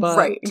 But,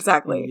 right,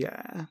 exactly.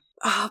 Yeah.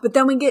 But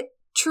then we get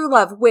True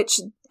Love,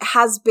 which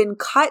has been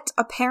cut,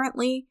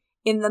 apparently,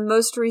 in the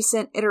most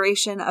recent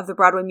iteration of the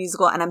Broadway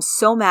musical, and I'm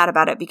so mad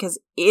about it because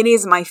it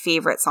is my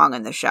favorite song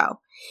in the show.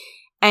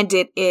 And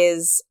it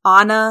is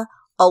Anna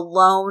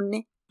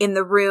alone in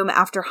the room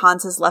after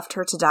Hans has left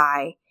her to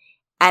die,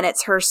 and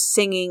it's her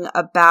singing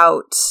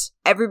about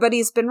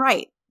everybody's been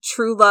right.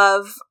 True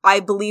love, I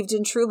believed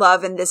in true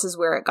love, and this is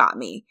where it got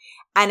me.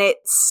 And it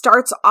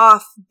starts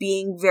off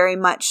being very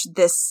much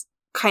this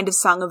kind of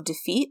song of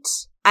defeat,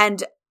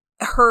 and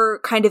her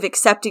kind of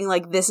accepting,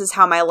 like, this is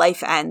how my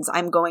life ends.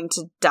 I'm going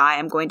to die.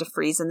 I'm going to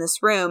freeze in this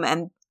room,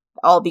 and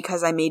all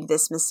because I made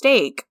this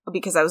mistake,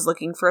 because I was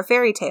looking for a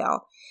fairy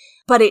tale.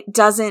 But it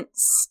doesn't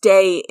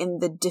stay in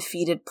the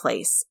defeated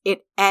place.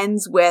 It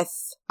ends with,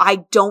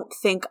 I don't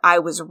think I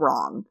was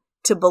wrong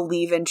to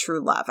believe in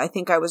true love. I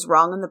think I was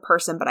wrong in the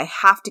person, but I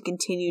have to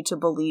continue to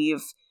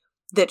believe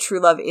that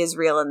true love is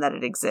real and that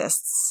it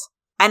exists.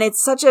 And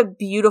it's such a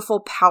beautiful,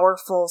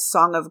 powerful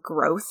song of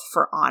growth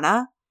for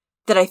Anna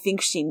that I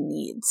think she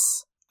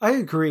needs. I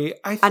agree.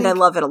 And I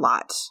love it a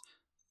lot.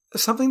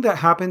 Something that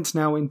happens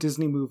now in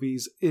Disney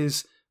movies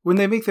is when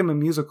they make them a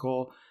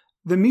musical,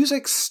 the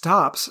music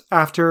stops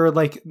after,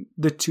 like,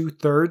 the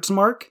 2/3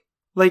 mark.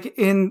 Like,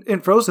 in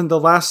Frozen, the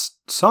last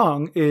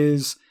song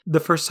is The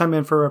First Time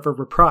and Forever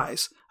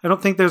reprise. I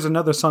don't think there's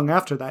another song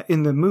after that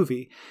in the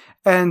movie.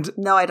 And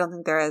no, I don't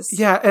think there is.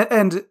 Yeah,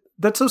 and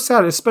that's so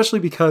sad, especially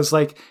because,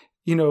 like,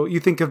 you know, you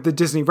think of the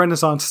Disney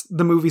Renaissance,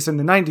 the movies in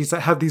the 90s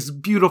that have these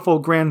beautiful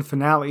grand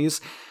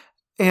finales.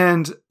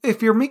 And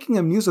if you're making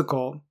a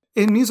musical,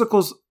 in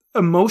musicals,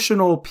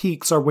 emotional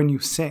peaks are when you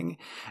sing.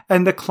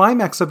 And the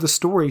climax of the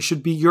story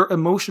should be your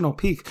emotional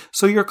peak.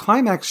 So your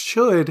climax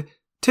should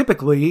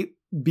typically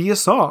be a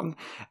song.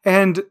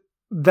 And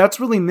that's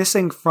really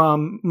missing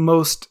from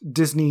most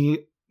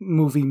Disney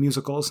movie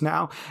musicals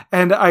now.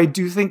 And I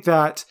do think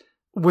that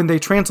when they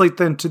translate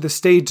them to the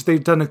stage,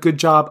 they've done a good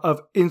job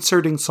of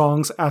inserting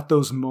songs at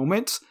those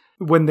moments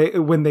when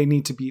they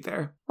need to be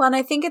there. Well, and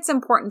I think it's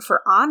important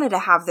for Anna to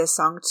have this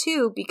song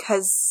too,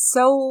 because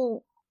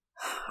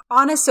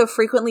Anna so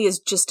frequently is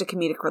just a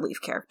comedic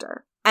relief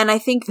character. And I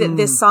think that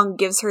this song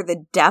gives her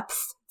the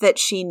depth that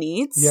she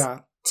needs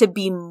to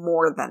be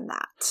more than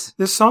that.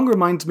 This song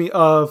reminds me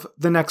of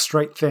The Next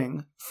Right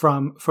Thing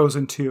from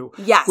Frozen 2.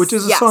 Yes. Which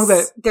is a song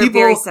that they're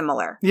very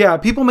similar. Yeah,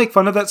 people make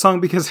fun of that song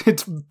because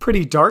it's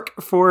pretty dark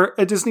for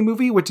a Disney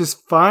movie, which is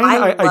fine.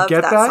 I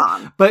get that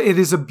song. But it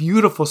is a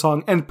beautiful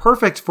song and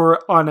perfect for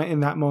Anna in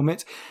that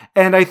moment.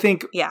 And I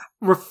think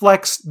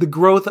reflects the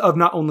growth of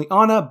not only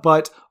Anna,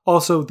 but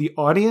also the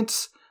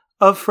audience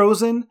of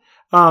Frozen.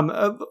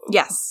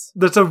 Yes.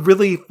 That's a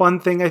really fun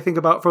thing I think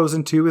about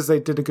Frozen 2 is they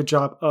did a good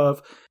job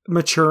of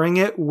maturing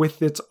it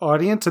with its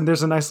audience. And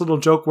there's a nice little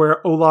joke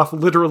where Olaf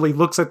literally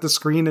looks at the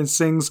screen and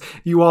sings,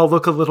 "You all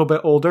look a little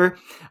bit older."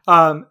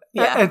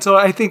 And so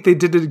I think they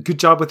did a good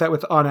job with that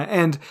with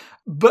Anna.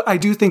 But I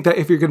do think that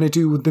if you're going to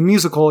do the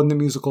musical and the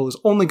musical is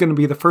only going to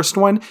be the first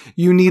one,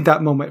 you need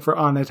that moment for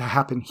Anna to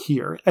happen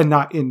here and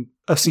not in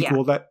a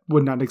sequel that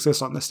would not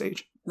exist on the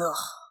stage.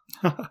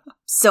 Ugh.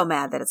 So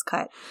mad that it's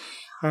cut.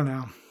 I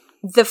know.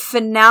 The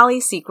finale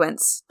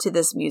sequence to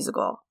this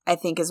musical, I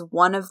think, is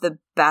one of the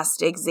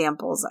best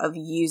examples of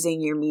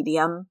using your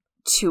medium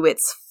to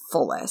its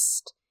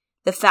fullest.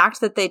 The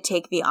fact that they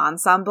take the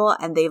ensemble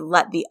and they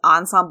let the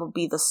ensemble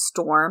be the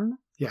storm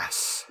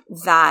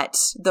that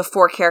the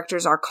 4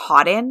 characters are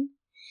caught in,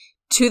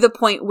 to the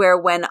point where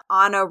when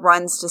Anna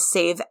runs to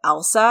save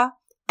Elsa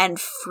and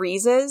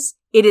freezes,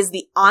 it is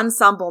the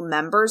ensemble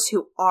members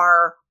who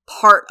are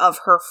part of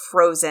her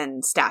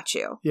frozen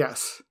statue.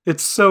 Yes.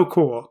 It's so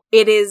cool.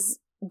 It is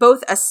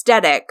both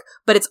aesthetic,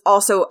 but it's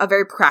also a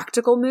very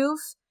practical move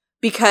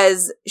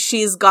because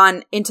she's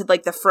gone into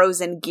like the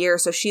frozen gear,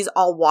 so she's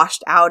all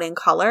washed out in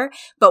color.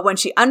 But when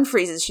she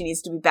unfreezes, she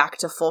needs to be back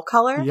to full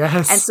color.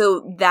 Yes. And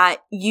so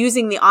that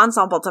using the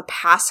ensemble to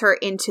pass her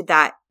into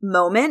that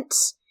moment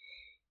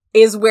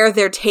is where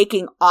they're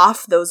taking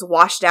off those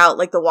washed out,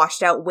 like the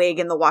washed out wig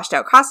and the washed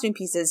out costume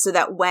pieces, so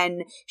that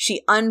when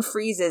she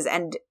unfreezes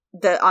and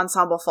the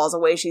ensemble falls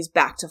away, she's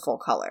back to full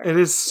color. It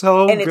is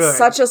so good. And it's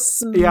such a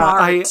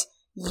smart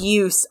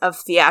use of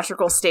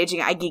theatrical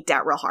staging. I geeked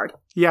out real hard.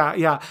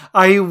 Yeah.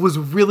 I was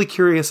really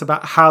curious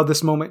about how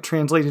this moment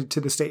translated to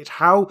the stage.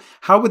 How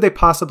would they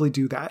possibly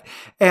do that?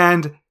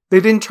 And they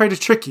didn't try to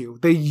trick you.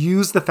 They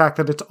used the fact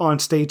that it's on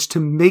stage to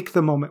make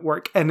the moment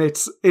work. And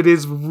it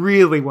is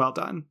really well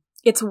done.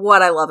 It's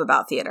what I love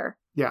about theater.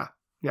 Yeah.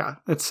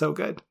 It's so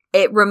good.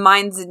 It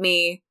reminds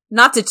me,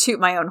 not to toot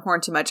my own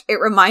horn too much, it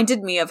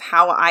reminded me of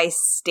how I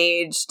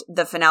staged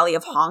the finale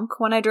of Honk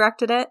when I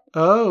directed it.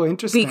 Oh,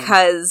 interesting.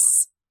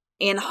 Because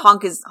in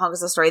Honk is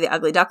the story of the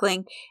ugly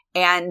duckling,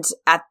 and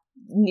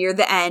near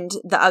the end,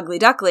 the ugly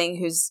duckling,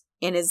 who's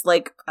in his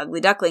like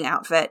ugly duckling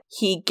outfit,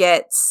 he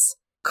gets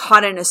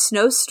caught in a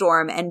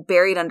snowstorm and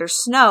buried under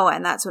snow,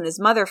 and that's when his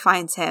mother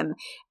finds him.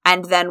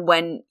 And then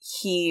when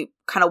he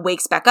kind of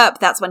wakes back up,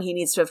 that's when he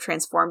needs to have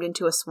transformed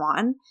into a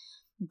swan.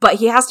 But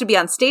he has to be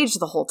on stage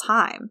the whole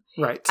time.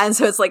 Right. And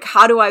so it's like,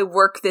 how do I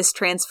work this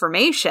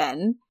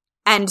transformation?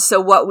 And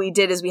so what we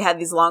did is we had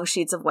these long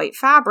sheets of white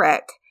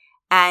fabric,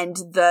 and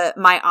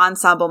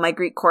my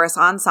Greek chorus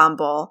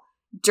ensemble,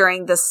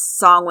 during the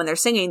song when they're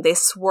singing, they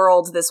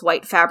swirled this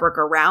white fabric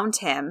around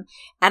him,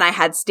 and I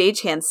had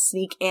stagehands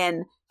sneak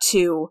in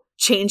to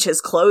change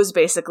his clothes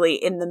basically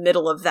in the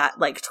middle of that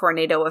like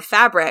tornado of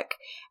fabric.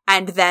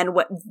 And then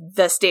what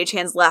the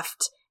stagehands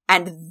left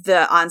and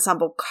the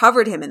ensemble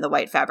covered him in the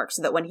white fabric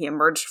so that when he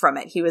emerged from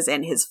it, he was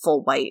in his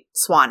full white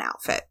swan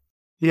outfit.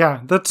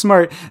 Yeah, that's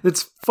smart.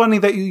 It's funny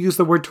that you use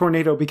the word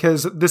tornado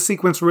because this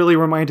sequence really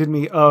reminded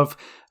me of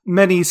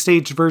many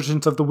staged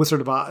versions of The Wizard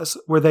of Oz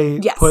where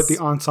they put the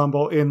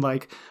ensemble in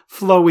like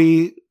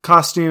flowy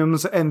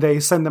costumes and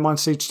they send them on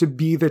stage to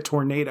be the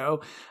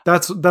tornado.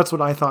 That's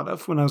what I thought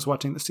of when I was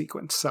watching the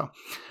sequence. So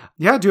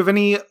yeah, do you have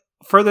any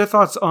further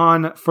thoughts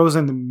on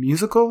Frozen the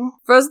musical?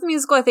 Frozen the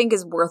musical I think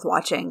is worth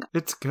watching.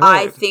 It's good.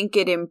 I think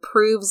it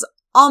improves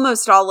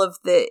almost all of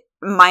the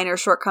minor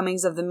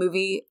shortcomings of the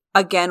movie,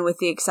 again with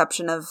the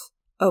exception of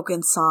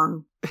Oaken's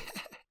song.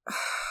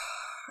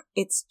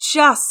 It's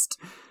just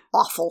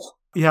awful.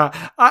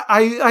 Yeah,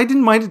 I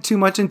didn't mind it too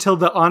much until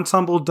the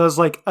ensemble does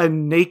like a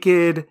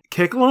naked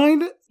kick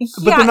line,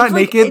 but they're not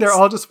naked. They're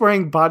all just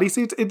wearing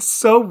bodysuits. It's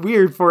so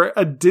weird for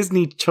a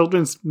Disney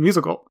children's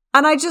musical.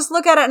 And I just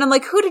look at it and I'm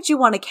like, who did you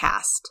want to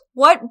cast?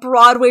 What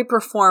Broadway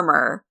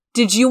performer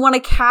did you want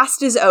to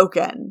cast as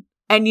Oaken?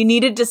 And you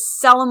needed to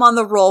sell him on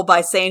the role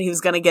by saying he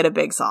was going to get a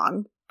big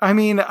song. I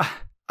mean,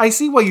 I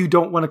see why you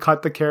don't want to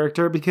cut the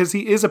character because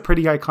he is a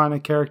pretty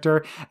iconic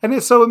character.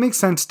 And so it makes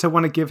sense to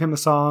want to give him a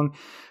song.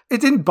 It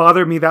didn't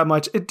bother me that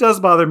much. It does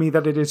bother me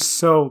that it is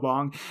so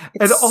long.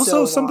 And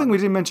also something we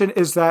didn't mention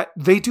is that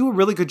they do a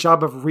really good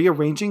job of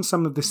rearranging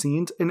some of the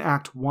scenes in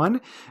Act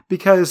 1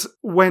 because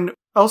when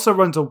Elsa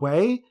runs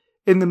away,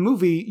 in the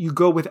movie, you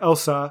go with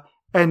Elsa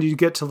and you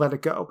get to Let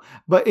It Go.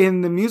 But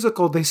in the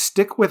musical, they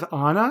stick with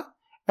Anna.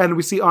 And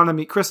we see Anna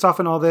meet Kristoff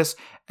and all this.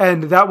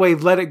 And that way,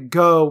 Let It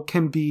Go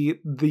can be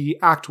the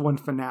Act 1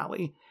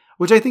 finale.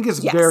 Which I think is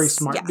very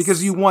smart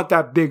because you want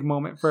that big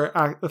moment for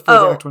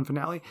the Act 1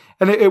 finale.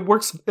 And it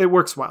works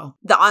well.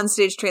 The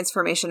onstage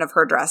transformation of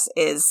her dress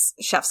is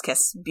chef's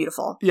kiss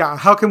beautiful. Yeah,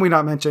 how can we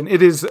not mention?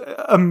 It is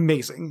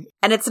amazing.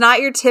 And it's not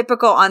your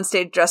typical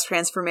onstage dress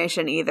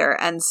transformation either.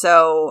 And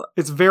so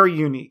it's very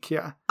unique,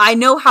 yeah. I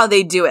know how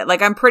they do it.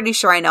 Like I'm pretty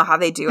sure I know how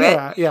they do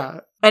it.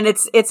 Yeah. And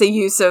it's a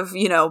use of,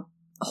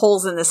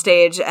 holes in the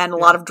stage and a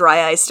lot of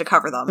dry ice to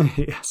cover them.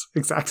 Yes,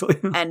 exactly.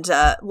 And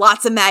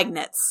lots of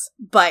magnets,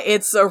 but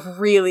it's a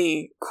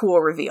really cool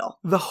reveal.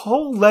 The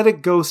whole Let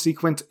It Go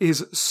sequence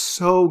is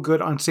so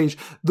good on stage.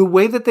 The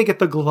way that they get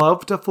the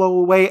glove to flow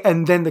away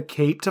and then the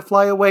cape to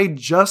fly away,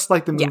 just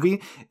like the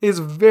movie, is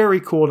very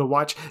cool to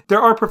watch.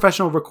 There are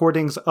professional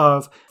recordings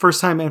of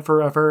First Time and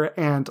Forever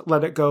and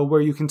Let It Go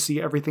where you can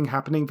see everything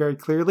happening very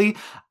clearly.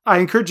 I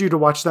encourage you to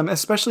watch them,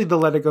 especially the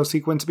Let It Go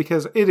sequence,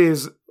 because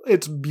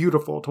it's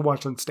beautiful to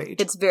watch on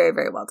stage. It's very,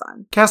 very well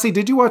done. Cassie,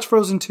 did you watch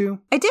Frozen 2?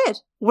 I did.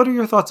 What are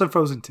your thoughts on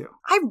Frozen 2?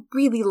 I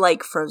really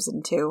like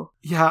Frozen 2.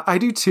 Yeah, I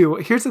do too.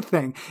 Here's the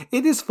thing.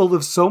 It is full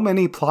of so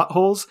many plot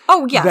holes.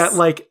 Oh, yes.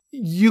 That,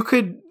 you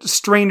could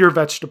strain your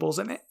vegetables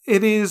in it.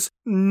 It is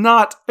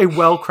not a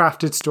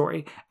well-crafted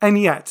story. And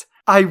yet,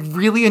 I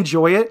really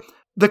enjoy it.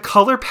 The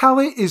color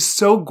palette is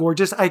so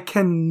gorgeous. I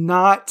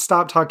cannot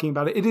stop talking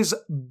about it. It is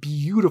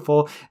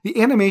beautiful.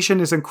 The animation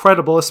is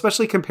incredible,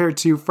 especially compared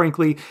to,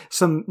 frankly,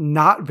 some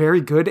not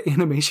very good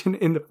animation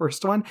in the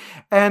first one.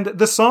 And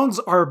the songs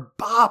are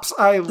bops.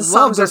 I love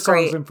the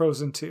songs in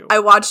Frozen 2. I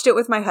watched it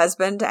with my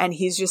husband, and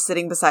he's just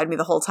sitting beside me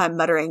the whole time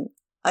muttering,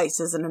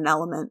 "Ice isn't an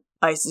element.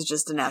 Ice is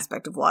just an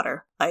aspect of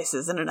water. Ice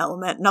isn't an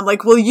element." And I'm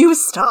like, will you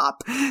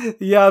stop?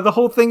 Yeah, the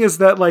whole thing is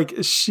that, like,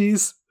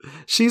 she's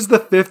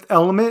the fifth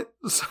element.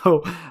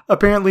 So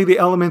apparently the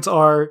elements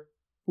are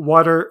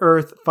water,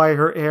 earth,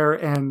 fire, air,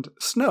 and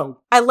snow.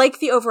 I like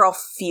the overall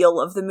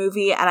feel of the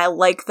movie, and I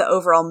like the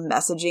overall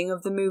messaging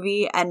of the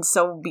movie. And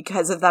so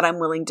because of that, I'm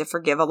willing to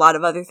forgive a lot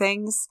of other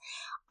things.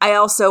 I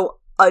also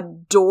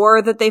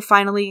adore that they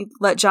finally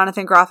let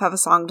Jonathan Groff have a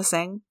song to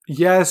sing.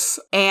 Yes.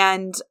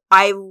 And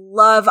I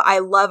love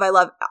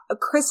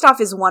Kristoff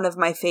is one of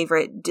my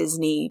favorite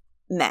Disney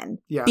men.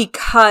 Yeah.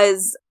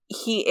 Because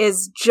he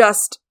is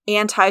just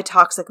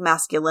anti-toxic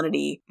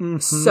masculinity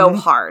so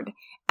hard.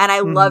 And I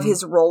love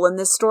his role in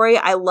this story.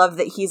 I love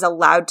that he's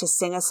allowed to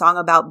sing a song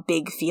about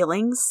big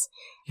feelings.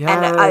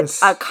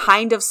 Yes. And a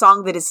kind of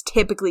song that is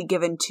typically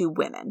given to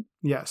women.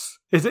 Yes.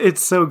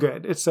 It's so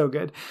good. It's so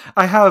good.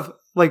 I have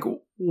like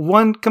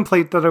one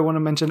complaint that I want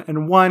to mention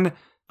and one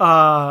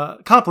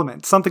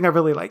compliment, something I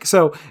really like.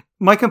 So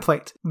my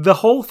complaint, the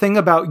whole thing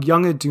about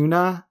young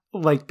Iduna,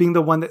 like being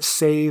the one that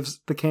saves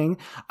the king,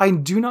 I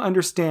do not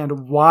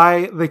understand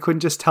why they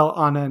couldn't just tell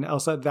Anna and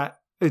Elsa that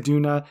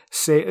Iduna,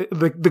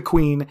 the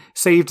queen,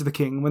 saved the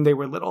king when they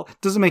were little. It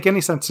doesn't make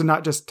any sense to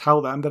not just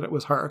tell them that it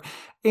was her.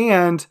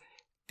 And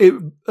it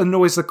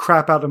annoys the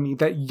crap out of me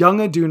that young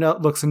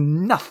Iduna looks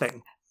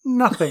nothing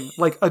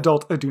like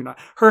adult Iduna.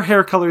 Her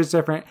hair color is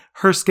different.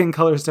 Her skin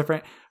color is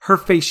different. Her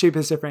face shape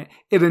is different.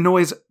 It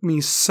annoys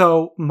me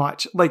so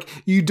much. Like,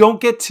 you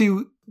don't get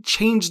to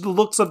change the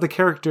looks of the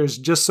characters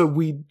just so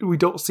we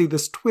don't see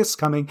this twist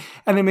coming,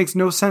 and it makes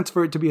no sense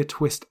for it to be a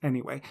twist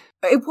anyway.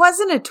 It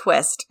wasn't a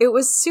twist. It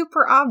was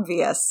super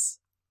obvious.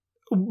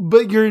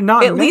 But you're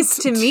not, at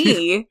least to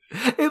me.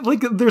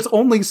 Like, there's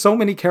only so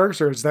many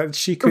characters that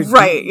she could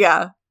right be.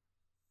 Yeah.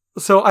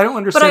 So I don't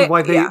understand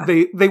why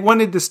they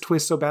wanted this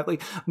twist so badly.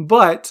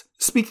 But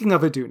speaking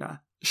of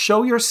Iduna,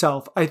 Show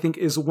Yourself, I think,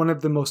 is one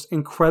of the most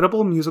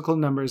incredible musical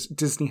numbers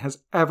Disney has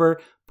ever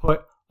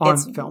put on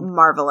film.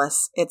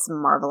 Marvelous. It's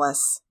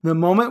marvelous. The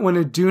moment when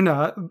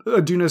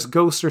Iduna's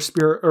ghost or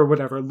spirit or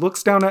whatever,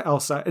 looks down at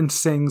Elsa and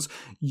sings,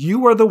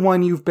 "You are the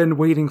one you've been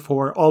waiting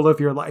for all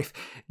of your life,"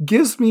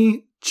 gives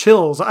me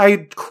chills.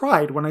 I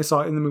cried when I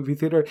saw it in the movie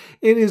theater.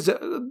 It is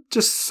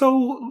just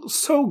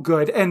so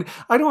good. And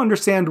I don't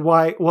understand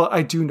why. Well,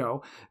 I do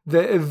know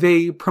that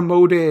they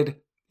promoted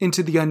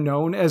Into the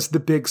Unknown as the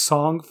big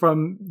song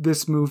from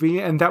this movie,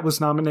 and that was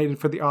nominated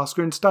for the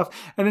Oscar and stuff.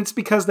 And it's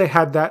because they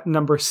had that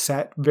number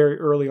set very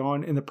early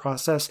on in the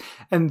process,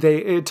 and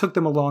it took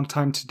them a long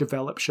time to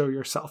develop Show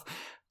Yourself.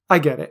 I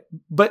get it,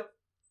 but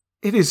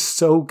it is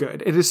so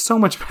good. It is so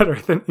much better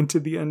than Into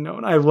the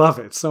Unknown. I love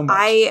it so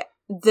much.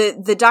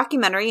 The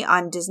documentary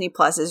on Disney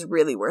Plus is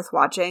really worth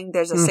watching.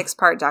 There's a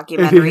 6-part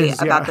documentary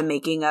about the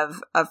making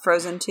of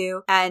Frozen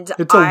 2. And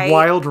it's a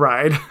wild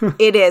ride.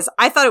 It is.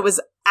 I thought it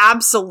was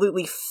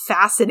absolutely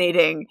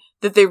fascinating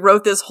that they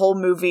wrote this whole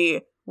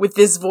movie with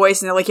this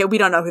voice, and they're like, yeah, we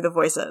don't know who the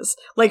voice is.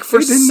 Like,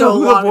 for so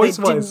long, they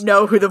didn't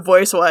know who the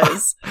voice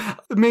was.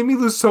 It made me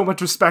lose so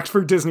much respect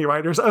for Disney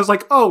writers. I was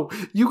like, oh,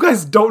 you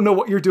guys don't know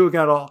what you're doing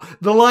at all.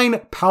 The line,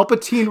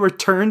 "Palpatine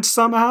returned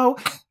somehow,"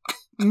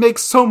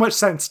 makes so much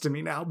sense to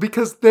me now,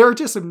 because they're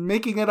just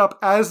making it up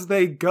as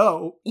they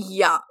go.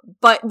 Yeah,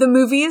 but the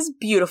movie is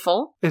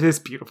beautiful. It is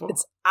beautiful.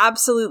 It's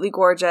absolutely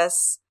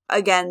gorgeous.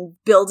 Again,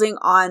 building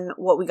on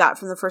what we got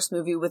from the first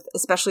movie, with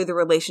especially the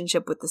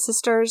relationship with the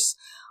sisters.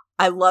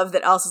 I love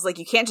that Elsa's like,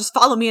 "You can't just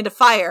follow me into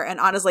fire." And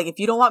Anna's like, "If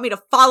you don't want me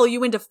to follow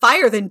you into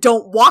fire, then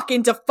don't walk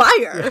into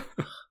fire."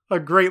 Yeah. A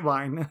great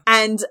line.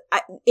 And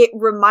it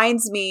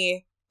reminds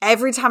me,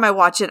 every time I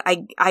watch it,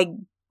 I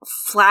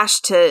flash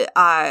to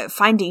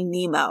Finding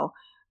Nemo,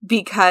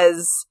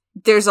 because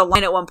there's a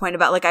line at one point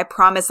about, like, "I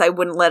promise I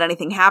wouldn't let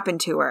anything happen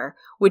to her,"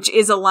 which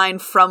is a line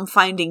from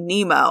Finding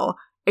Nemo,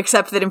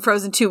 except that in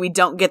Frozen 2 we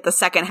don't get the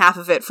second half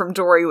of it from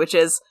Dory, which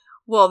is,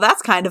 well,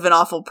 that's kind of an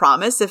awful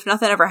promise. If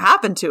nothing ever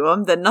happened to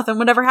him, then nothing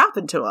would ever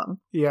happen to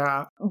him.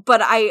 Yeah.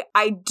 But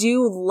I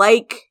do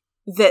like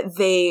that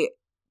they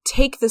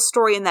take the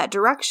story in that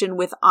direction,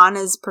 with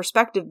Anna's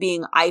perspective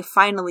being, I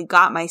finally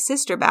got my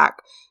sister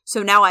back,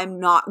 so now I'm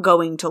not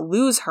going to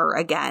lose her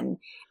again.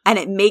 And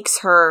it makes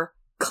her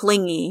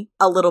clingy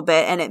a little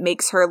bit, and it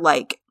makes her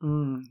like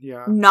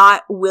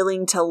not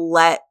willing to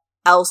let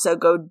Elsa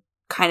go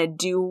kind of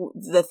do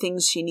the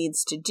things she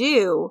needs to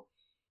do.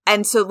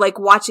 And so, like,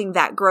 watching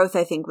that growth,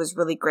 I think, was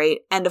really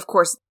great. And of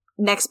course,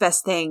 Next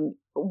Best Thing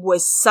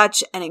was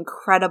such an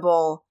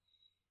incredible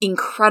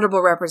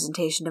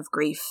representation of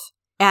grief.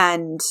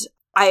 And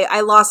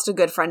I lost a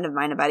good friend of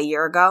mine about a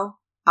year ago,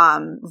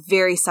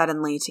 very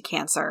suddenly, to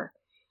cancer.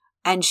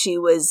 And she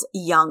was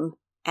young,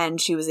 and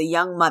she was a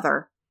young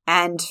mother.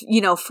 And,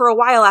 you know, for a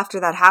while after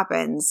that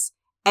happens,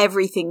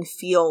 everything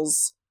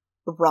feels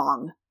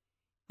wrong.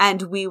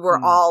 And we were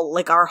all,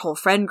 like, our whole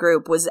friend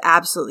group was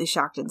absolutely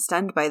shocked and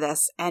stunned by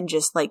this, and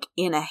just, like,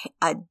 in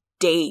a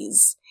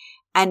daze.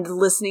 And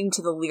listening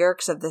to the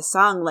lyrics of this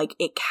song, like,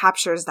 it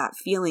captures that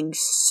feeling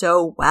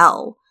so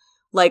well.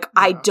 Like,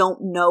 I don't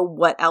know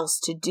what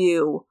else to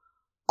do.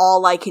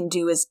 All I can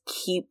do is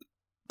keep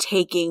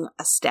taking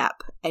a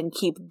step and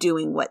keep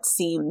doing what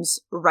seems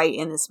right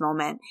in this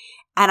moment.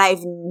 And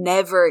I've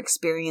never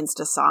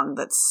experienced a song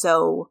that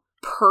so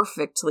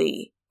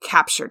perfectly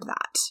captured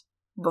that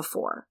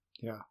before.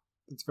 Yeah,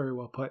 that's very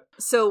well put.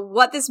 So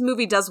what this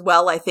movie does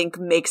well, I think,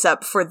 makes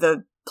up for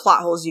the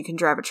plot holes you can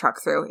drive a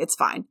truck through. It's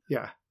fine.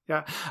 Yeah.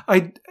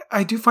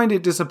 I do find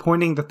it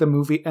disappointing that the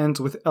movie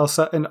ends with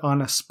Elsa and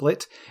Anna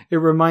split. It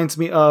reminds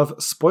me of,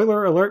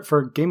 spoiler alert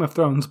for Game of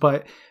Thrones,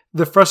 but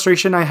the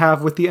frustration I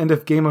have with the end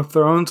of Game of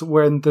Thrones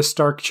when the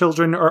Stark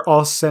children are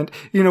all sent.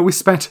 You know, we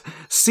spent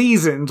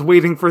seasons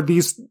waiting for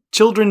these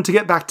children to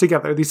get back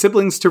together, these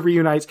siblings to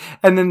reunite,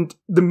 and then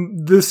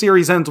the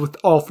series ends with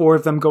all four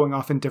of them going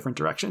off in different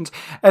directions.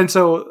 And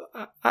so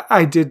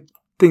I did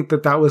think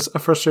that was a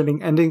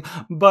frustrating ending,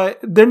 but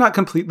they're not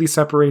completely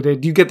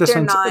separated. You get the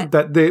sense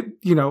that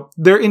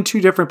they're in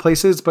two different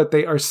places, but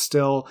they're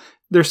still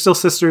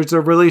sisters. Their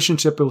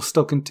relationship will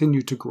still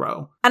continue to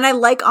grow. And I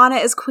like Anna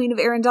as Queen of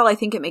Arendelle. I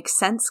think it makes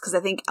sense because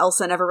I think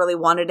Elsa never really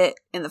wanted it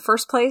in the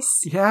first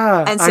place.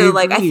 Yeah. And so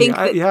I think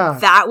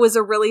that was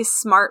a really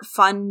smart,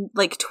 fun,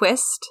 like,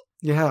 twist.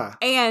 Yeah.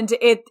 And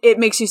it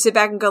makes you sit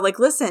back and go, like,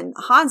 listen,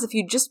 Hans, if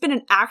you'd just been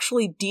an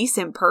actually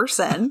decent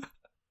person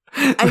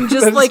and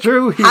just like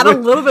had a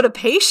little bit of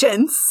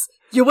patience,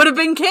 you would have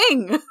been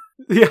king.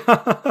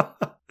 Yeah.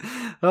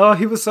 Oh,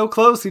 he was so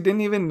close. He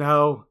didn't even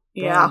know.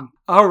 Yeah. Damn.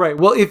 All right.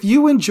 Well, if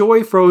you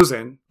enjoy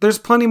Frozen, there's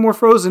plenty more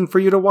Frozen for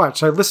you to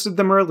watch. I listed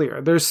them earlier.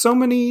 There's so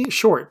many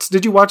shorts.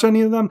 Did you watch any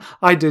of them?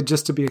 I did,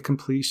 just to be a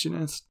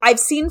completionist. I've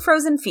seen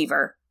Frozen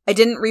Fever. I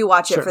didn't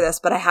rewatch it for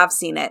this, but I have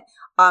seen it.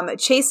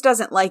 Chase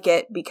doesn't like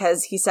it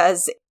because he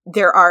says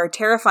there are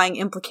terrifying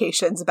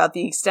implications about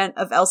the extent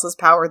of Elsa's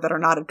power that are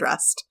not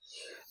addressed.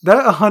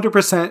 That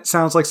 100%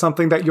 sounds like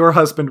something that your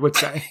husband would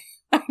say.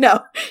 I know.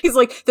 He's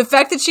like, the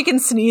fact that she can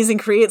sneeze and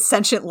create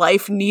sentient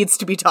life needs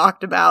to be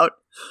talked about.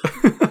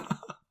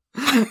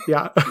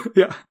 Yeah.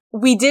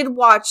 We did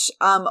watch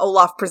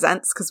Olaf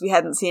Presents because we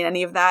hadn't seen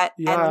any of that.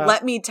 Yeah. And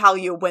let me tell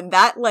you, when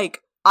that,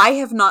 like, I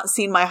have not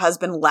seen my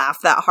husband laugh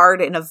that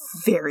hard in a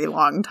very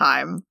long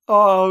time.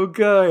 Oh,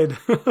 good.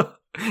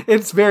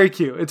 It's very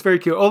cute. It's very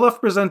cute.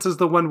 Olaf Presents is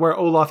the one where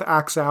Olaf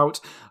acts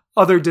out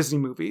other Disney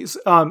movies.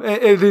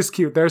 It is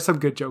cute. There are some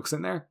good jokes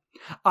in there.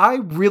 I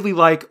really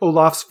like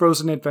Olaf's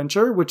Frozen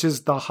Adventure, which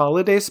is the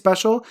holiday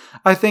special.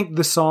 I think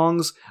the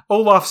songs,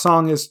 Olaf's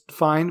song is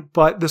fine,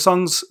 but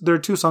there are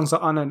two songs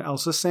that Anna and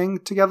Elsa sing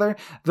together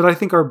that I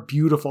think are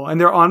beautiful.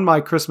 And they're on my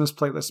Christmas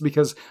playlist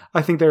because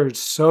I think they're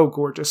so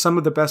gorgeous. Some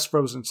of the best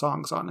Frozen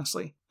songs,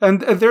 honestly.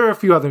 And there are a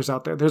few others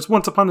out there. There's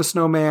Once Upon a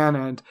Snowman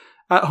and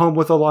At Home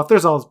with Olaf.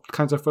 There's all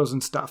kinds of Frozen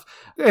stuff.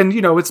 And,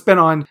 it's been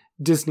on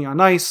Disney on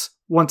Ice.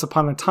 Once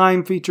Upon a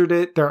Time featured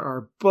it. There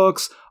are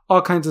books,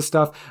 all kinds of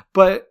stuff.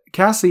 But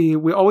Cassie,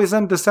 we always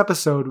end this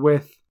episode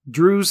with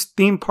Drew's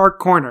Theme Park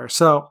Corner.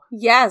 So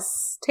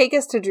yes, take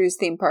us to Drew's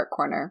Theme Park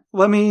Corner.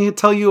 Let me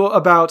tell you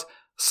about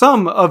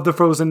some of the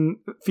Frozen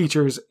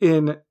features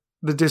in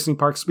the Disney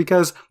parks,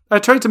 because I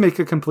tried to make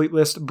a complete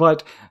list,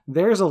 but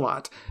there's a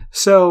lot.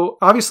 So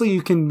obviously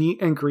you can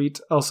meet and greet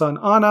Elsa and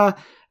Anna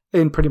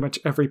in pretty much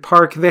every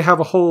park. They have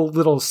a whole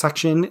little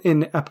section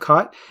in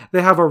Epcot.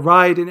 They have a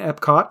ride in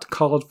Epcot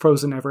called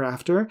Frozen Ever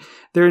After.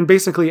 They're in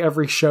basically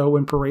every show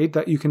and parade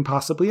that you can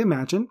possibly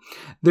imagine.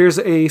 There's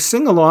a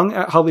sing-along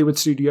at Hollywood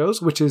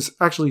Studios, which is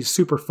actually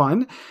super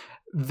fun.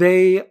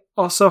 They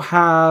also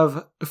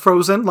have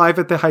Frozen Live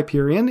at the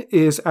Hyperion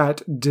is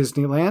at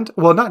Disneyland.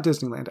 Well, not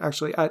Disneyland,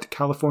 actually, at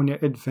California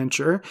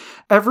Adventure.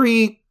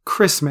 Every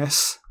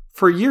Christmas,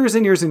 for years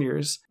and years and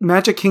years,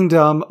 Magic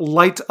Kingdom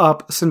light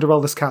up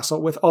Cinderella's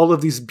castle with all of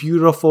these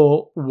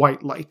beautiful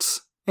white lights.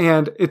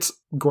 And it's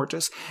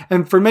gorgeous.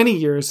 And for many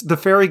years, the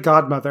fairy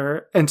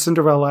godmother and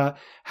Cinderella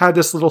had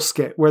this little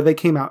skit where they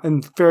came out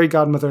and fairy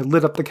godmother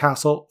lit up the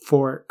castle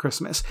for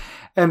Christmas.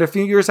 And a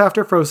few years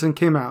after Frozen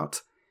came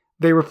out,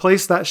 they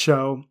replaced that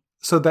show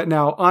so that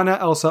now Anna,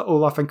 Elsa,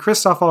 Olaf, and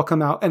Kristoff all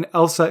come out, and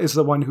Elsa is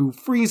the one who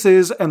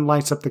freezes and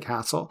lights up the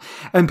castle.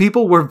 And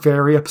people were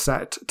very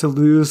upset to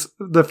lose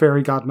the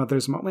fairy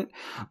godmother's moment.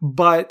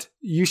 But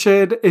you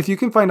should, if you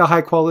can find a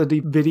high quality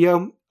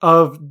video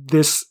of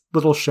this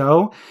little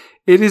show,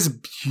 it is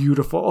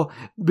beautiful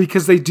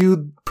because they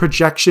do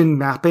projection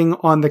mapping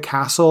on the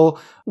castle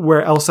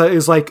where Elsa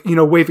is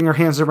waving her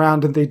hands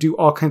around, and they do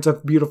all kinds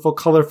of beautiful,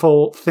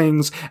 colorful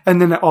things.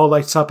 And then it all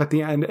lights up at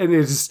the end. And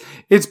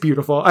it's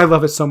beautiful. I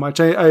love it so much.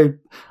 I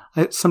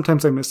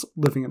sometimes I miss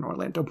living in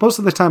Orlando. Most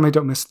of the time I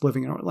don't miss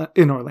living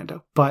in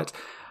Orlando, but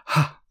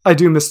I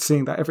do miss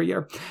seeing that every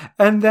year.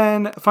 And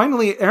then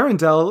finally,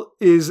 Arendelle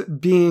is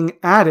being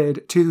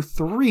added to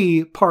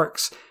 3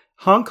 parks.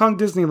 Hong Kong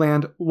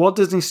Disneyland, Walt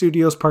Disney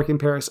Studios Park in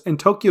Paris, and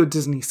Tokyo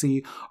Disney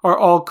Sea are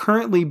all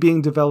currently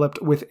being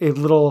developed with a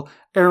little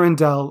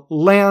Arendelle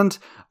land.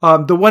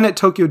 The one at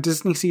Tokyo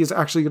Disney Sea is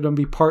actually going to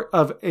be part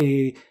of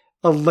a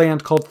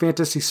land called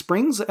Fantasy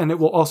Springs, and it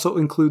will also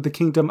include the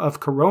Kingdom of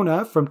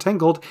Corona from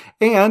Tangled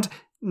and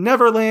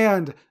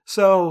Neverland.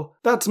 So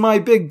that's my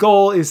big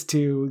goal, is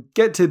to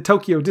get to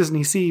Tokyo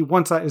Disney Sea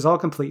once that is all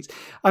complete.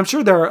 I'm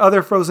sure there are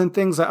other Frozen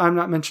things that I'm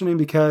not mentioning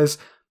because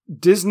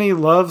Disney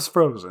loves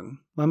Frozen.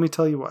 Let me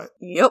tell you what.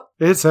 Yep.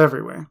 It's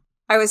everywhere.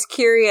 I was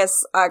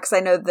curious, because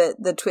I know that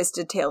the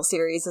Twisted Tale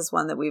series is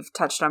one that we've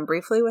touched on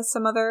briefly with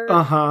some other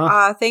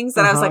things.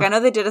 And I was like, I know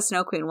they did a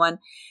Snow Queen one.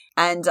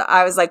 And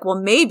I was like, well,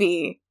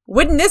 maybe,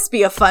 wouldn't this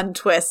be a fun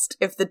twist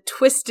if the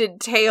Twisted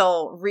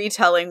Tale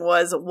retelling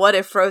was, what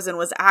if Frozen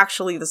was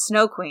actually the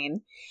Snow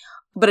Queen?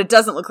 But it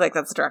doesn't look like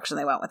that's the direction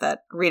they went with it,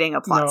 reading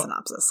a plot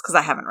synopsis, because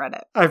I haven't read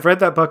it. I've read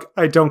that book.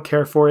 I don't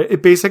care for it.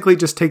 It basically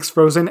just takes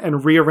Frozen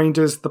and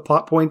rearranges the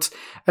plot points.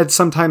 And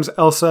sometimes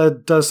Elsa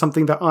does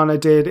something that Anna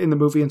did in the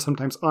movie, and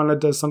sometimes Anna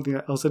does something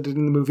that Elsa did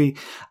in the movie.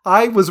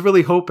 I was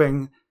really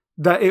hoping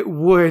that it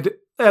would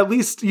at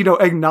least,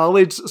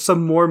 acknowledge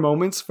some more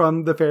moments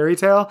from the fairy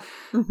tale.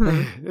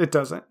 Mm-hmm. It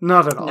doesn't.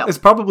 Not at all. No. It's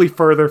probably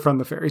further from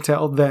the fairy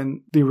tale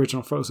than the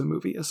original Frozen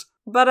movie is.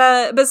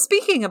 But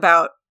speaking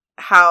about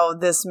how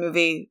this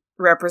movie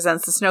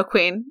represents the Snow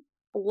Queen,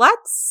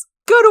 let's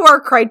go to our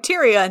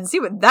criteria and see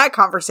what that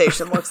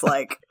conversation looks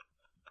like.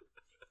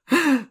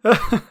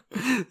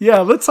 Yeah,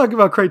 let's talk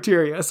about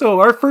criteria.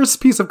 So our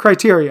first piece of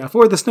criteria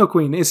for the Snow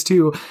Queen is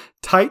to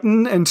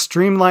tighten and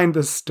streamline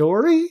the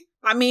story.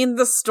 I mean,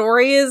 the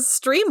story is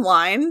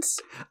streamlined.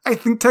 I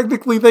think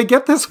technically they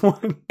get this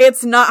one.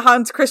 It's not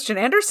Hans Christian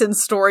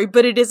Andersen's story,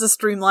 but it is a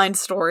streamlined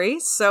story,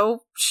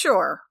 so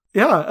sure.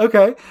 Yeah,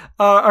 okay.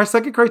 Our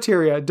second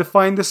criteria,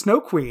 define the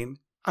Snow Queen.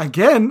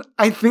 Again,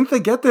 I think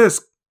they get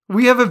this.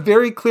 We have a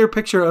very clear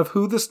picture of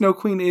who the Snow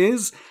Queen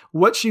is,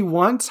 what she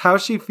wants, how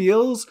she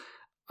feels.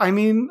 I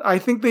mean, I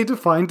think they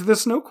defined the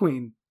Snow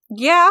Queen.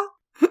 Yeah.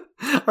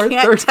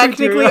 Can't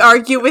technically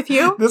argue with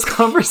you. This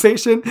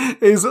conversation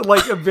is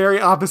like a very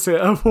opposite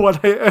of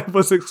what I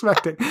was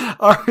expecting.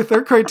 Our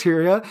third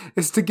criteria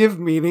is to give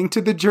meaning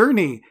to the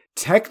journey.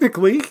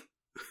 Technically,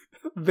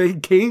 they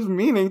gave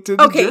meaning to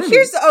the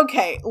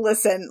journey.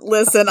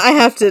 Listen, I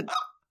have to...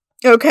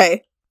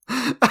 Okay.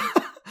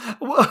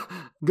 Well,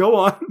 go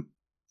on.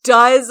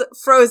 Does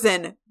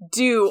Frozen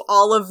do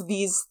all of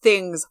these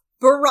things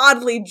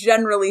broadly,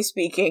 generally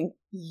speaking?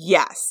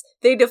 Yes.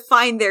 They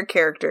define their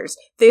characters.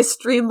 They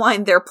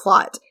streamline their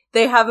plot.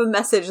 They have a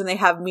message and they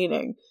have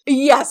meaning.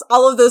 Yes,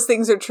 all of those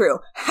things are true.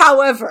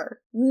 However,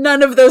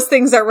 none of those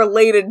things are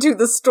related to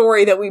the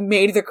story that we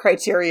made the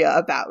criteria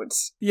about.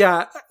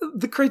 Yeah,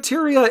 the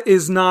criteria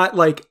is not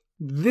like,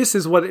 this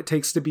is what it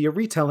takes to be a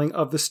retelling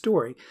of the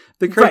story.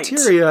 The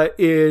criteria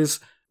is,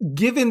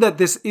 given that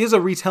this is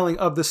a retelling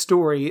of the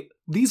story,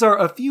 these are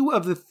a few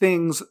of the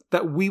things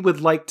that we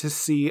would like to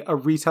see a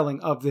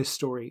retelling of this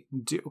story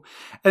do.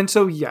 And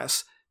so,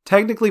 yes,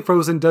 technically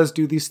Frozen does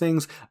do these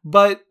things,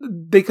 but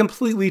they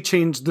completely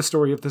change the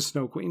story of the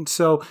Snow Queen.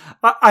 So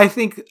I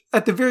think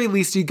at the very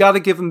least, you got to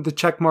give them the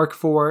check mark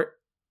for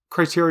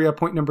criteria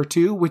point number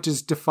 2, which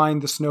is define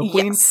the Snow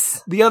Queen.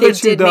 Yes. The other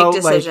two, though,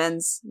 make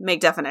decisions,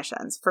 make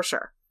definitions, for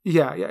sure.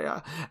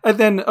 Yeah. And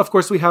then, of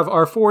course, we have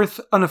our fourth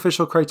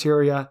unofficial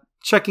criteria,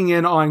 checking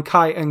in on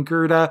Kai and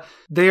Gerda.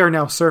 They are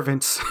now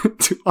servants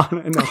to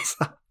Anna and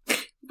Elsa.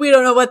 We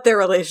don't know what their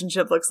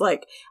relationship looks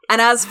like.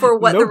 And as for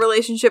what the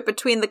relationship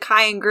between the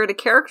Kai and Gerda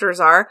characters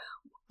are,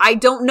 I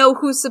don't know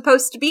who's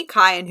supposed to be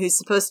Kai and who's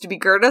supposed to be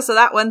Gerda, so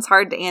that one's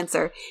hard to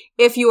answer.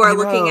 If you are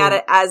looking at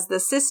it as the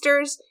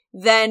sisters,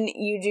 then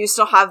you do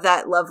still have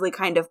that lovely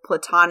kind of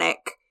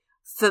platonic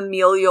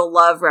familial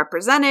love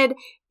represented.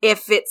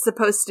 If it's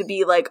supposed to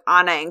be like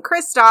Anna and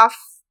Kristoff,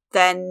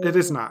 then... It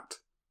is not.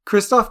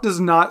 Kristoff does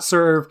not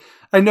serve...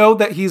 I know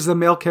that he's the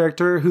male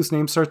character whose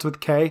name starts with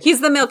K. He's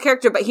the male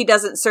character, but he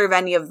doesn't serve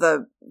any of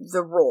the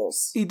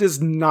roles. He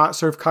does not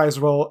serve Kai's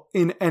role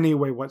in any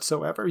way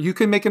whatsoever. You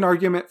can make an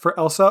argument for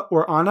Elsa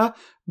or Anna,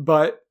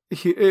 but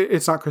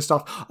it's not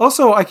Kristoff.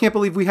 Also, I can't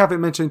believe we haven't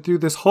mentioned through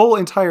this whole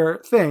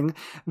entire thing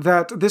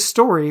that this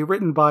story,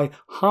 written by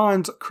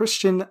Hans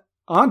Christian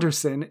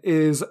Andersen,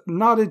 is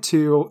nodded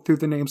to through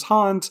the names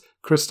Hans,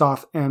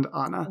 Kristoff, and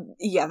Anna.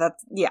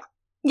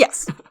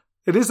 Yes.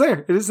 It is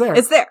there. It's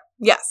there.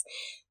 Yes.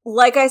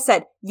 Like I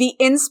said, the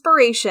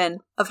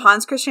inspiration of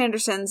Hans Christian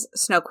Andersen's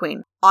Snow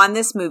Queen on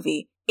this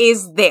movie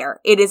is there.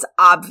 It is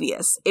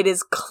obvious. It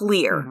is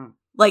clear. Mm-hmm.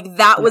 Like,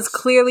 that was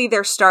clearly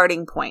their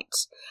starting point.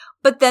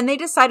 But then they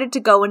decided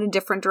to go in a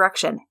different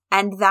direction,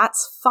 and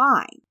that's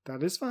fine.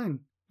 That is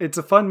fine. It's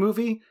a fun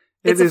movie.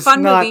 It's a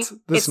fun movie.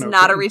 It's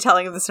not a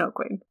retelling of the Snow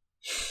Queen.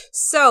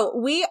 So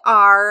we're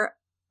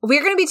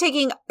going to be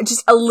taking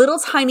just a little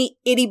tiny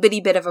itty bitty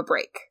bit of a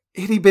break.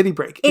 Itty bitty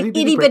break.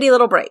 Itty bitty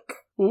little break.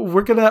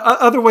 We're going to,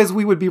 otherwise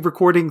we would be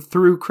recording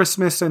through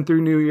Christmas and through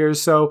New Year's.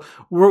 So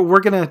we're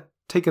going to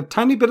take a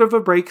tiny bit of a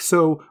break,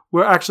 so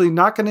we're actually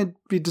not going to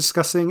be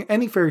discussing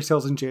any fairy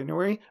tales in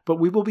January, but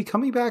we will be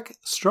coming back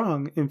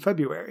strong in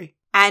February.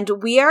 And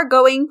we are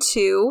going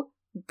to,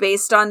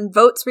 based on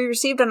votes we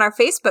received on our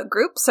Facebook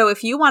group, so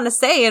if you want to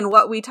say in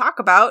what we talk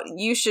about,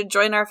 you should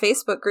join our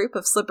Facebook group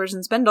of Slippers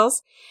and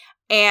Spindles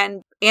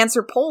and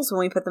answer polls when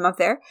we put them up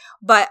there.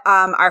 But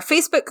our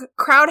Facebook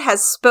crowd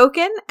has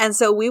spoken, and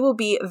so we will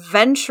be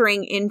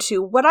venturing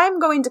into what I'm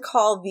going to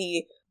call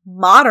the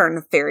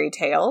modern fairy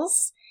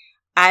tales.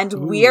 And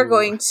we are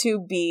going to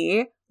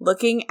be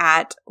looking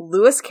at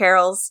Lewis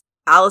Carroll's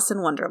Alice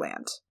in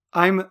Wonderland.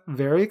 I'm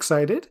very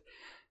excited.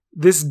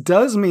 This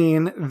does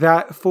mean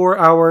that for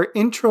our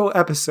intro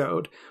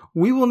episode,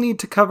 we will need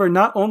to cover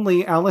not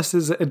only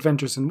Alice's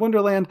adventures in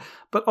Wonderland,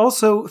 but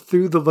also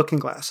Through the Looking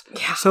Glass.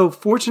 Yeah. So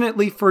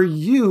fortunately for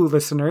you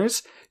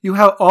listeners, you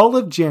have all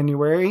of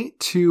January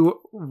to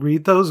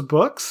read those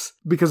books,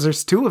 because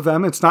there's 2 of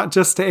them. It's not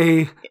just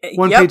a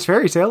one-page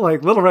fairy tale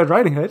like Little Red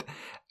Riding Hood,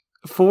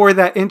 for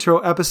that intro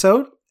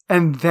episode.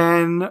 And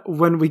then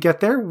when we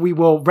get there, we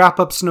will wrap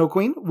up Snow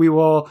Queen. We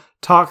will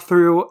talk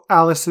through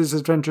Alice's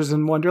adventures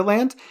in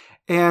Wonderland,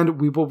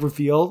 and we will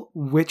reveal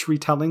which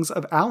retellings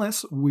of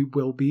Alice we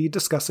will be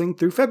discussing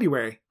through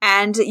February.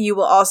 And you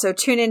will also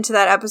tune into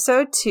that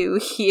episode to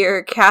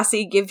hear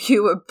Cassie give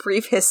you a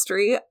brief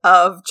history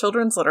of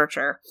children's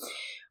literature.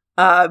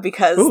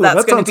 Because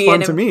that's going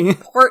to be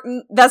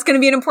that's going to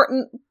be an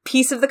important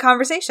piece of the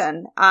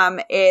conversation,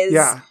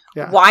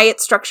 why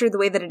it's structured the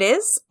way that it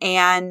is,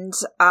 and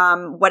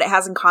what it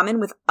has in common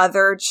with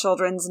other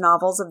children's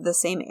novels of the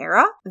same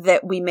era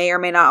that we may or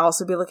may not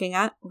also be looking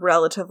at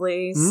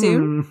relatively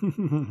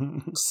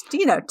soon. Just,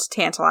 to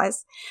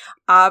tantalize.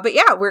 But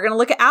yeah, we're going to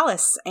look at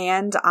Alice,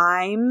 and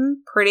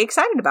I'm pretty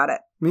excited about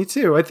it. Me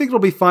too. I think it'll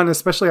be fun,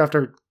 especially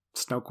after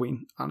Snow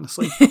Queen,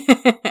 honestly.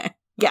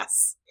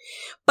 Yes.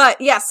 But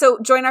yeah, so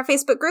join our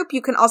Facebook group.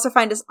 You can also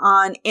find us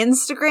on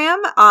Instagram.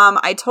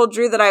 I told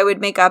Drew that I would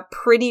make a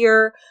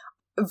prettier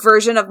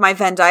version of my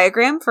Venn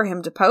diagram for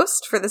him to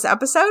post for this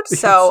episode. Yes.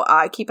 So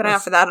keep an eye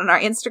out for that on our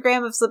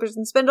Instagram of Slippers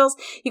and Spindles.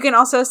 You can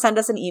also send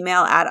us an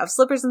email at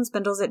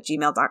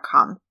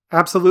ofslippersandspindles@gmail.com.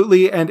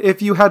 Absolutely. And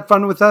if you had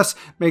fun with us,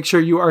 make sure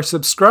you are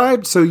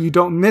subscribed so you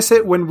don't miss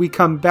it when we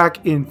come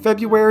back in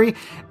February.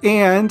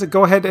 And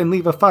go ahead and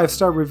leave a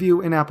 5-star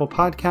review in Apple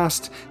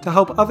Podcast to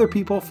help other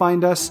people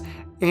find us.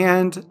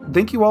 And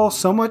thank you all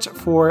so much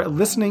for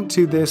listening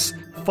to this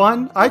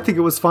fun, I think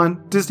it was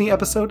fun, Disney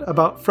episode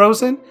about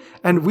Frozen.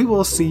 And we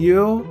will see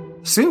you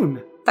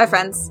soon. Bye,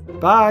 friends.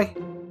 Bye.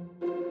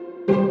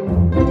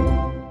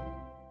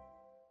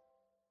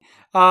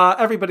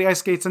 Everybody ice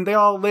skates and they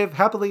all live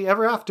happily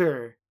ever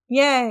after.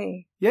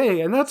 Yay.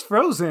 Yay, and that's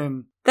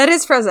Frozen. That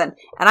is Frozen.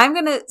 And I'm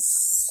going to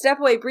step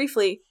away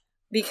briefly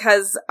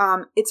because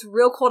it's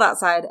real cold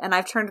outside and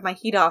I've turned my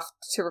heat off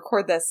to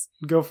record this.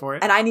 Go for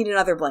it. And I need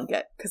another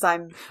blanket because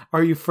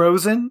Are you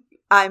frozen?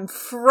 I'm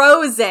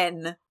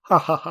frozen. Ha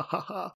ha ha ha ha.